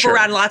I grew up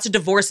around lots of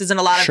divorces and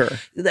a lot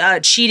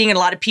of cheating and a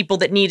lot of people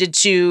that needed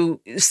to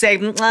say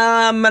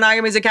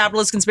monogamy is a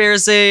capitalist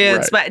conspiracy.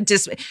 It's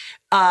just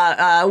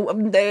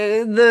the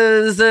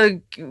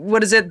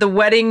what is it? The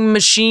wedding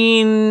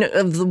machine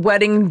of the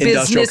wedding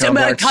business.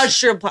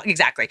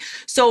 Exactly.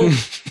 So.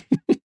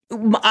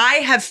 I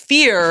have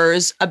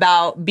fears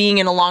about being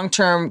in a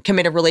long-term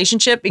committed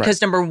relationship because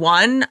number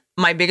one,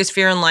 my biggest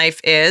fear in life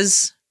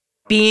is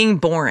being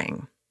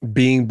boring.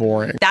 Being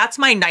boring. That's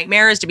my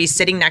nightmare, is to be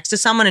sitting next to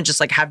someone and just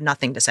like have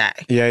nothing to say.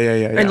 Yeah.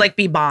 And like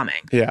be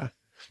bombing. Yeah.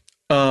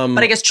 But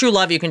I guess true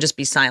love, you can just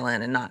be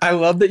silent and not. I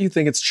love that you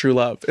think it's true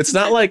love. It's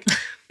not like,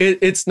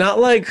 it's not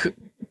like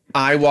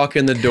I walk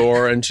in the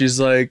door and she's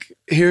like,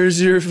 here's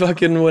your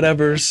fucking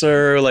whatever,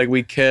 sir. Like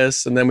we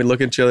kiss and then we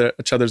look at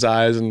each other's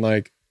eyes and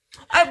like,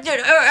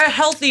 a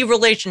healthy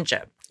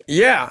relationship.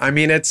 Yeah, I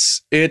mean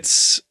but do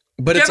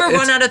you ever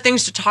run out of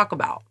things to talk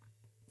about?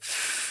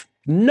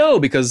 No,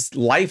 because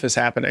life is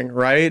happening,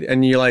 right?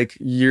 And you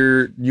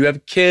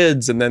have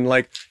kids, and then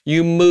like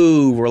you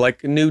move or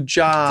like a new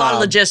job. It's a lot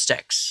of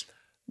logistics.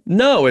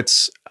 No,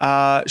 it's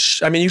I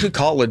mean, you could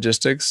call it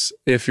logistics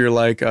if you're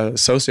like a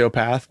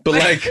sociopath, but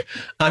like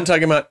I'm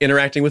talking about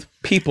interacting with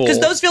people. Because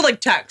those feel like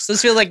texts.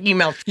 Those feel like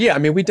email. Yeah, I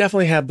mean, we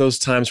definitely have those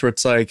times where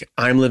it's like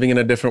I'm living in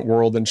a different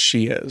world than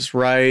she is,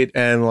 right?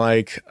 And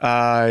like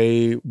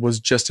I was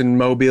just in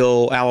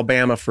Mobile,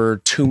 Alabama for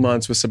 2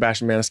 months with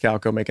Sebastian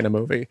Maniscalco making a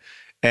movie,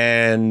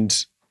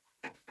 and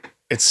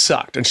it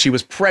sucked. And she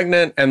was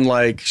pregnant, and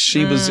like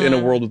she was in a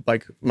world with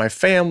like my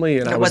family,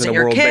 and I was in a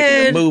world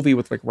making a movie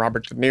with like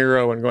Robert De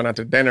Niro and going out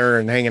to dinner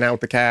and hanging out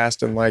with the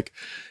cast, and like,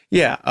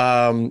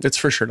 it's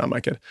for sure not my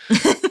kid.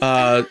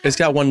 It's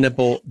got one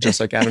nipple,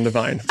 just like Adam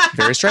Devine.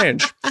 Very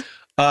strange.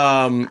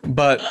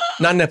 But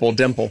not nipple,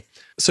 dimple.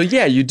 So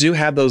yeah, you do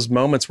have those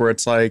moments where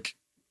it's like,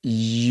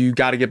 you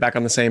got to get back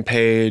on the same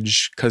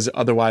page, because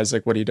otherwise,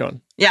 like, what are you doing?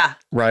 Yeah.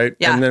 Right?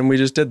 Yeah. And then we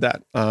just did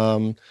that.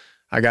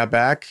 I got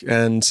back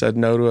and said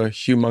no to a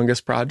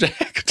humongous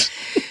project.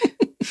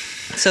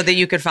 So that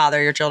you could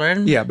father your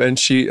children? Yeah,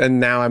 and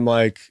now I'm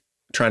like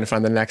trying to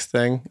find the next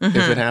thing if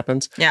it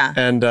happens. Yeah.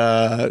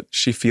 And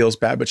she feels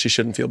bad, but she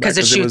shouldn't feel bad. Because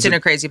it shoots in a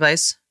crazy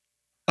place?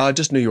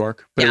 Just New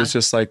York. But it was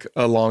just like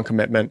a long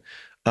commitment.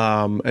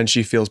 And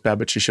she feels bad,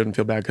 but she shouldn't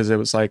feel bad because it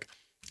was like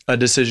a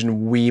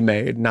decision we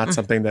made, not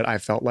something that I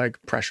felt like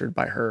pressured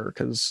by her,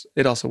 because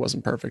it also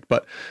wasn't perfect.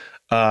 But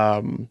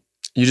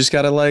you just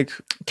got to like...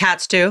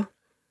 Cats too?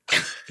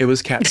 It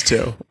was cats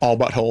too. All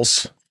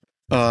buttholes.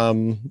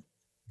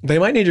 They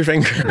might need your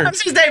finger. I'm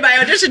just saying my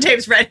audition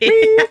tape's ready.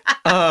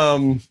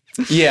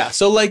 Yeah.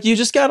 So like, you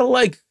just gotta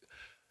like,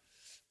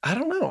 I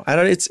don't know.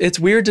 It's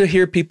weird to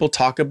hear people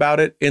talk about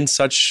it in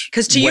such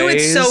because to you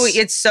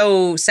it's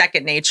so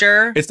second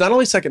nature. It's not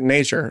only second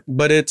nature,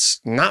 but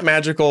it's not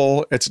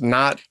magical. It's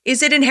not.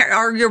 Is it inherent?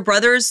 Are your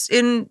brothers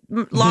in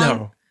long?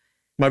 No,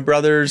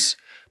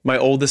 my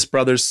oldest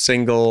brother's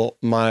single.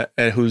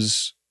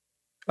 Who's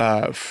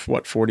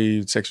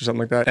 46 or something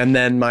like that. And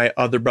then my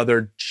other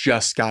brother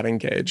just got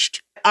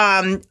engaged.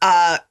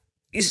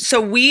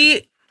 So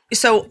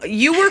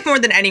you work more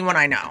than anyone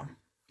I know.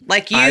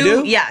 Like you, I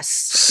do? yes.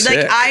 Sick.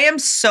 Like I am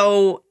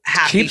so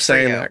happy. Keep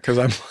saying for you. that because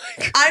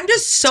I'm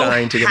just so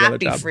dying to get another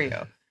happy job. for you.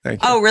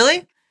 Thank you. Oh,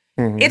 really?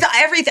 Mhm. It's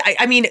everything.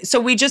 I mean, so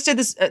we just did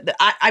this.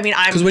 I'm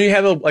because when you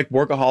have like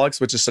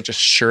Workaholics, which is such a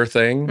sure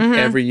thing, Mhm.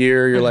 every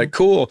year you're like,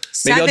 cool,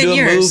 maybe I'll 7 do a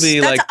years. movie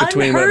That's like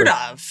between unheard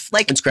whatever. of.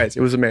 Like it's crazy.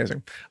 It was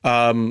amazing.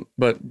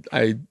 But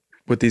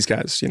with these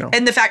guys,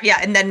 and the fact,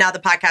 and then now the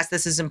podcast,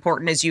 this is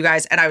important as you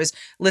guys. And I was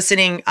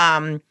listening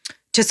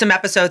to some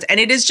episodes, and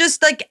it is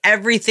just like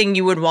everything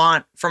you would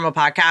want from a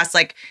podcast.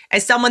 Like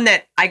as someone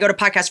that I go to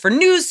podcasts for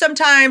news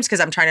sometimes because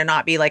I'm trying to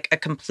not be like a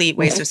complete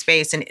waste of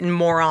space and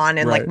moron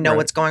and like know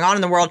what's going on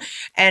in the world.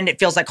 And it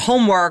feels like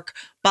homework,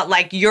 but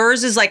like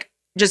yours is like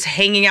just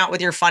hanging out with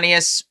your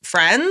funniest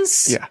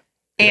friends. Yeah.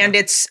 And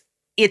it's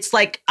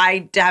like,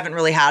 I haven't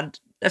really had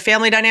a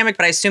family dynamic,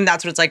 but I assume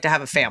that's what it's like to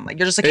have a family.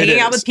 You're just like hanging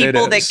out with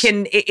people that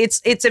can,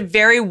 it's a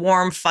very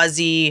warm,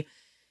 fuzzy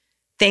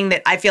thing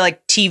that I feel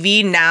like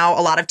TV now,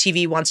 a lot of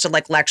TV wants to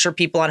like lecture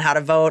people on how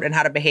to vote and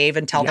how to behave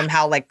and tell them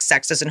how like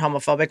sexist and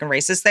homophobic and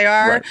racist they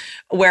are. Right.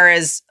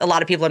 Whereas a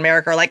lot of people in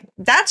America are like,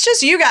 that's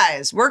just you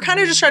guys. We're kind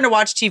of just trying to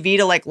watch TV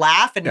to like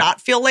laugh and not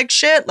feel like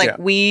shit. Like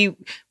we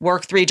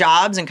work 3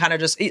 jobs and kind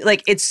of just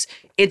like it's.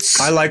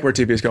 I like where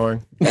TV is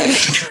going.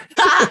 It's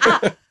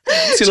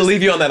gonna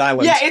leave you on that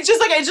island. Yeah, it's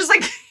just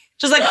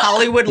like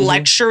Hollywood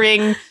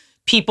lecturing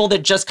people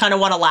that just kind of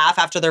want to laugh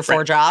after their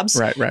 4 jobs.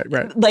 Right.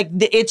 Like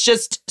it's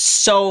just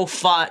so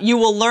fun. You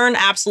will learn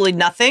absolutely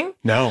nothing.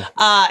 No.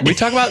 We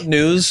talk about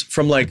news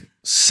from like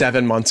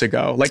 7 months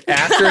ago. Like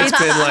after it's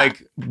been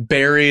like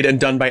buried and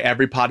done by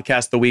every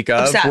podcast the week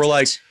of. Obsessed. We're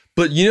like,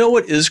 but you know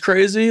what is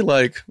crazy?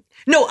 Like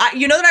no,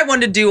 you know that I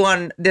wanted to do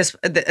on this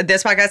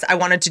podcast? I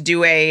wanted to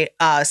do a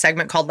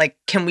segment called like,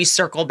 can we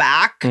circle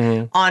back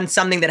on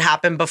something that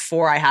happened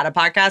before I had a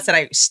podcast?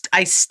 And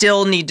I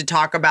still need to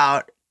talk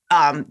about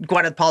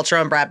Gwyneth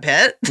Paltrow and Brad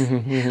Pitt.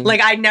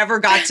 Like I never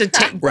got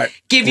to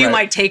give you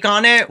my take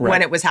on it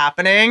when it was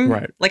happening.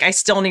 Right. Like I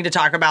still need to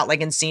talk about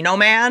like Encino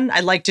Man.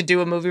 I'd like to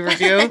do a movie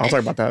review. I'll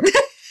talk about that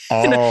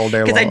all day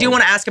long. Because I do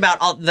want to ask about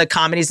all the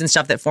comedies and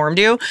stuff that formed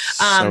you.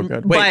 So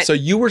good. Wait, so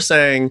you were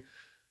saying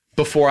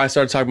before I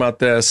started talking about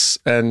this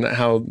and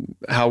how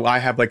I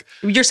have like...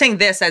 You're saying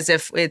this as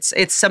if it's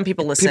some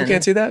people listen. People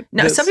can't see that?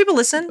 No, some people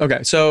listen.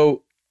 Okay,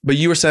 so... But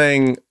you were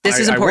saying, this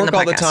is I important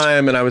work all the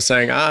time, and I was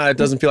saying, it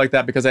doesn't feel like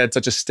that because I had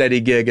such a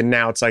steady gig, and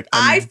now it's like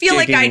I feel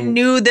like I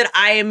knew that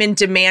I am in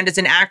demand as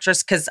an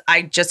actress because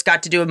I just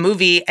got to do a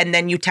movie, and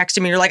then you texted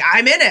me, and you're like,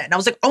 I'm in it, and I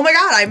was like, oh my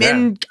god,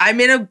 I'm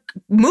in a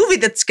movie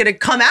that's gonna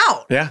come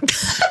out. Yeah,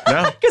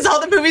 no, because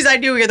all the movies I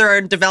do either are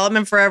in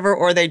development forever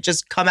or they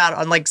just come out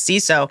on like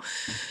CISO.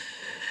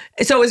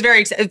 So it was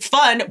very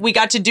fun. We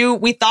thought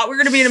we were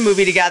gonna be in a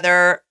movie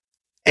together.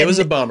 It was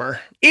a bummer.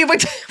 We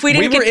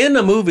were in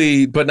a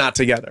movie, but not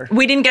together.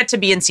 We didn't get to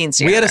be in scenes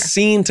together. We had a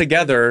scene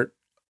together,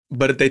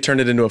 but they turned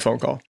it into a phone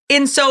call.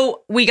 And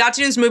so we got to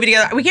do this movie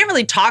together. We can't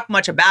really talk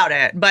much about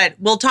it, but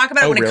we'll talk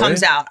about it when it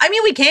comes out. I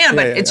mean, we can,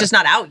 but it's just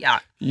not out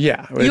yet.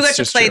 Yeah. You got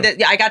to play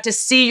that. I got to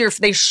see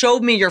they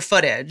showed me your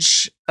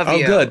footage of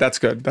you. Oh, good. That's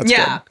good. That's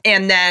good.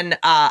 And then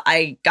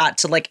I got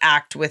to like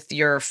act with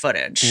your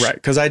footage. Right.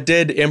 Because I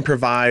did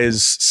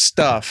improvise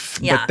stuff,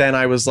 but then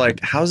I was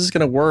like, how's this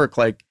going to work?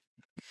 Like,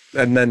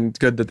 and then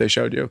good that they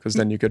showed you because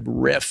then you could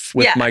riff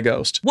with my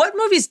ghost. What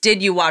movies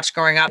did you watch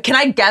growing up? Can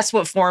I guess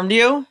what formed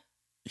you?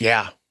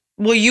 Yeah.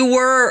 Well, you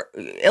were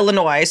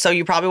Illinois, so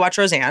you probably watched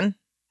Roseanne.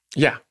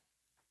 Yeah.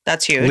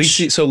 That's huge.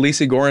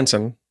 Lacey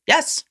Goranson.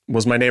 Yes.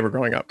 Was my neighbor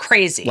growing up.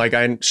 Crazy.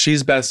 Like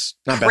she's best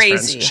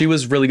friends. She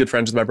was really good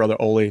friends with my brother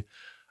Oli.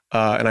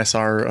 And I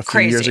saw her a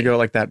few years ago,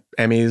 like that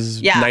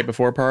Emmys night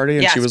before party.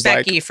 And she was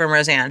Becky like, from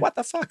Roseanne. What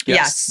the fuck?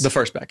 Yes. The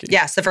first Becky.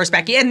 Yes, the first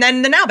Becky. And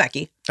then the now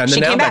Becky. And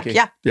she came back.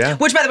 Yeah.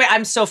 Which, by the way,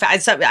 I'm so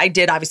fat. I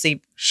did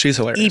obviously she's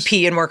hilarious.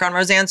 EP and work on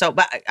Roseanne. So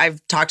but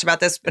I've talked about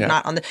this, but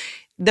not on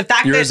the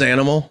fact You're that a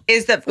Xanimal?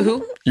 Is that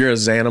who? You're a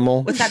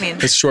Xanimal. What's that mean?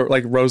 It's short,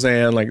 like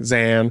Roseanne, like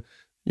Zan.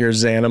 You're a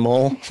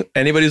Xanimal.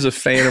 Anybody who's a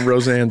fan of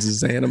Roseanne's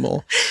a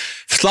Xanimal.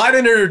 Slide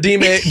into her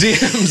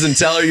DMs and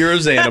tell her you're a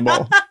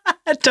Xanimal.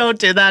 Don't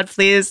do that,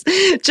 please.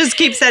 Just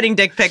keep sending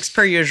dick pics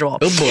per usual.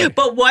 Oh boy.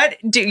 But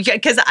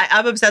because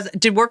I'm obsessed.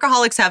 Did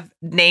Workaholics have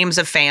names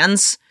of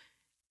fans?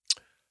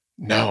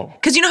 No.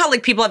 Because you know how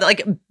like people have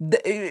like...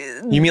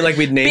 You mean like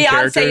we'd name Beyonce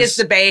characters? is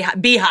the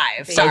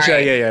Beehive. Sorry.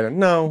 Okay, yeah.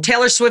 No.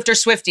 Taylor Swift or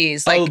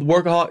Swifties. Like,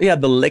 Workaholic. Yeah,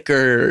 the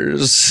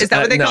Liquors. Is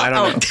that what they call it? I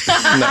don't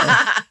know.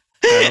 No.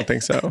 I don't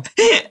think so.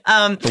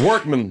 The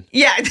Workman.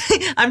 Yeah,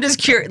 I'm just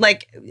curious,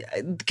 like,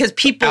 because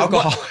people...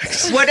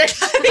 Alcoholics. What? I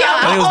think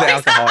it was the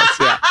Alcoholics,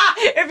 yeah.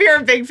 If you're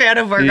a big fan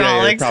of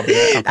Workaholics. Yeah,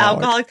 probably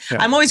Alcoholics. Yeah.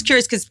 I'm always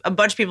curious because a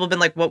bunch of people have been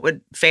like, what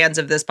would fans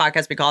of this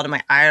podcast be called? I'm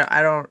like,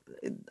 I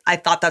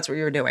thought that's what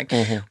you were doing.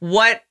 Mm-hmm.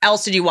 What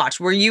else did you watch?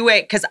 Were you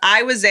because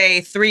I was a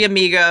Three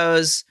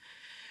Amigos,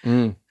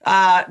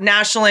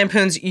 National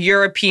Lampoon's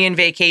European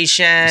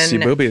Vacation. See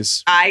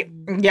boobies.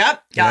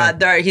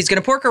 He's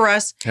gonna porker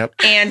us. Yep.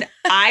 And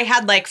I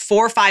had like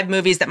 4 or 5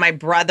 movies that my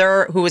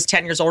brother, who was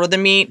 10 years older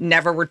than me,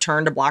 never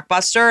returned to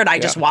Blockbuster, and I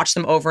just watched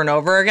them over and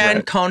over again.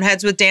 Right.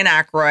 Coneheads with Dan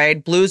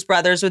Aykroyd, Blues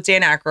Brothers with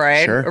Dan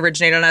Aykroyd,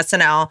 originated on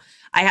SNL.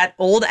 I had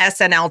old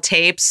SNL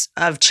tapes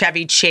of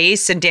Chevy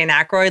Chase and Dan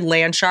Aykroyd.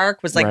 Land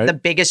Shark was like the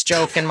biggest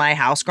joke in my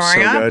house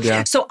growing up. Good,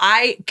 yeah. So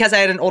because I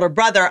had an older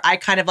brother, I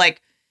kind of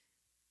like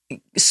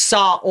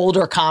saw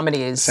older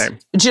comedies. Same.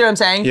 Do you know what I'm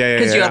saying? Yeah.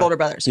 Because you had older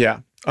brothers. Yeah.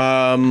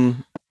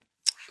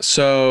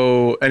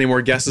 So any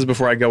more guesses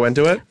before I go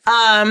into it?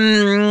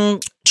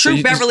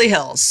 True Beverly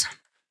Hills.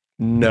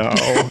 No.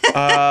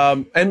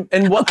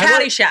 And what?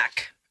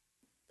 Caddyshack.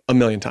 A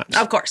million times.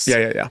 Of course.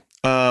 Yeah.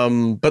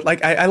 But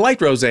like I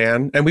liked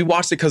Roseanne, and we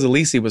watched it because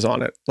Elise was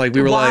on it. Like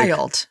we were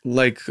wild.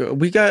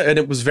 We got, and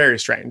it was very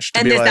strange.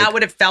 And is that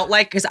what it felt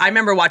like? Because I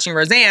remember watching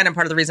Roseanne, and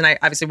part of the reason I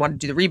obviously wanted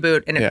to do the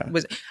reboot, and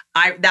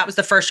that was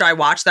the first show I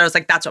watched that I was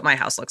like, that's what my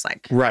house looks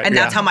like. Right. And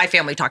that's how my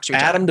family talks to each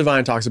other. Adam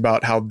Devine talks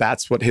about how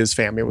that's what his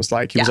family was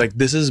like. He was like,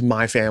 this is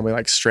my family,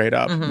 like straight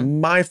up.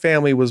 My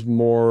family was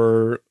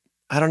more,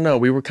 I don't know,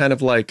 we were kind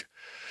of like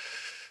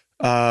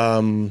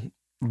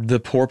the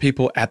poor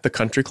people at the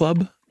country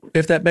club.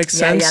 If that makes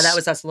sense. Yeah, that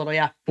was us a little,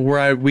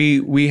 Where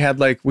we had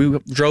like, we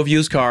drove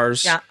used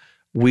cars. Yeah.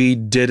 We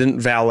didn't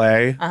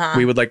valet.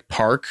 We would like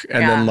park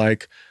and then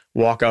like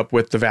walk up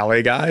with the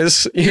valet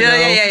guys. You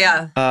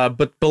know?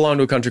 But belonged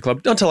to a country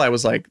club until I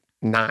was like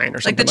 9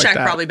 or something like the check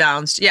that. probably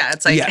bounced. Yeah,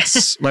 it's like.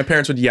 Yes. My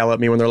parents would yell at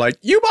me when they're like,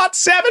 you bought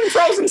 7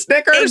 frozen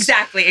Snickers.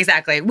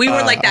 Exactly. We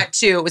were like that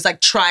too. It was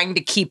like trying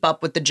to keep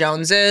up with the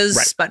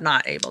Joneses, but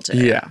not able to.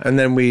 Yeah. And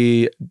then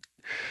we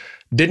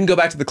didn't go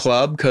back to the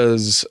club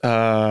because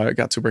it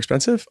got super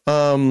expensive.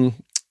 And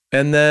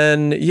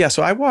then,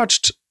 so I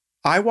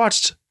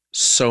watched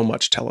so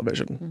much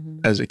television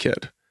as a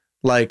kid.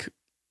 Like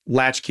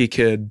latchkey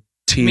kid,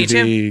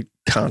 TV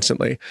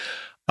constantly.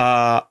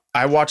 I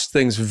watched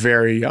things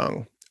very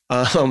young.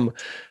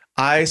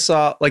 I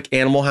saw like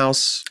Animal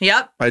House.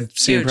 Yep. I'd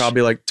seen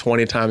probably like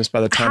 20 times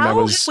by the time I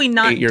was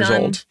 8 years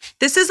old.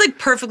 This is like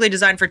perfectly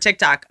designed for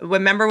TikTok.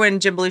 Remember when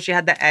Jim Belushi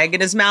had the egg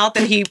in his mouth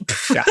and he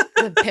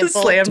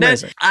slammed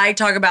it? I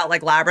talk about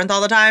like Labyrinth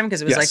all the time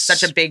because it was like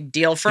such a big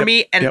deal for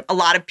me. And a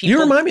lot of people. You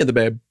remind me of the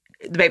Babe.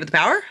 The Babe with the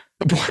Power?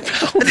 The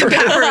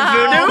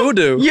power of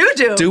voodoo. You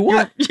do. Do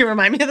what? You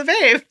remind me of the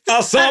Babe.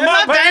 I saw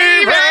my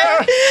baby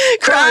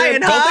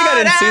crying. Don't think I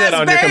didn't see that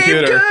on your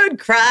computer. Could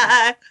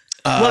cry.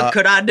 What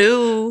could I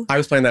do? I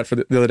was playing that for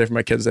the other day for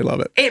my kids. They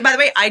love it. By the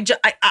way,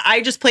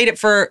 I just played it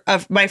for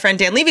my friend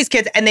Dan Levy's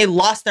kids, and they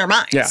lost their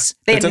minds. Yeah,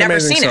 they had never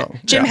seen it.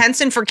 Jim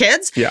Henson for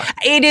kids. Yeah,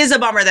 it is a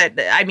bummer that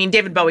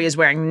David Bowie is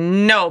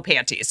wearing no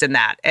panties in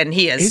that, and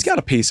he's got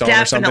a piece on or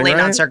something, definitely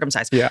right? not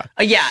circumcised. Yeah,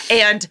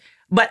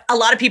 but a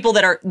lot of people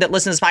that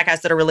listen to this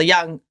podcast that are really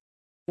young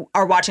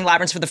are watching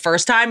Labyrinth for the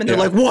first time, and they're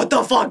like, "What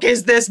the fuck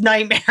is this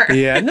nightmare?"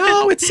 Yeah,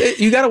 no,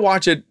 you got to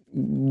watch it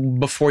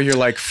before you're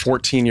like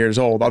 14 years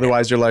old.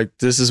 Otherwise, you're like,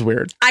 this is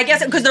weird. I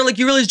guess because they're like,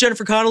 you realize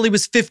Jennifer Connelly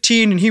was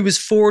 15 and he was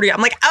 40.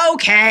 I'm like,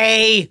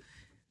 okay.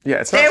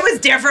 Yeah, it's not. It was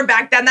different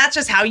back then. That's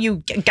just how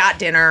you got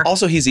dinner.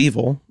 Also, he's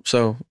evil,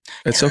 so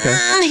it's okay.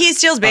 He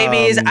steals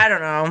babies. I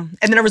don't know.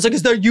 And then I was like,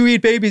 is that you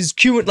eat babies?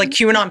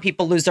 QAnon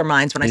people lose their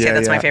minds when I say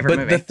that's my favorite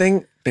movie. But the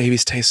thing,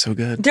 babies taste so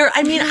good.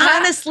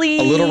 Honestly.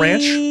 A little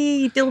ranch?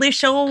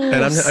 Delicious.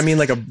 And I mean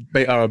like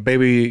a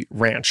baby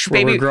ranch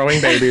where we're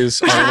growing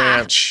babies on a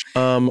ranch.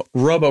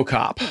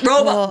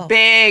 RoboCop.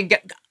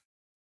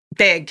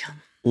 Big.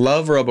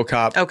 Love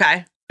RoboCop.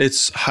 Okay.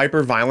 It's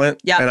hyper violent.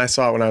 Yeah. And I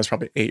saw it when I was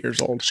probably 8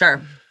 years old.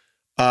 Sure.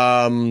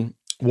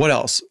 What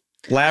else?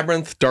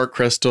 Labyrinth, Dark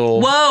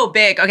Crystal. Whoa,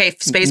 big. Okay,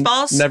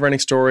 Spaceballs. Neverending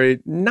Story.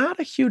 Not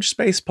a huge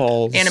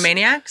Spaceballs.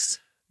 Animaniacs.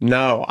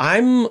 No,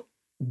 I'm.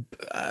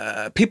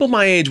 People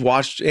my age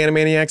watched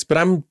Animaniacs, but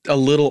I'm a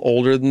little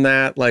older than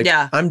that. Like,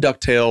 I'm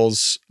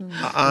DuckTales.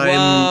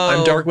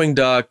 I'm Darkwing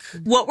Duck.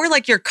 What were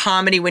like your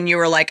comedy when you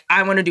were like,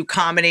 I want to do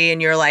comedy,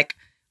 and you're like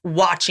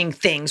watching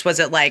things? Was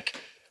it like,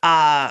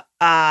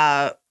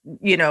 Ghostbusters.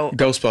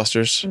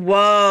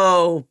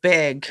 Whoa,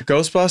 big.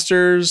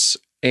 Ghostbusters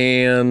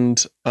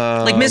and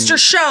like Mr.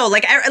 Show.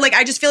 Like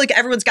I just feel like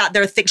everyone's got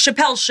their thing.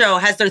 Chappelle's Show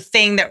has their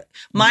thing. That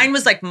mine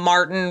was like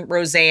Martin,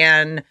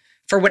 Roseanne.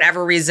 For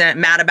whatever reason,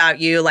 Mad About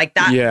You, like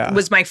that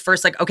was my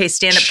first like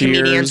stand-up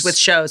comedians with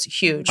shows.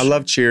 Huge. I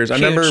love Cheers.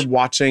 Huge. I remember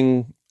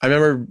watching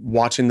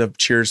the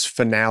Cheers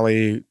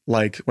finale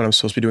like when I was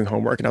supposed to be doing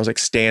homework, and I was like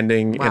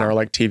standing in our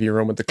like TV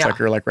room with the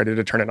clicker, like ready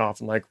to turn it off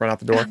and like run out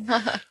the door.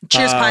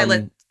 Cheers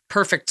pilot,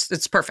 perfect.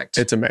 It's perfect.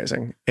 It's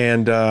amazing.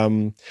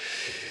 And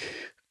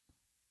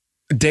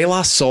De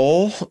La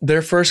Soul,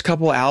 their first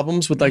couple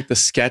albums with like the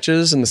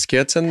sketches and the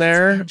skits in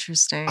there.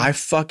 Interesting. I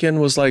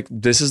fucking was like,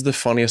 this is the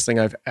funniest thing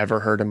I've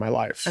ever heard in my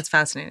life. That's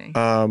fascinating.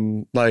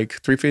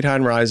 Like 3 Feet High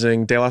and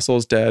Rising, De La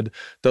Soul's Dead.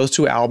 Those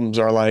 2 albums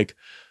are like,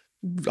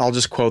 I'll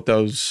just quote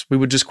those. We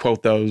would just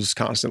quote those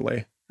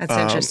constantly. That's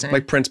interesting.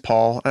 Like Prince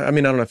Paul. I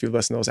mean, I don't know if you've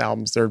listened to those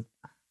albums. They're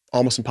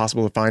almost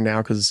impossible to find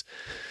now because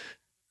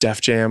Def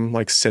Jam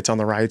like sits on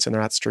the rights and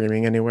they're not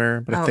streaming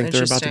anywhere, but I think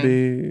they're about to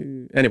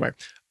be. Anyway,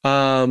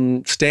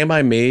 Stand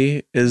By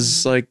Me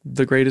is like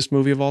the greatest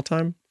movie of all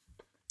time.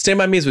 Stand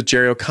By Me is with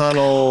Jerry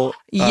O'Connell.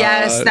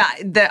 Yes,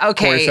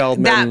 Corey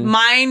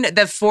Feldman.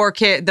 The four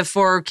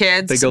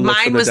kids.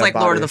 Mine was like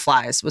Lord of the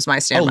Flies was my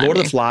Stand By Me. Lord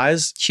of the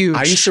Flies? Huge.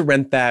 I used to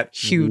rent that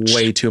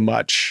way too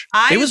much.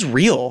 It was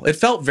real. It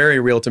felt very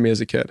real to me as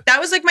a kid.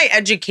 That was like my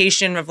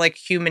education of like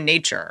human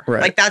nature.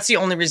 Right. Like that's the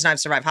only reason I've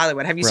survived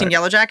Hollywood. Have you seen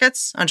Yellow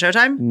Jackets on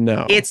Showtime?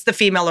 No. It's the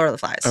female Lord of the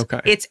Flies.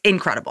 Okay. It's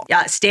incredible.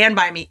 Yeah, Stand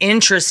By Me.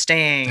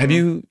 Interesting. Have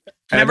you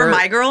remember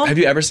My Girl? Have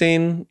you ever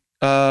seen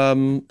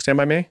Stand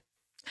By Me?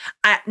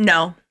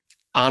 No.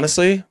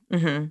 Honestly,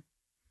 and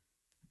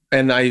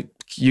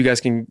you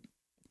guys can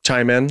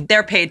chime in.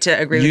 They're paid to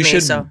agree with me,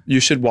 so you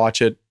should watch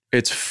it.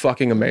 It's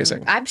fucking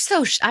amazing. I'm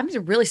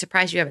really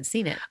surprised you haven't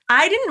seen it.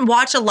 I didn't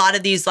watch a lot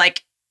of these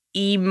like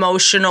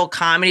emotional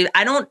comedy.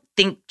 I don't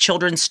think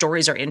children's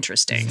stories are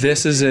interesting.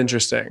 This is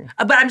interesting.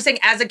 But I'm saying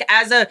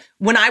as a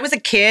when I was a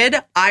kid,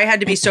 I had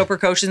to be so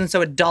precocious and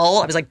so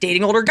dull. I was like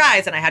dating older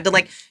guys and I had to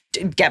like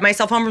get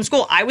myself home from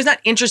school. I was not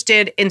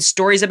interested in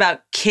stories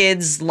about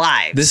kids'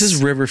 lives. This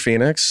is River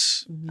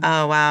Phoenix.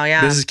 Oh, wow.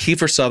 Yeah. This is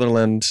Kiefer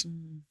Sutherland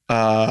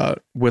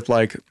with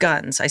like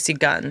guns. I see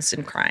guns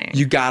and crying.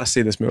 You got to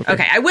see this movie.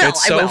 Okay, I will.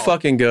 It's so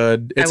fucking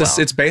good.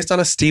 It's based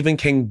on a Stephen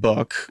King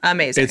book.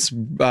 Amazing. It's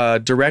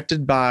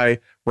directed by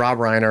Rob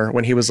Reiner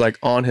when he was like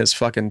on his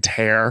fucking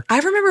tear. I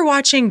remember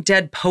watching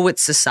Dead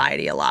Poets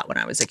Society a lot when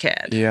I was a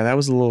kid. Yeah, that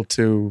was a little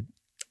too...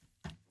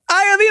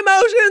 I have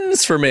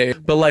emotions for me.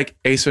 But like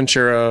Ace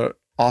Ventura,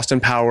 Austin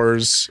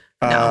Powers.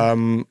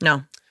 No.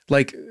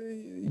 Like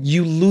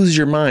you lose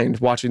your mind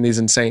watching these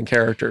insane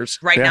characters.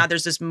 Right now,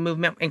 there's this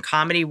movement in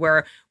comedy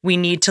where we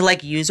need to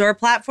like use our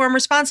platform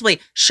responsibly.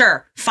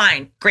 Sure,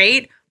 fine,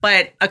 great.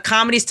 But a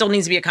comedy still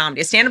needs to be a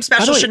comedy. A stand-up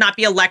special should not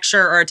be a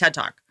lecture or a TED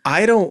Talk.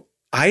 I don't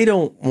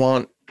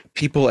want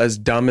people as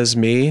dumb as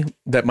me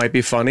that might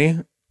be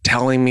funny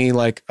telling me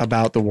like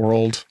about the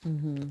world.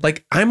 Mm-hmm.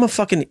 Like I'm a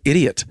fucking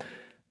idiot.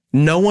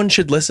 No one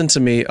should listen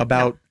to me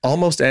about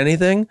almost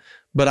anything,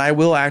 but I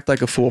will act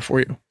like a fool for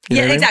you.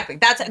 Yeah, exactly.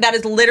 That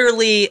is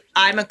literally,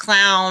 I'm a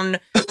clown.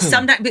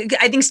 Sometimes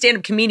I think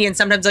stand-up comedians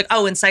sometimes like,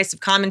 oh,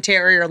 incisive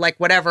commentary or like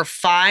whatever,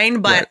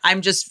 fine. But I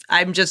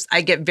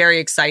get very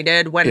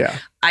excited when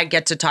I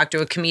get to talk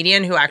to a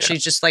comedian who actually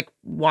just like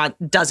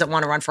doesn't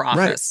want to run for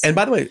office. Right. And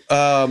by the way,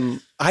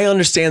 I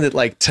understand that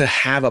like to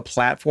have a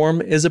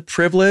platform is a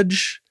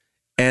privilege,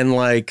 and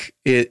like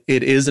it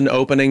is an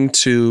opening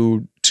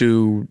to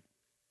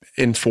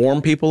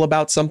inform people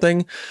about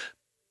something.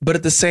 But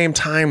at the same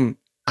time,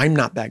 I'm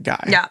not that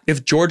guy. Yeah.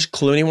 If George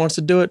Clooney wants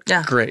to do it,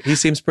 great. He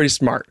seems pretty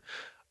smart.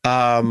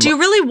 Do you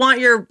really want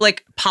your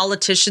like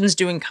politicians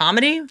doing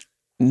comedy?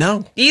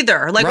 No.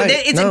 Either. Like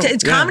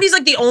comedy's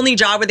like the only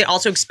job where they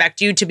also expect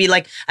you to be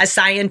like a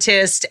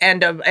scientist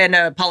and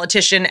a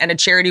politician and a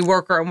charity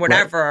worker and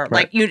whatever.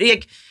 Right.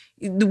 Like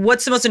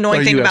what's the most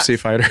annoying thing about UFC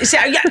fighter?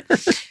 Yeah.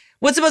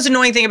 What's the most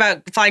annoying thing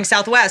about flying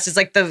Southwest is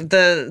like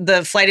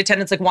the flight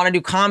attendants like want to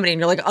do comedy and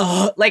you're like,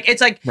 oh, like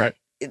it's like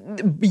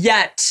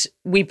yet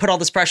we put all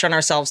this pressure on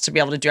ourselves to be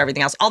able to do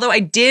everything else. Although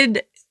I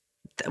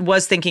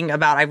was thinking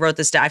about, I wrote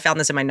this down, I found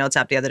this in my notes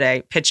app the other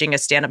day, pitching a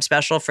stand-up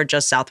special for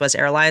just Southwest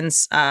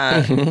Airlines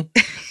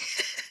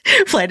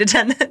flight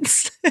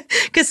attendants.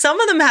 Because some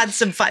of them had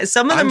some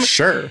them. I'm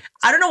sure.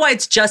 I don't know why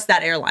it's just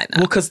that airline though.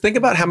 Well, because think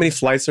about how many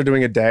flights they're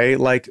doing a day.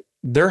 Like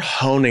they're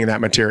honing that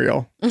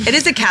material. It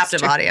is a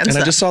captive audience. And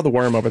I just saw the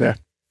worm over there.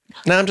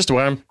 No, I'm just a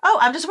worm. Oh,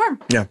 I'm just a worm.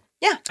 Yeah.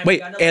 Yeah.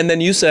 Wait, and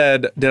then you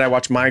said, did I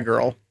watch My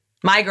Girl?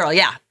 My Girl,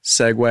 yeah.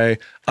 Segue.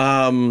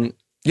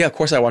 Yeah, of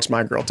course I watched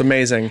My Girl. It's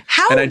amazing.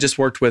 And I just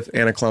worked with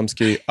Anna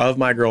Klumsky of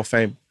My Girl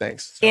fame.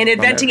 Thanks. And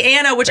Inventing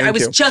Anna, which I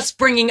was just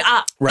bringing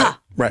up.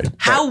 Right.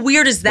 How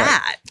weird is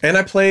that? Right. And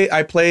I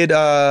played,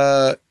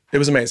 it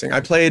was amazing.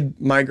 I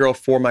played My Girl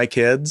for my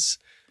kids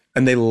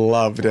and they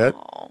loved it.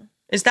 Oh.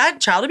 Is that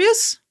child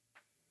abuse?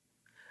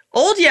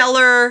 Old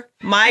Yeller,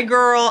 My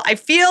Girl, I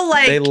feel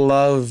like they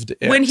loved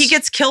it. When he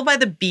gets killed by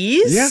the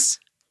bees? Yes.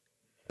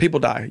 People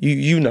die.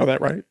 You know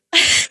that, right?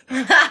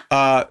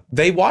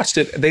 They watched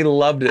it. They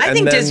loved it. I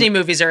think Disney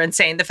movies are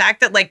insane. The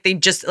fact that like they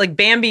just like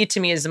Bambi to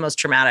me is the most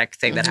traumatic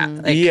thing that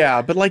happened. Like,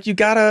 yeah, but like you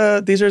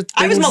gotta. These are things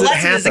I was that molested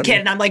happen. as a kid,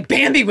 and I'm like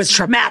Bambi was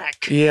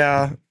traumatic.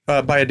 Yeah,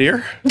 by a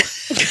deer.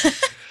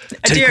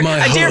 a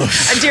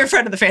dear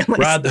friend of the family.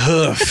 Ride the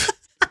hoof.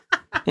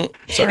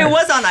 Sorry. It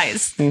was on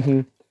ice.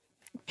 Mm-hmm.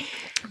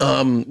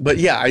 But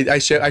yeah, I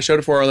showed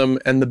it for them,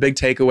 and the big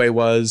takeaway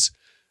was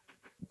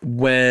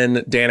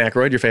when Dan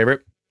Aykroyd, your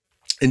favorite,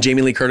 and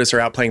Jamie Lee Curtis are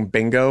out playing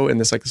bingo in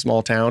this like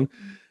small town.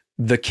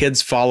 The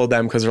kids follow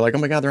them because they're like, oh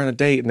my God, they're on a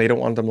date, and they don't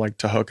want them like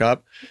to hook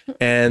up,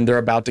 and they're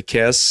about to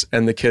kiss,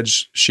 and the kid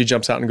she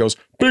jumps out and goes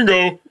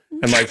bingo,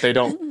 and like they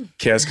don't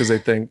kiss because they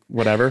think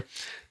whatever.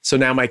 So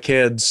now my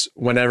kids,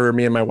 whenever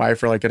me and my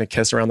wife are like going to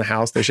kiss around the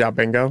house, they shout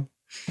bingo,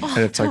 and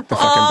it's like the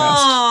fucking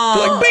best.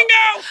 They're like bingo.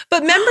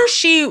 But remember,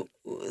 she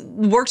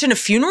worked in a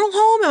funeral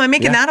home. Am I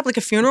making that up? Like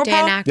a funeral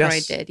Dan home?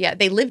 Aykroyd did. Yeah,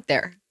 they lived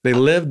there. They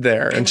lived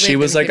there, and she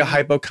was like a Whitney.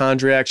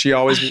 hypochondriac. She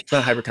always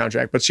not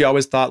hypochondriac, but she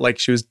always thought like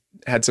she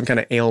had some kind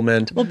of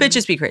ailment. Well,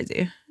 bitches be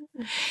crazy.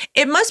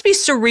 It must be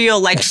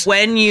surreal, like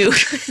when you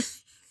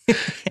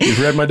You've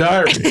read my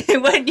diary.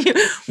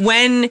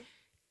 when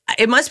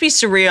it must be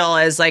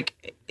surreal as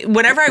like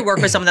whenever I work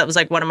with someone that was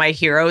like one of my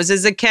heroes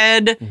as a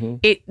kid,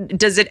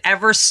 does it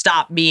ever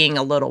stop being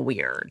a little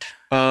weird?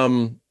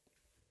 No.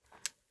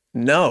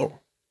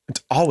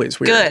 It's always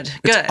weird. Good.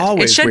 It's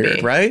always it should weird,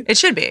 be. right? It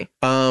should be.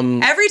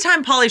 Every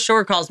time Pauly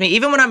Shore calls me,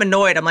 even when I'm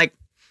annoyed, I'm like,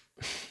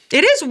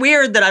 it is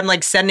weird that I'm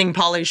like sending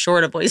Pauly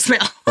Shore to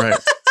voicemail. Right.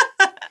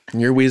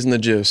 You're wheezing the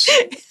juice.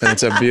 And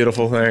it's a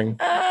beautiful thing.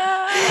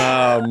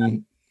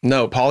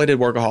 No, Pauly did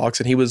Workaholics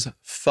and he was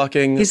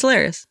fucking He's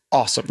hilarious.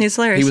 Awesome. He's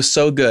hilarious. He was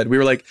so good. We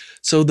were like,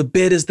 so the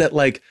bid is that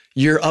like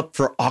you're up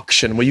for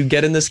auction. Will you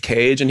get in this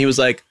cage? And he was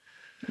like,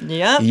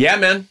 Yep. Yeah,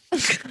 man.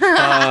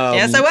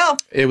 Yes, I will.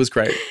 It was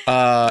great.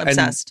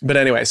 Obsessed. But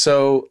anyway,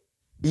 so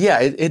yeah,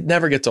 it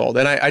never gets old.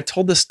 And I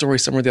told this story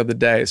somewhere the other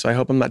day, so I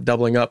hope I'm not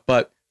doubling up.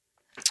 But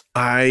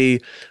I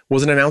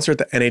was an announcer at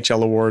the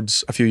NHL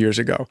Awards a few years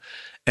ago.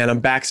 And I'm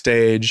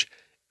backstage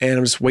and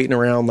I'm just waiting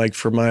around like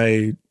for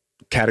my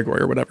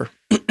category or whatever,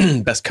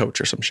 best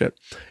coach or some shit.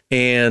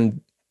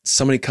 And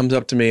somebody comes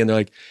up to me and they're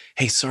like,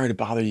 hey, sorry to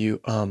bother you.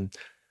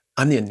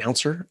 I'm the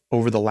announcer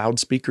over the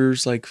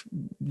loudspeakers. Like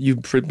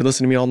you've been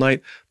listening to me all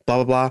night,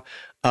 blah, blah,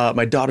 blah.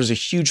 My daughter's a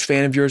huge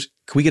fan of yours.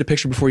 Can we get a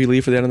picture before you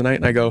leave for the end of the night?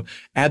 And I go,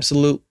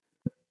 absolutely.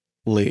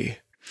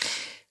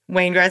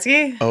 Wayne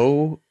Gretzky?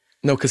 Oh,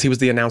 no, because he was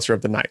the announcer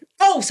of the night.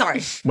 Oh,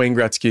 sorry. Wayne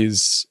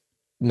Gretzky's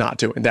not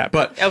doing that.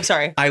 But Oh,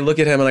 sorry. I look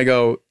at him and I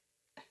go,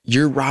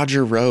 you're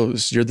Roger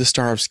Rose. You're the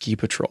star of Ski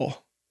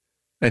Patrol.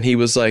 And he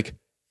was like,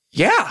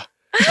 yeah.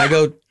 I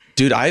go,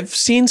 dude, I've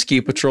seen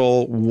Ski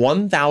Patrol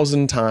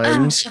 1,000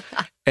 times.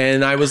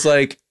 And I was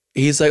like,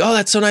 he's like, oh,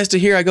 that's so nice to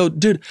hear. I go,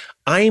 dude,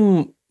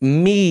 I'm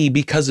me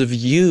because of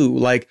you.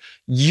 Like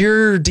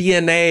your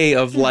DNA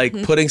of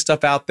like putting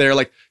stuff out there.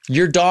 Like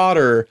your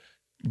daughter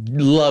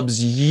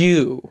loves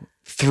you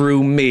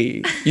through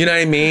me. You know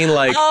what I mean?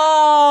 Like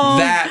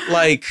that,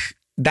 like,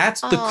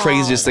 that's the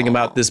craziest thing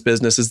about this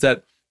business is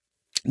that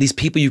these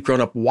people you've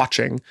grown up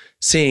watching,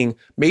 seeing,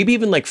 maybe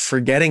even like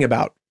forgetting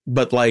about,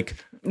 but like,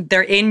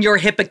 they're in your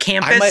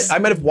hippocampus. I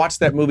might have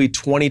watched that movie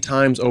 20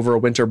 times over a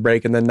winter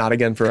break and then not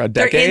again for a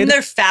decade. They're in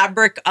their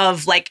fabric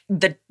of like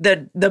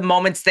the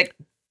moments that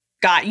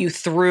got you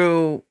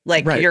through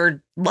like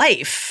your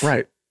life.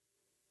 Right.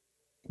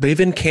 They've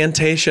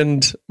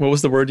incantationed, what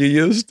was the word you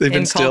used? They've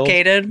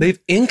Inculcated. They've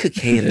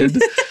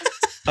inculcated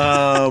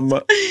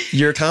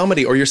your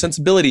comedy or your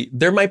sensibility.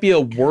 There might be a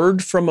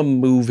word from a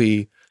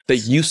movie that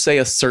you say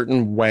a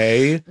certain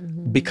way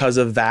because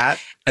of that,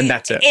 and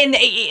that's it. And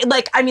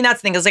like, I mean,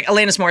 that's the thing is like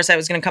Alanis Morissette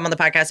was going to come on the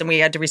podcast and we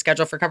had to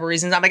reschedule for a couple of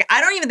reasons. I'm like,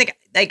 I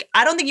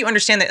don't think you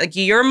understand that. Like,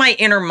 you're my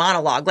inner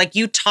monologue. Like,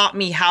 you taught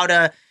me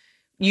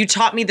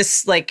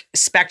this like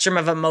spectrum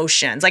of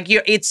emotions. Like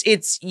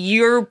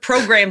you're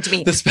programmed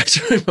me. The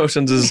spectrum of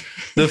emotions is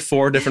the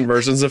 4 different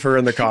versions of her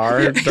in the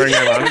car during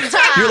Iran.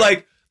 You're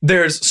like,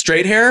 there's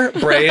straight hair,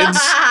 braids,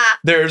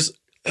 there's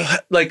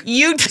like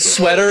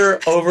sweater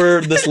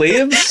over the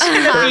sleeves,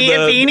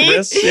 beanie.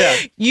 Wrists. Yeah.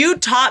 You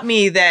taught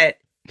me that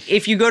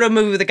if you go to a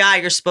movie with a guy,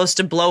 you're supposed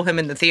to blow him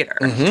in the theater.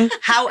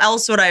 How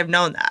else would I have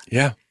known that?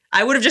 Yeah.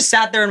 I would have just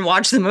sat there and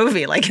watched the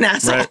movie like an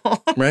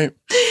asshole. Right.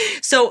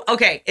 So,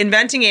 okay,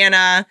 Inventing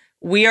Anna.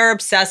 We were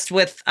obsessed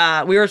with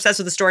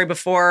the story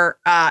before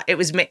it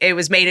was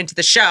made into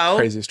the show.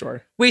 Crazy story.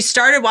 We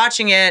started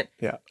watching it.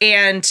 Yeah.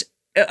 And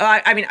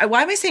I mean,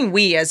 why am I saying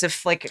we as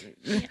if like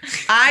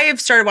I have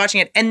started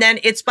watching it, and then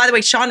it's, by the way,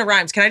 Shonda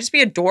Rhimes. Can I just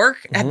be a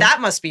dork? That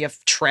must be a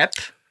trip.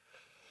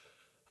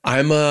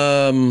 I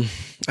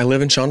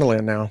live in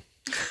Shondaland now.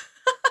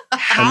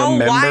 How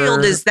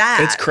wild is that?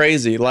 It's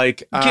crazy.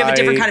 Like, do you have a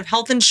different kind of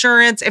health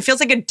insurance? It feels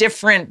like a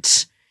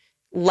different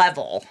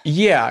level.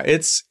 Yeah,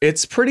 it's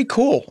pretty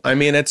cool. I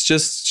mean, it's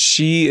just,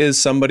 she is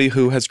somebody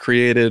who has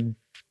created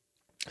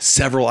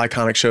several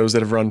iconic shows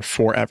that have run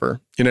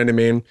forever. You know what I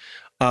mean?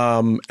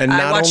 And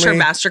I watched her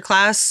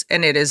masterclass,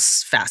 and it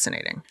is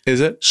fascinating.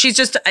 Is it? She's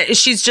just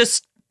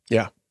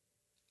yeah.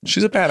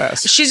 She's a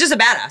badass. She's just a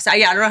badass. I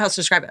don't know how else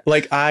to describe it.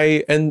 Like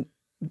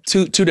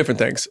two different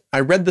things.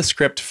 I read the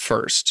script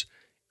first,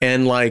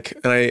 and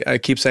I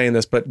keep saying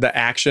this, but the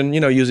action,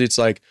 usually it's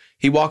like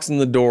he walks in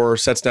the door,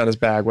 sets down his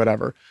bag,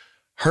 whatever.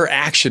 Her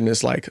action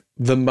is like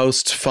the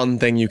most fun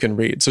thing you can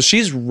read. So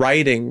she's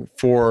writing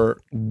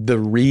for the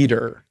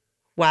reader.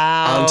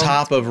 Wow. On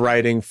top of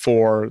writing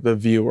for the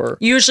viewer.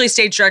 Usually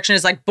stage direction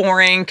is like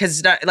boring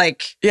because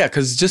like. Yeah,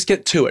 because just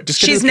get to it.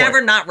 She's never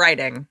not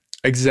writing.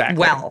 Exactly.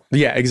 Well.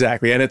 Yeah,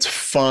 exactly. And it's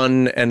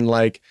fun and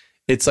like,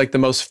 it's like the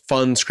most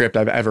fun script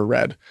I've ever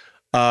read.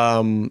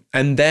 And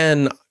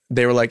then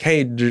they were like,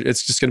 hey,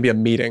 it's just going to be a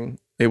meeting.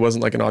 It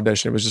wasn't like an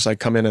audition. It was just like,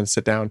 come in and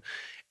sit down.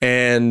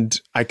 And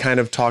I kind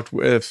of talked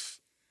with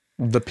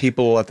the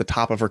people at the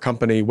top of her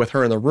company with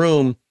her in the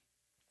room.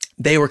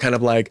 They were kind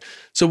of like,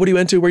 so what are you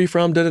into? Where are you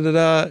from? Da, da, da,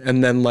 da.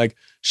 And then like,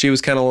 she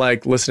was kind of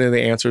like listening to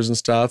the answers and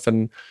stuff.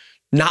 And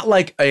not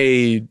like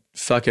a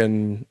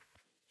fucking,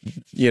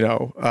 you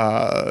know,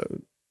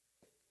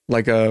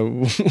 like a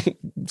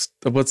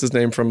what's his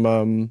name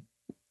from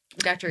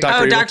Dr.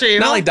 Dr. Evil. Dr.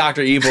 Evil? Not like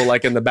Dr. Evil,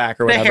 like in the back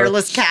or The whatever.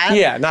 hairless cat?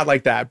 Yeah, not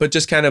like that, but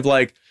just kind of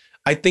like,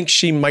 I think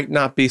she might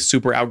not be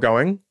super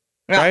outgoing,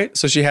 right?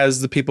 So she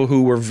has the people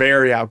who were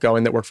very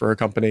outgoing that work for her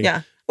company.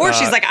 Yeah. Or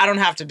she's like, I don't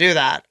have to do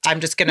that. I'm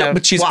just gonna. No,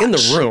 but she's in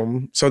the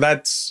room, so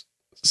that's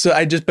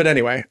But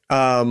anyway,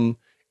 and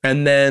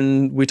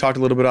then we talked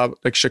a little bit about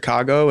like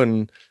Chicago,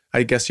 and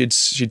I guess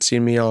she'd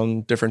seen me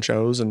on different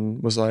shows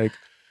and was like,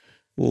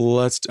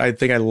 I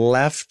think I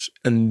left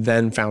and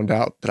then found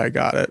out that I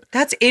got it.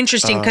 That's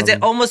interesting because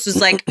it almost was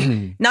like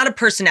not a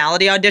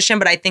personality audition,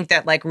 but I think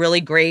that like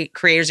really great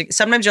creators,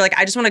 sometimes you're like,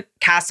 I just want to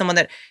cast someone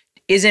that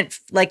isn't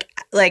like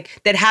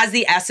that has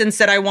the essence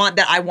that I want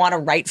to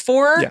write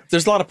for. Yeah,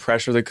 there's a lot of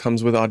pressure that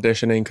comes with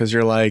auditioning because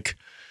you're like,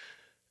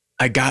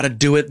 I got to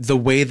do it the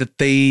way that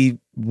they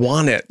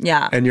want it.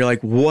 Yeah. And you're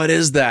like, what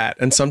is that?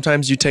 And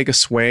sometimes you take a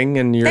swing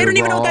and you're They don't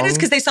even know what that wrong. is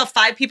because they saw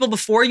 5 people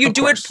before you.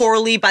 Do it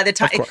poorly by the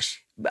time. Of course.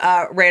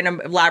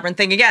 Random Labyrinth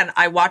thing. Again,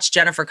 I watched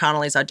Jennifer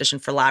Connelly's audition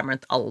for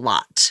Labyrinth a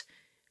lot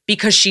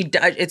because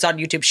it's on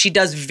YouTube. She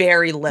does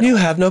very little. You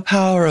have no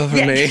power over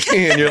me.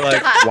 And you're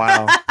like,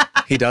 wow,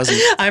 he doesn't.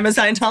 I'm a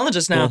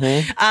Scientologist now.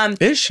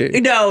 Mm-hmm. Is she?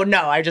 No.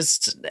 I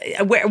just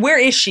where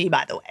is she,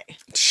 by the way?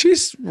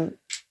 She's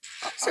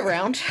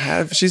around.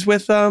 She's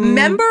with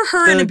Remember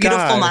her in the A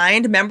Beautiful guy.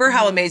 Mind? Remember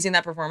how amazing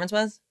that performance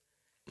was?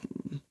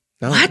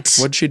 No. What?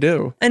 What'd she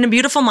do? In A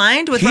Beautiful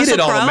Mind with He Russell did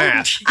all the Crowe?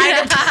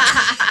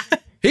 math.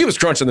 He was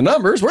crunching the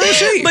numbers. Where was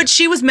she? But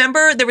she was.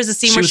 Remember, there was a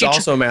scene She where was she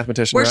also a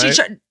mathematician, where right?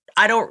 she.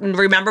 I don't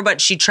remember, but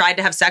she tried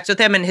to have sex with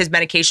him, and his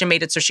medication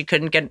made it so he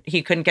couldn't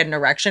get an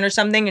erection or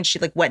something, and she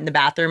like went in the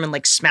bathroom and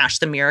like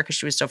smashed the mirror because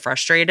she was so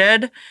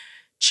frustrated.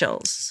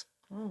 Chills.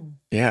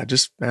 Yeah,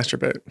 just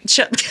masturbate.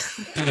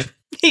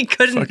 He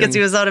couldn't because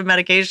he was out of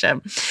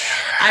medication.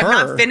 I've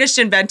not finished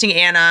Inventing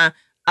Anna.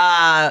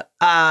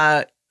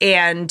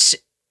 And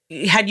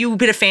had you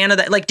been a fan of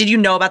that? Like, did you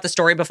know about the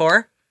story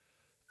before?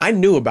 I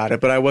knew about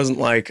it, but I wasn't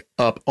like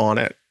up on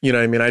it. You know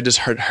what I mean? I just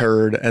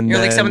heard and You're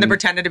then, like someone that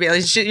pretended to be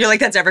like, you're like,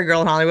 that's every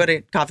girl in Hollywood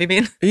at Coffee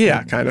Bean.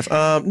 Yeah, kind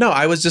of. No,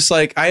 I was just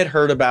like, I had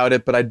heard about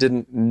it, but I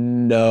didn't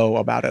know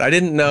about it. I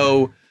didn't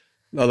know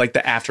like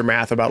the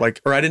aftermath about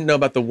like, or I didn't know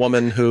about the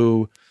woman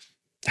who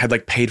had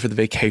like paid for the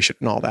vacation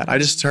and all that. I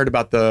just heard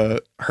about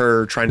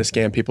her trying to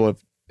scam people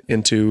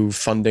into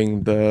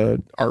funding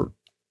the art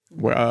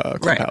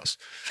clubhouse. Right.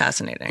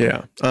 Fascinating.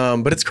 Yeah.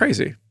 But it's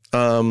crazy.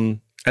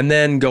 And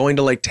then going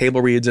to like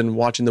table reads and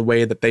watching the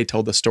way that they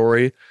told the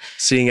story,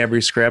 seeing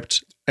every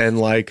script and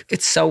like,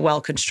 it's so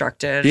well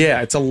constructed.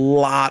 Yeah. It's a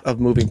lot of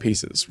moving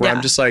pieces where Yeah.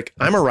 I'm just like,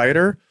 I'm a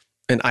writer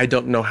and I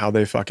don't know how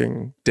they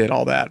fucking did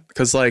all that.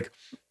 Because like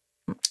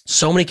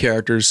so many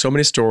characters, so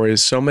many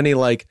stories, so many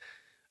like,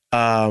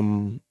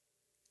 you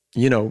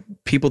know,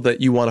 people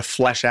that you want to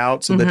flesh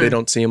out so that they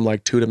don't seem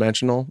like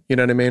 2-dimensional. You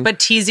know what I mean? But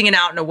teasing it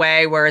out in a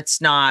way where it's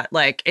not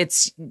like,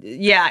 it's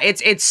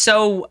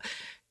so,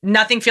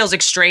 nothing feels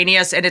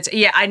extraneous. And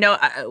I know,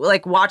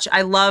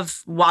 I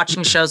love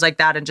watching shows like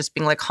that and just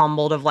being like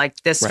humbled of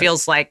like, this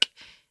feels like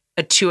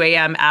a 2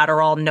 a.m.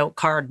 Adderall note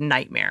card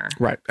nightmare.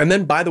 Right. And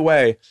then, by the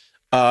way,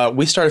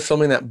 we started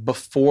filming that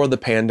before the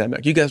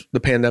pandemic. You guys,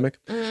 the pandemic.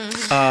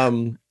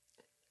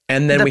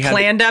 And then we had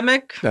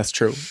pandemic. That's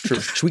true.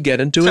 Should we get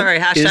into Sorry,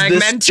 it? hashtag Is this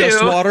meant just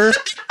to. water?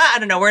 I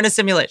don't know. We're in a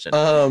simulation.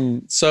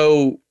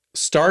 So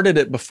started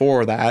it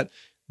before that,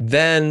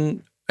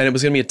 then, and it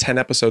was going to be a 10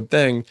 episode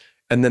thing.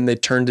 And then they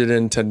turned it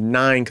into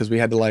 9 because we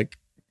had to like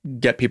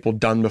get people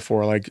done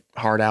before like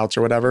hard outs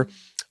or whatever.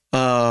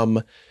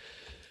 And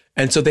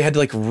so they had to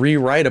like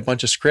rewrite a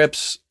bunch of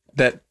scripts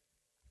that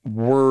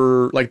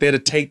were like, they had to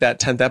take that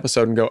 10th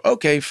episode and go,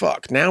 okay,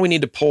 fuck, now we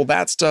need to pull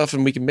that stuff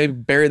and we can maybe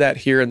bury that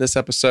here in this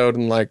episode.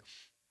 And like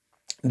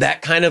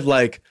that kind of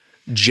like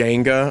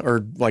Jenga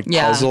or like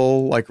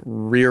puzzle, like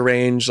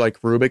rearrange like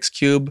Rubik's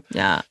Cube.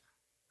 Yeah.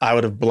 I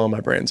would have blown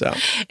my brains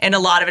out. And a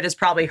lot of it is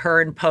probably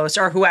her in post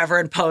or whoever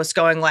in post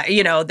going like,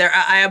 you know,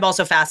 I am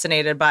also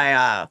fascinated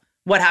by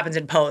what happens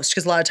in post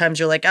because a lot of times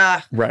you're like,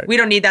 right. we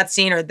don't need that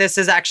scene or this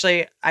is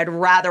actually, I'd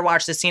rather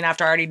watch the scene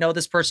after I already know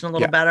this person a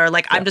little better.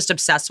 Like I'm just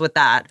obsessed with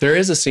that. There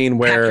is a scene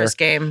where Tetris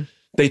game.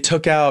 They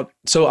took out,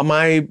 so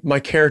my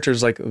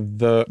character's like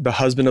the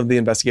husband of the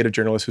investigative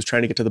journalist who's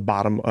trying to get to the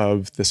bottom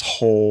of this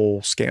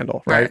whole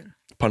scandal, right?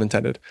 Pun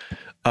intended.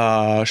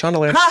 Shonda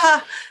Lance.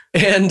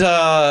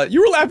 And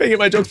you were laughing at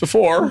my jokes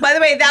before. By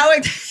the way, that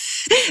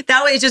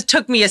way it just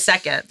took me a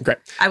second. Great.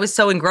 I was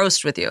so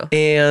engrossed with you.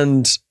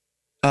 And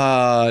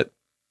what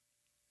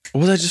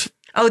was I just?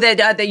 Oh,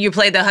 that you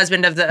played the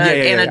husband of the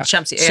Anna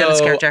Chumsey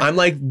Anna's character. I'm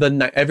like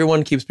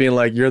everyone keeps being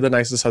like, you're the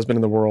nicest husband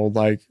in the world.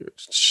 Like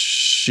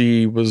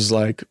she was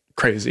like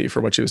crazy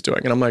for what she was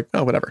doing, and I'm like,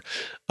 oh, whatever.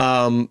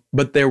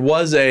 But there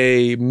was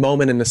a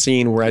moment in the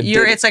scene where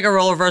it's like a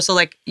role reversal.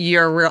 Like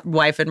your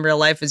wife in real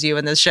life is you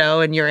in this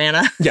show, and you're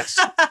Anna. Yes,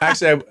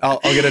 actually,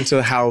 I'll get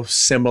into how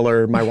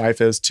similar my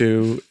wife is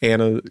to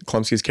Anna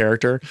Klumsky's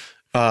character.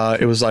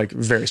 It was like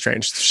very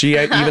strange. She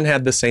even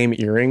had the same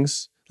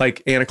earrings.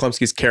 Like Anna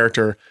Klumsky's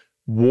character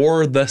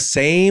wore the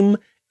same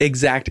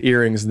exact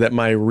earrings that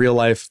my real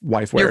life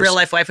wife wears. Your real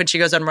life wife, when she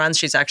goes on runs,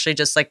 she's actually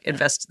just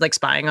like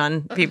spying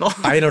on people.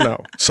 I don't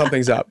know.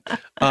 Something's up.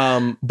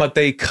 But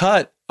they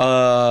cut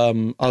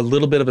a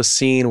little bit of a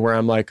scene where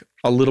I'm like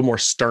a little more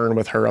stern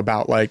with her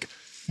about like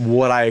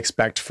what I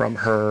expect from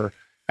her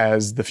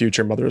as the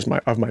future mother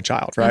of my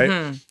child, right?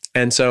 Mm-hmm.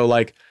 And so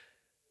like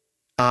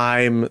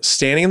I'm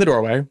standing in the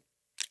doorway,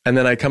 and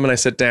then I come and I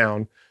sit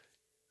down,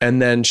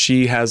 and then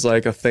she has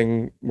like a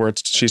thing where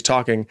she's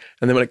talking,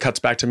 and then when it cuts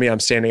back to me, I'm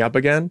standing up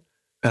again,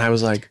 and I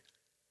was like,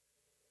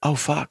 oh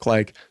fuck,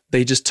 like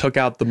they just took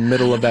out the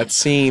middle of that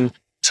scene,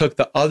 took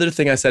the other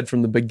thing I said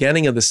from the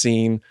beginning of the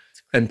scene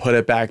and put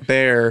it back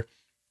there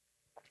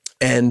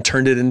and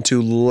turned it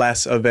into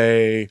less of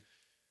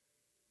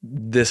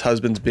this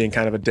husband's being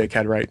kind of a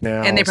dickhead right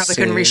now. And they probably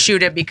couldn't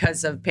reshoot it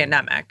because of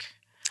pandemic.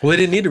 Well, they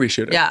didn't need to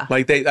reshoot it. Yeah.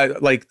 Like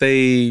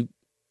they,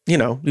 you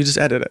know, you just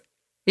edit it.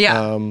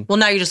 Yeah. Well,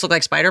 now you just look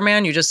like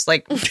Spider-Man. You just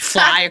like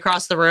fly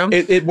across the room.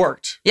 It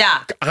worked.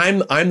 Yeah. I'm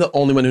the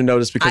only one who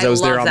noticed because I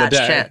was there on the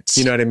day. Shit.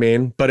 You know what I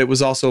mean? But it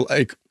was also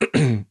like,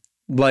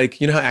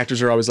 like, you know how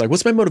actors are always like,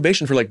 what's my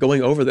motivation for like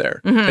going over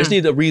there? Mm-hmm. I just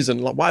need a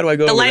reason. Why do I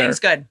go over there? The lighting's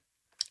good.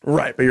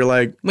 Right. But you're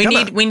like,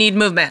 we need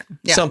movement.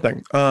 Yeah.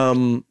 Something.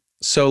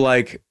 So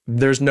like,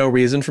 there's no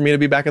reason for me to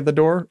be back at the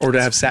door or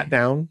to have sat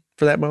down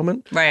for that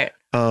moment. Right.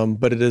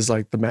 But it is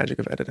like the magic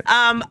of editing.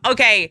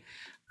 Okay.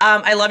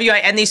 I love you. I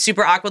end these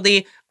super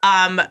awkwardly.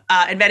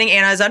 Inventing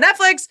Anna is on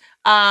Netflix.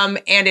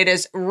 And it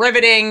is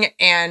riveting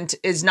and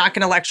is not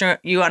going to lecture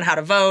you on how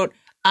to vote.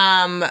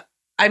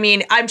 I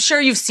mean, I'm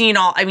sure you've seen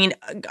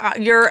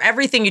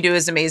everything you do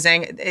is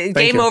amazing.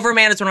 Game Over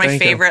Man is one of my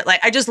favorite. Like,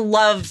 I just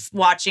love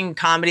watching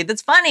comedy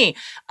that's funny.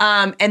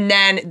 And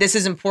then This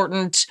Is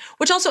Important,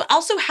 which also,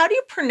 how do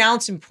you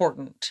pronounce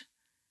important?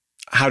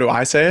 How do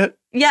I say it?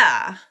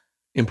 Yeah.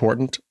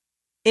 Important.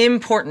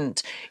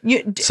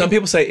 Some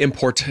people say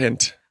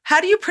important.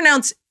 How do you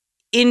pronounce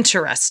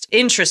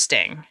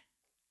interesting?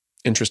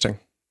 Interesting.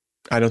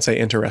 I don't say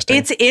interesting.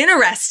 It's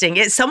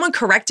interesting. Someone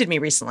corrected me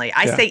recently.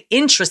 I say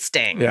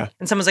interesting. Yeah.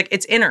 And someone's like,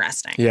 it's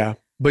interesting. Yeah.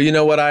 But you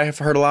know what I have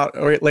heard a lot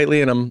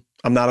lately and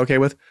I'm not okay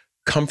with?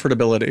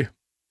 Comfortability.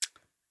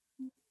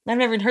 I've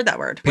never even heard that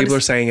word. People are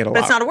saying it a lot.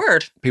 But it's not a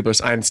word.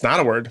 It's not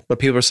a word, but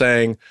people are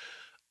saying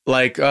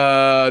like,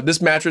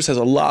 this mattress has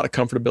a lot of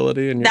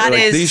comfortability. And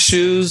these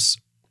shoes,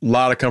 a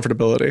lot of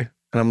comfortability.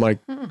 And I'm like,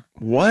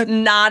 what?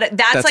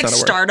 That's like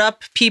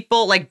startup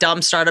people, like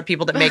dumb startup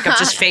people that make up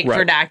just fake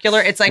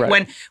vernacular. It's like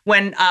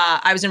when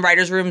I was in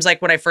writers' rooms,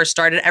 like when I first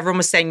started, everyone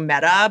was saying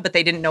meta, but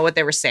they didn't know what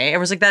they were saying.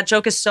 Everyone was like, that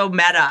joke is so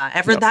meta.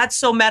 That's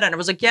so meta. And I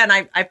was like, yeah.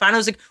 And I finally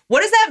was like,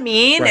 what does that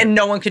mean? And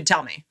no one could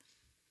tell me.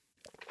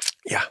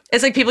 Yeah.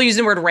 It's like people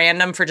using the word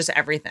random for just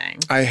everything.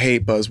 I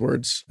hate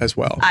buzzwords as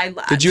well.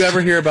 Did you ever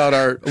hear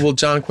about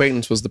John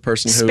Quaintance was the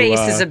person who...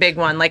 Space is a big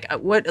one.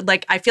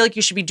 I feel like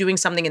you should be doing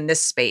something in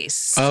this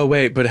space. Oh,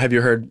 wait, but have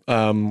you heard,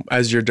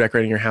 as you're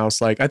decorating your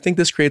house, like, I think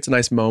this creates a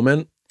nice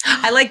moment.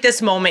 I like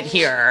this moment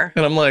here.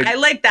 And I'm like... I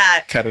like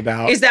that. Cut it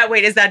out. Is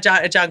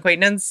that John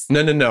Quaintance?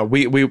 No.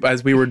 We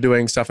as we were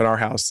doing stuff at our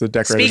house, the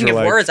decorators Speaking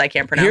were of like, words I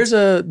can't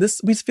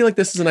pronounce. We feel like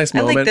this is a nice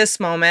moment. I like this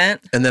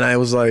moment. And then I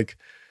was like...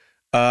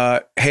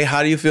 hey,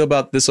 how do you feel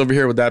about this over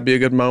here? Would that be a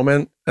good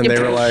moment? And they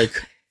were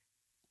like...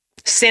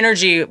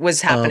 Synergy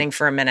was happening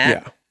for a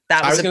minute. Yeah.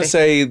 I was going to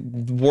say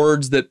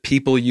words that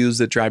people use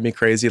that drive me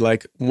crazy.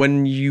 Like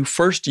when you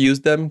first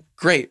use them,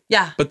 great.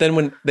 Yeah. But then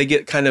when they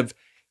get kind of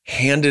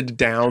handed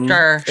down,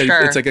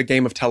 it's like a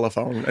game of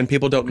telephone and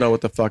people don't know what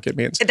the fuck it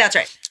means. That's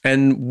right.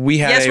 And we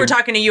had... Yes, we're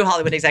talking to you,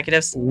 Hollywood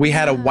executives. We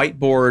had a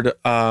whiteboard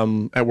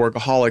at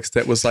Workaholics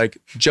that was like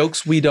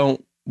jokes we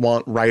don't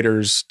want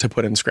writers to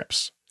put in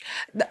scripts.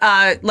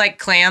 Like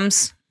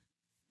clams.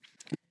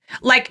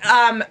 Like,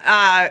 hey,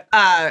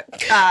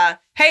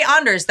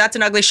 Anders, that's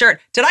an ugly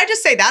shirt. Did I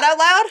just say that out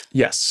loud?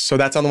 Yes. So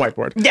that's on the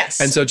whiteboard.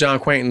 Yes. And so John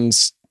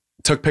Quaintance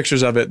took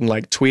pictures of it and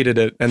like tweeted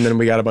it. And then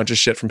we got a bunch of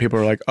shit from people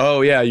who were like,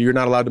 oh yeah, you're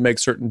not allowed to make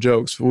certain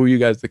jokes. Who are you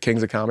guys, the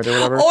kings of comedy or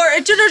whatever? Or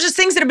there's just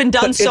things that have been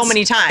done so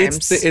many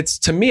times. It's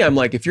to me, I'm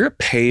like, if you're a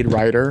paid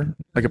writer,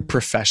 like a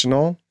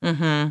professional,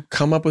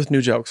 come up with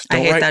new jokes.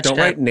 Don't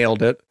write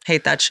nailed it.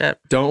 Hate that shit.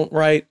 Don't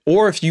write,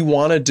 or if you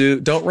want to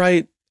don't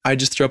write, I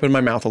just threw up in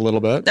my mouth a little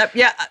bit.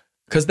 Yeah.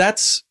 Because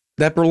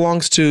that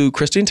belongs to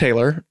Christine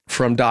Taylor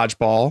from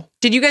Dodgeball.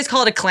 Did you guys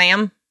call it a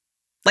clam?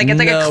 Like it's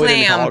no, like a clam. We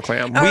didn't call it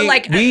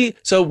a clam.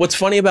 So what's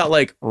funny about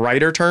like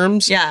writer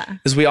terms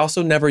is we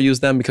also never use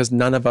them because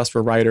none of us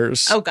were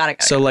writers. Oh, got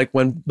it. So like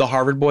when the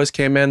Harvard boys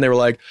came in, they were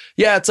like,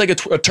 yeah, it's like a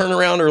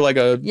turnaround or like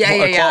a...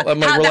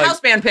 the house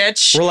band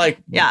pitch. We're like,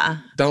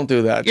 don't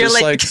do that. You're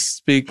just like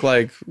speak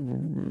like,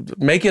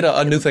 make it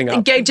a new thing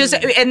up.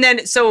 And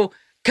then so...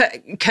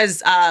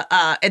 Because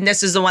and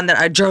this is the one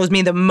that drove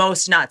me the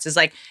most nuts is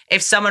like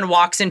if someone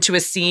walks into a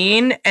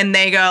scene and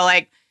they go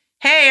like,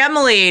 hey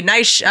Emily,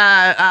 nice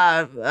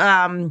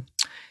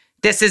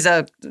this is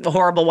a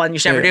horrible one you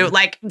should never do.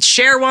 Like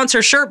Cher wants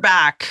her shirt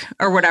back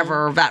or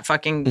whatever. That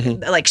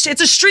fucking like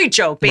it's a street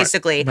joke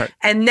basically. Right.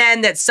 And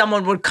then that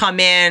someone would come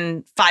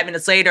in 5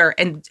 minutes later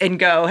and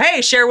go,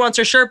 hey, Cher wants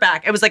her shirt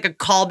back. It was like a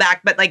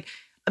callback, but like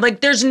I'm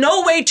like, there's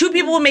no way two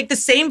people will make the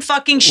same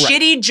fucking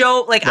shitty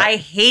joke. Like I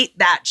hate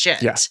that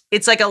shit. Yeah.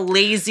 It's like a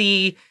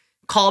lazy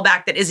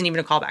callback that isn't even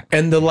a callback.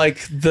 And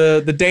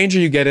the danger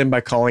you get in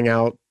by calling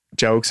out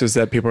jokes is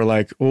that people are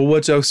like, well,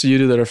 what jokes do you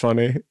do that are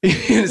funny?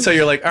 So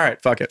you're like, all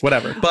right, fuck it,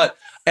 whatever. But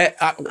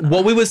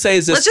what we would say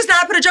is this. Let's just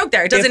not put a joke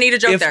there. It doesn't need a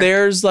joke there. If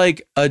there's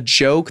like a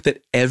joke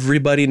that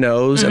everybody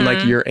knows and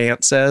like your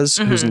aunt says,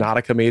 who's not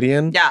a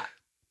comedian. Yeah.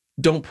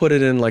 Don't put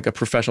it in like a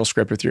professional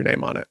script with your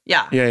name on it.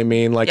 Yeah. You know what I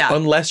mean? Like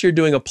unless you're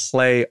doing a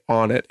play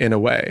on it in a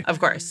way. Of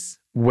course.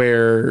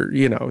 Where,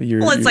 you know,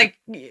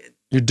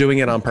 you're doing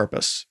it on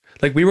purpose.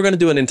 Like we were going to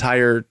do an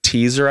entire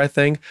teaser, I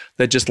think,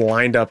 that just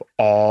lined up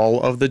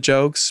all of the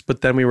jokes.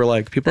 But then we were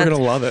like, people are going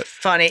to love it.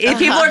 Funny.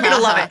 People are going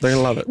to love it. They're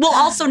going to love it. Well,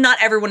 also not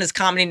everyone is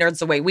comedy nerds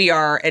the way we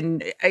are.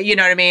 And you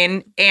know what I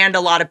mean? And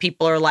a lot of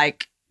people are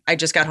like, I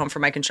just got home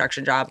from my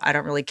construction job. I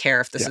don't really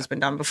care if this has been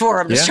done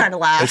before. I'm just trying to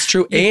laugh. It's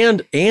true.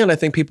 And I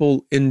think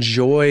people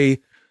enjoy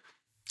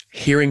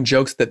hearing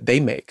jokes that they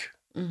make.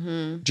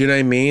 Do you know what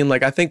I mean?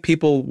 Like, I think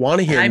people want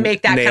to hear. I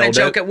make that kind of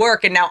joke at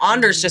work, and now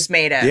Anders just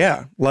made it.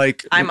 Yeah,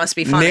 like I must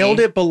be funny. Nailed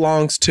It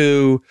belongs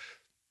to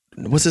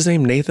what's his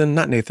name? Nathan?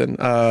 Not Nathan.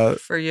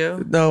 For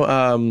you?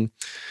 No.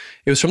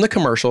 It was from the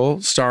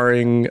commercial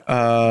starring.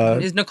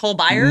 Is Nicole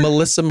Byer?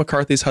 Melissa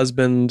McCarthy's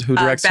husband, who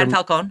directs Ben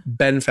Falcone.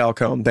 Ben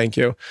Falcone. Thank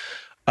you.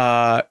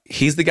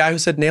 He's the guy who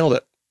said nailed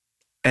it.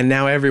 And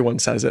now everyone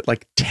says it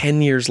like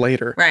 10 years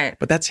later. Right.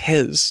 But that's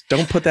his.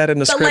 Don't put that in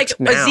the script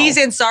now. But like Aziz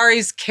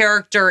Ansari's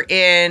character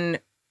in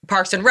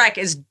Parks and Rec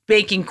is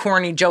making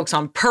corny jokes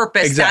on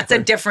purpose. Exactly.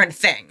 That's a different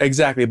thing.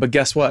 Exactly. But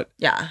guess what?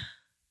 Yeah.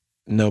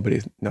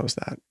 Nobody knows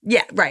that.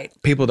 Yeah, right.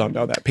 People don't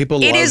know that. People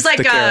love it is like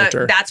the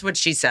character. That's what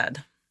she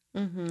said.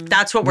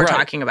 That's what we're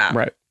talking about.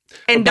 Right.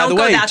 And don't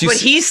go, that's what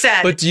he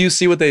said. But do you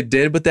see what they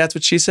did? But that's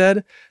what she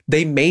said.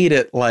 They made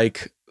it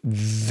like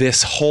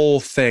this whole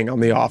thing on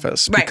The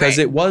Office because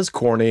it was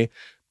corny,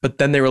 but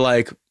then they were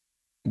like,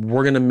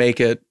 we're going to make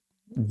it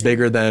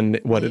bigger than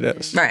what it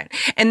is. Right.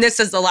 And this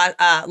is the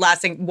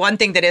last thing. One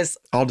thing that is...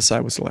 I'll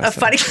decide what's the last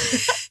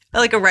thing.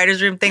 Like a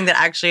writer's room thing that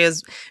actually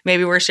is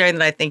maybe we're sharing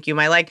that I think you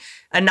might like.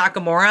 A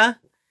Nakamura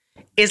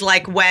is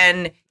like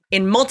when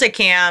in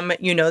multicam,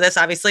 you know this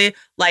obviously,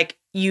 like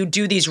you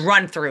do these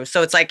run throughs.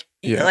 So it's like,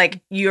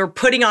 like you're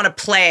putting on a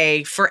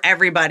play for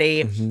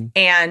everybody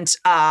and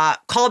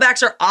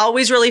callbacks are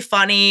always really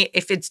funny.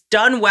 If it's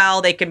done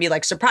well, they can be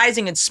like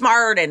surprising and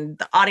smart and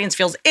the audience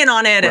feels in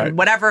on it and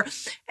whatever.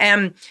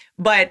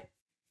 But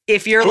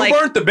if you're Who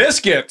burnt the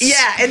biscuits?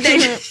 Yeah. And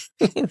then,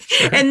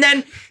 and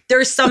then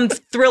there's some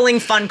thrilling,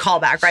 fun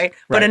callback, right?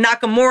 But a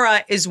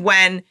Nakamura is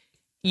when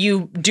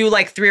you do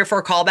like 3 or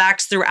 4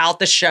 callbacks throughout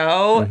the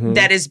show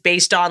that is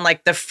based on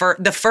like the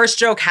first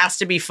joke has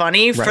to be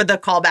funny for the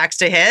callbacks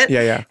to hit.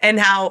 Yeah. And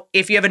how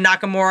if you have a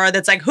Nakamura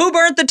that's like, who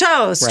burnt the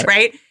toast,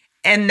 right?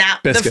 And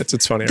that biscuits,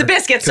 it's funnier. The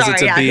biscuits, sorry,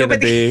 it's a B and a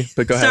B,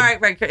 but go ahead. Sorry,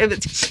 right?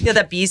 Yeah,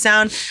 that B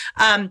sound.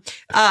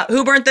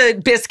 Who burnt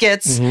the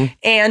biscuits?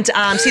 And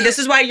see, this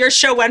is why your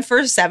show went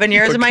for 7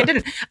 years and mine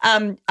didn't.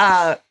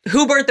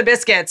 Who burnt the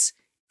biscuits?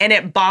 And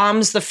it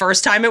bombs the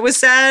first time it was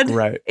said.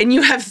 Right. And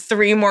you have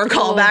 3 more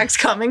callbacks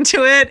coming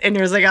to it. And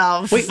you're just like,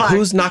 oh, wait, fuck.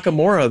 Who's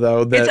Nakamura,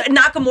 though?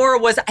 Nakamura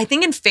was, I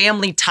think, in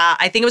Family Ties.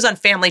 I think it was on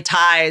Family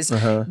Ties.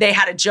 They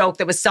had a joke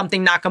that was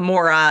something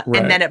Nakamura.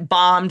 And then it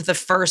bombed the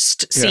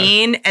first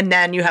scene. And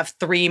then you have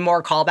 3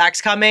 more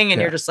callbacks coming. And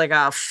you're just like,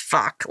 oh,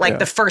 fuck. Like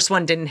the first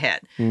one didn't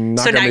hit.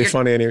 Not going to be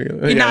funny anyway.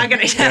 You're not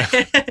going to.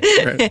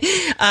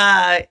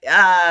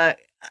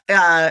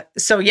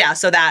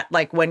 So that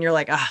like when you're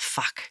like, oh,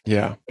 fuck.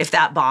 Yeah. If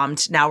that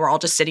bombed, now we're all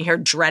just sitting here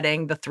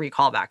dreading the 3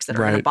 callbacks that are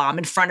going to bomb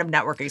in front of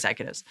network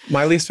executives.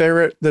 My least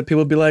favorite that people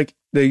would be like,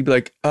 they'd be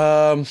like,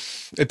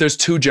 if there's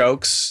 2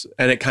 jokes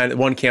and it kind of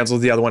one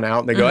cancels the other one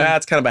out and they go,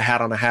 it's kind of a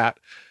hat on a hat.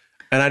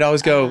 And I'd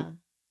always go,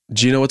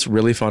 do you know what's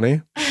really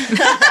funny?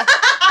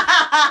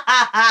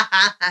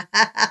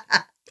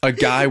 A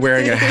guy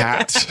wearing a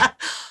hat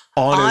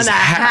on his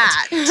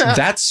hat.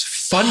 That's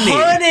funny.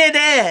 Put it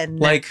in.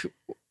 Like,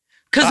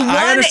 because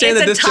one, it's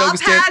a top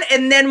hat,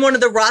 and then one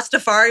of the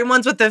Rastafarian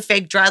ones with the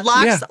fake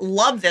dreadlocks. Yeah.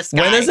 Love this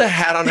guy. When is a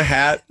hat on a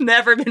hat?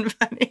 Never been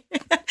funny.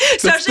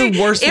 Especially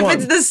the worst if one.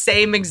 It's the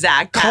same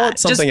exact hat. Call it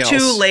something just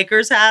else. 2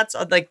 Lakers hats.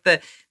 Like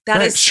that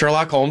is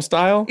Sherlock Holmes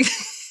style,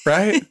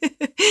 right?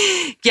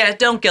 Yeah,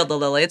 don't gild the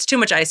lily. It's too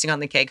much icing on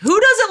the cake. Who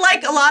doesn't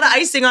like a lot of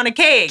icing on a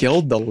cake?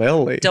 Gild the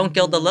lily. Don't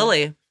gild the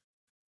lily.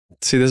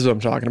 See, this is what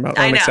I'm talking about.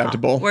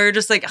 Unacceptable. Where you're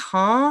just like,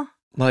 huh?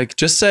 Like,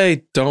 just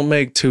say, don't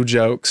make 2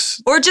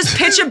 jokes. Or just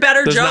pitch a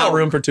better There's joke. There's not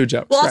room for 2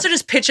 jokes. Well, also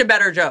just pitch a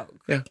better joke.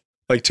 Yeah.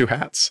 Like 2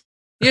 hats.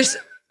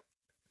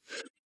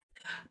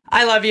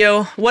 I love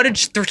you. What a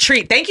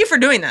treat. Thank you for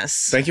doing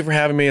this. Thank you for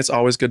having me. It's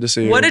always good to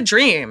see you. What a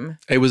dream.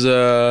 It was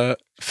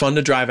fun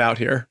to drive out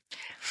here.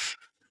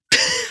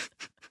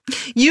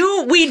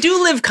 We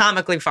do live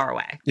comically far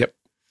away. Yep.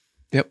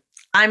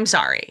 I'm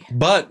sorry.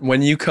 But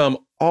when you come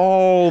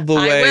all the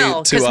way I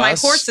will, to because us, my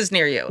horse is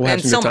near you we'll have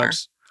in some good Silmar.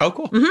 times. Oh,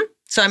 cool. Mm-hmm.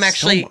 So I'm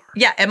actually,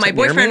 Silmar. and Is my that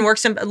near boyfriend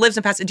me? lives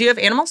in Pasadena. Do you have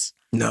animals?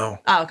 No.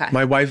 Oh, okay.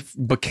 My wife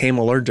became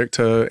allergic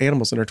to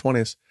animals in her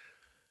 20s.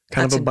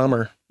 Kind of a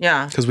bummer.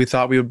 Yeah. Because we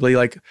thought we would be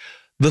like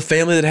the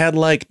family that had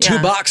like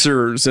 2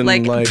 boxers and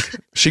like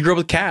she grew up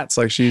with cats.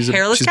 Like she's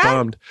Hairless cat?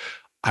 bummed.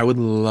 I would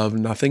love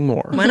nothing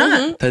more. Why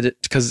not?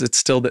 Because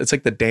it's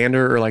like the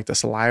dander or like the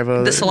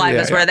saliva. The saliva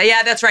is where they,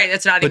 that's right.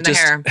 It's not But even the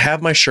just hair.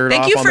 have my shirt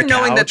Thank off you on for the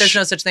knowing that there's couch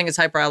no such thing as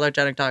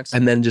hyperallergenic dogs.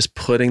 and then just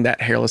putting that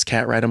hairless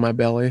cat right on my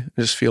belly and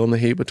just feeling the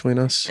heat between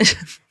us.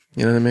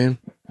 You know what I mean?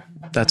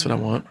 That's what I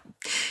want.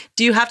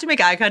 Do you have to make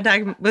eye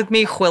contact with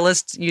me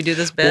whilst you do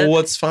this bit? Well,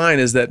 what's fine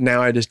is that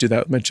now I just do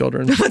that with my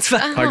children. What's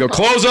fine? I go,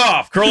 clothes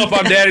off, curl up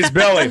on daddy's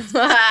belly.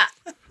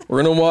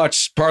 We're going to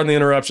watch Pardon the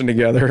Interruption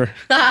together.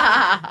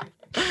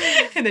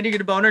 And then you get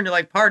a boner and you're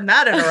like, pardon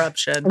that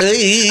interruption.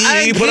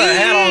 Hey, put a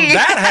hat on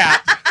that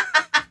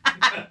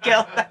hat.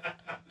 Kill that.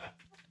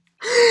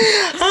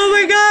 Oh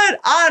my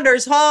God.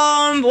 Anders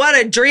Holm, what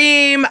a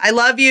dream. I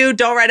love you.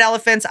 Don't ride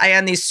elephants. I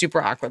end these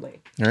super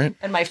awkwardly. All right.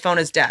 And my phone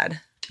is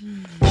dead.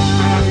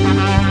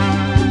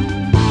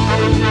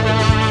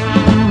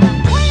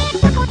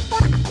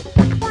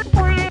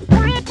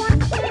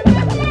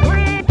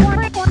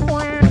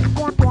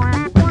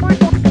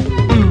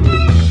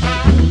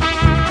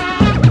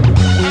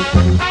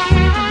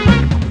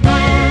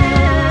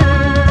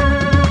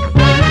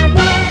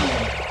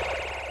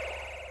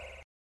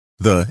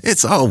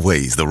 It's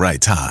always the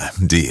right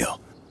time deal.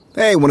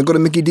 Hey, want to go to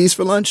Mickey D's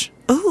for lunch?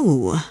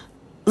 Ooh,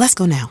 let's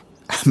go now.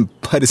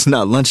 But it's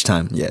not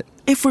lunchtime yet.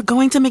 If we're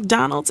going to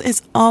McDonald's,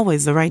 it's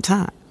always the right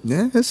time.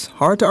 Yeah, it's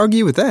hard to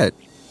argue with that.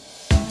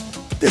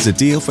 There's a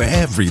deal for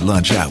every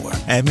lunch hour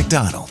at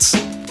McDonald's.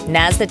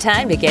 Now's the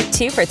time to get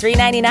 2 for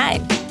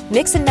 $3.99.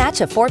 Mix and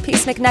match a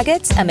 4-piece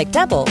McNuggets, a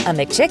McDouble, a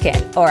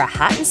McChicken, or a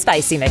hot and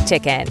spicy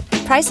McChicken.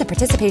 Price and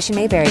participation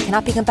may vary.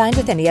 Cannot be combined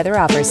with any other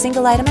offer.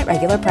 Single item at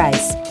regular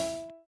price.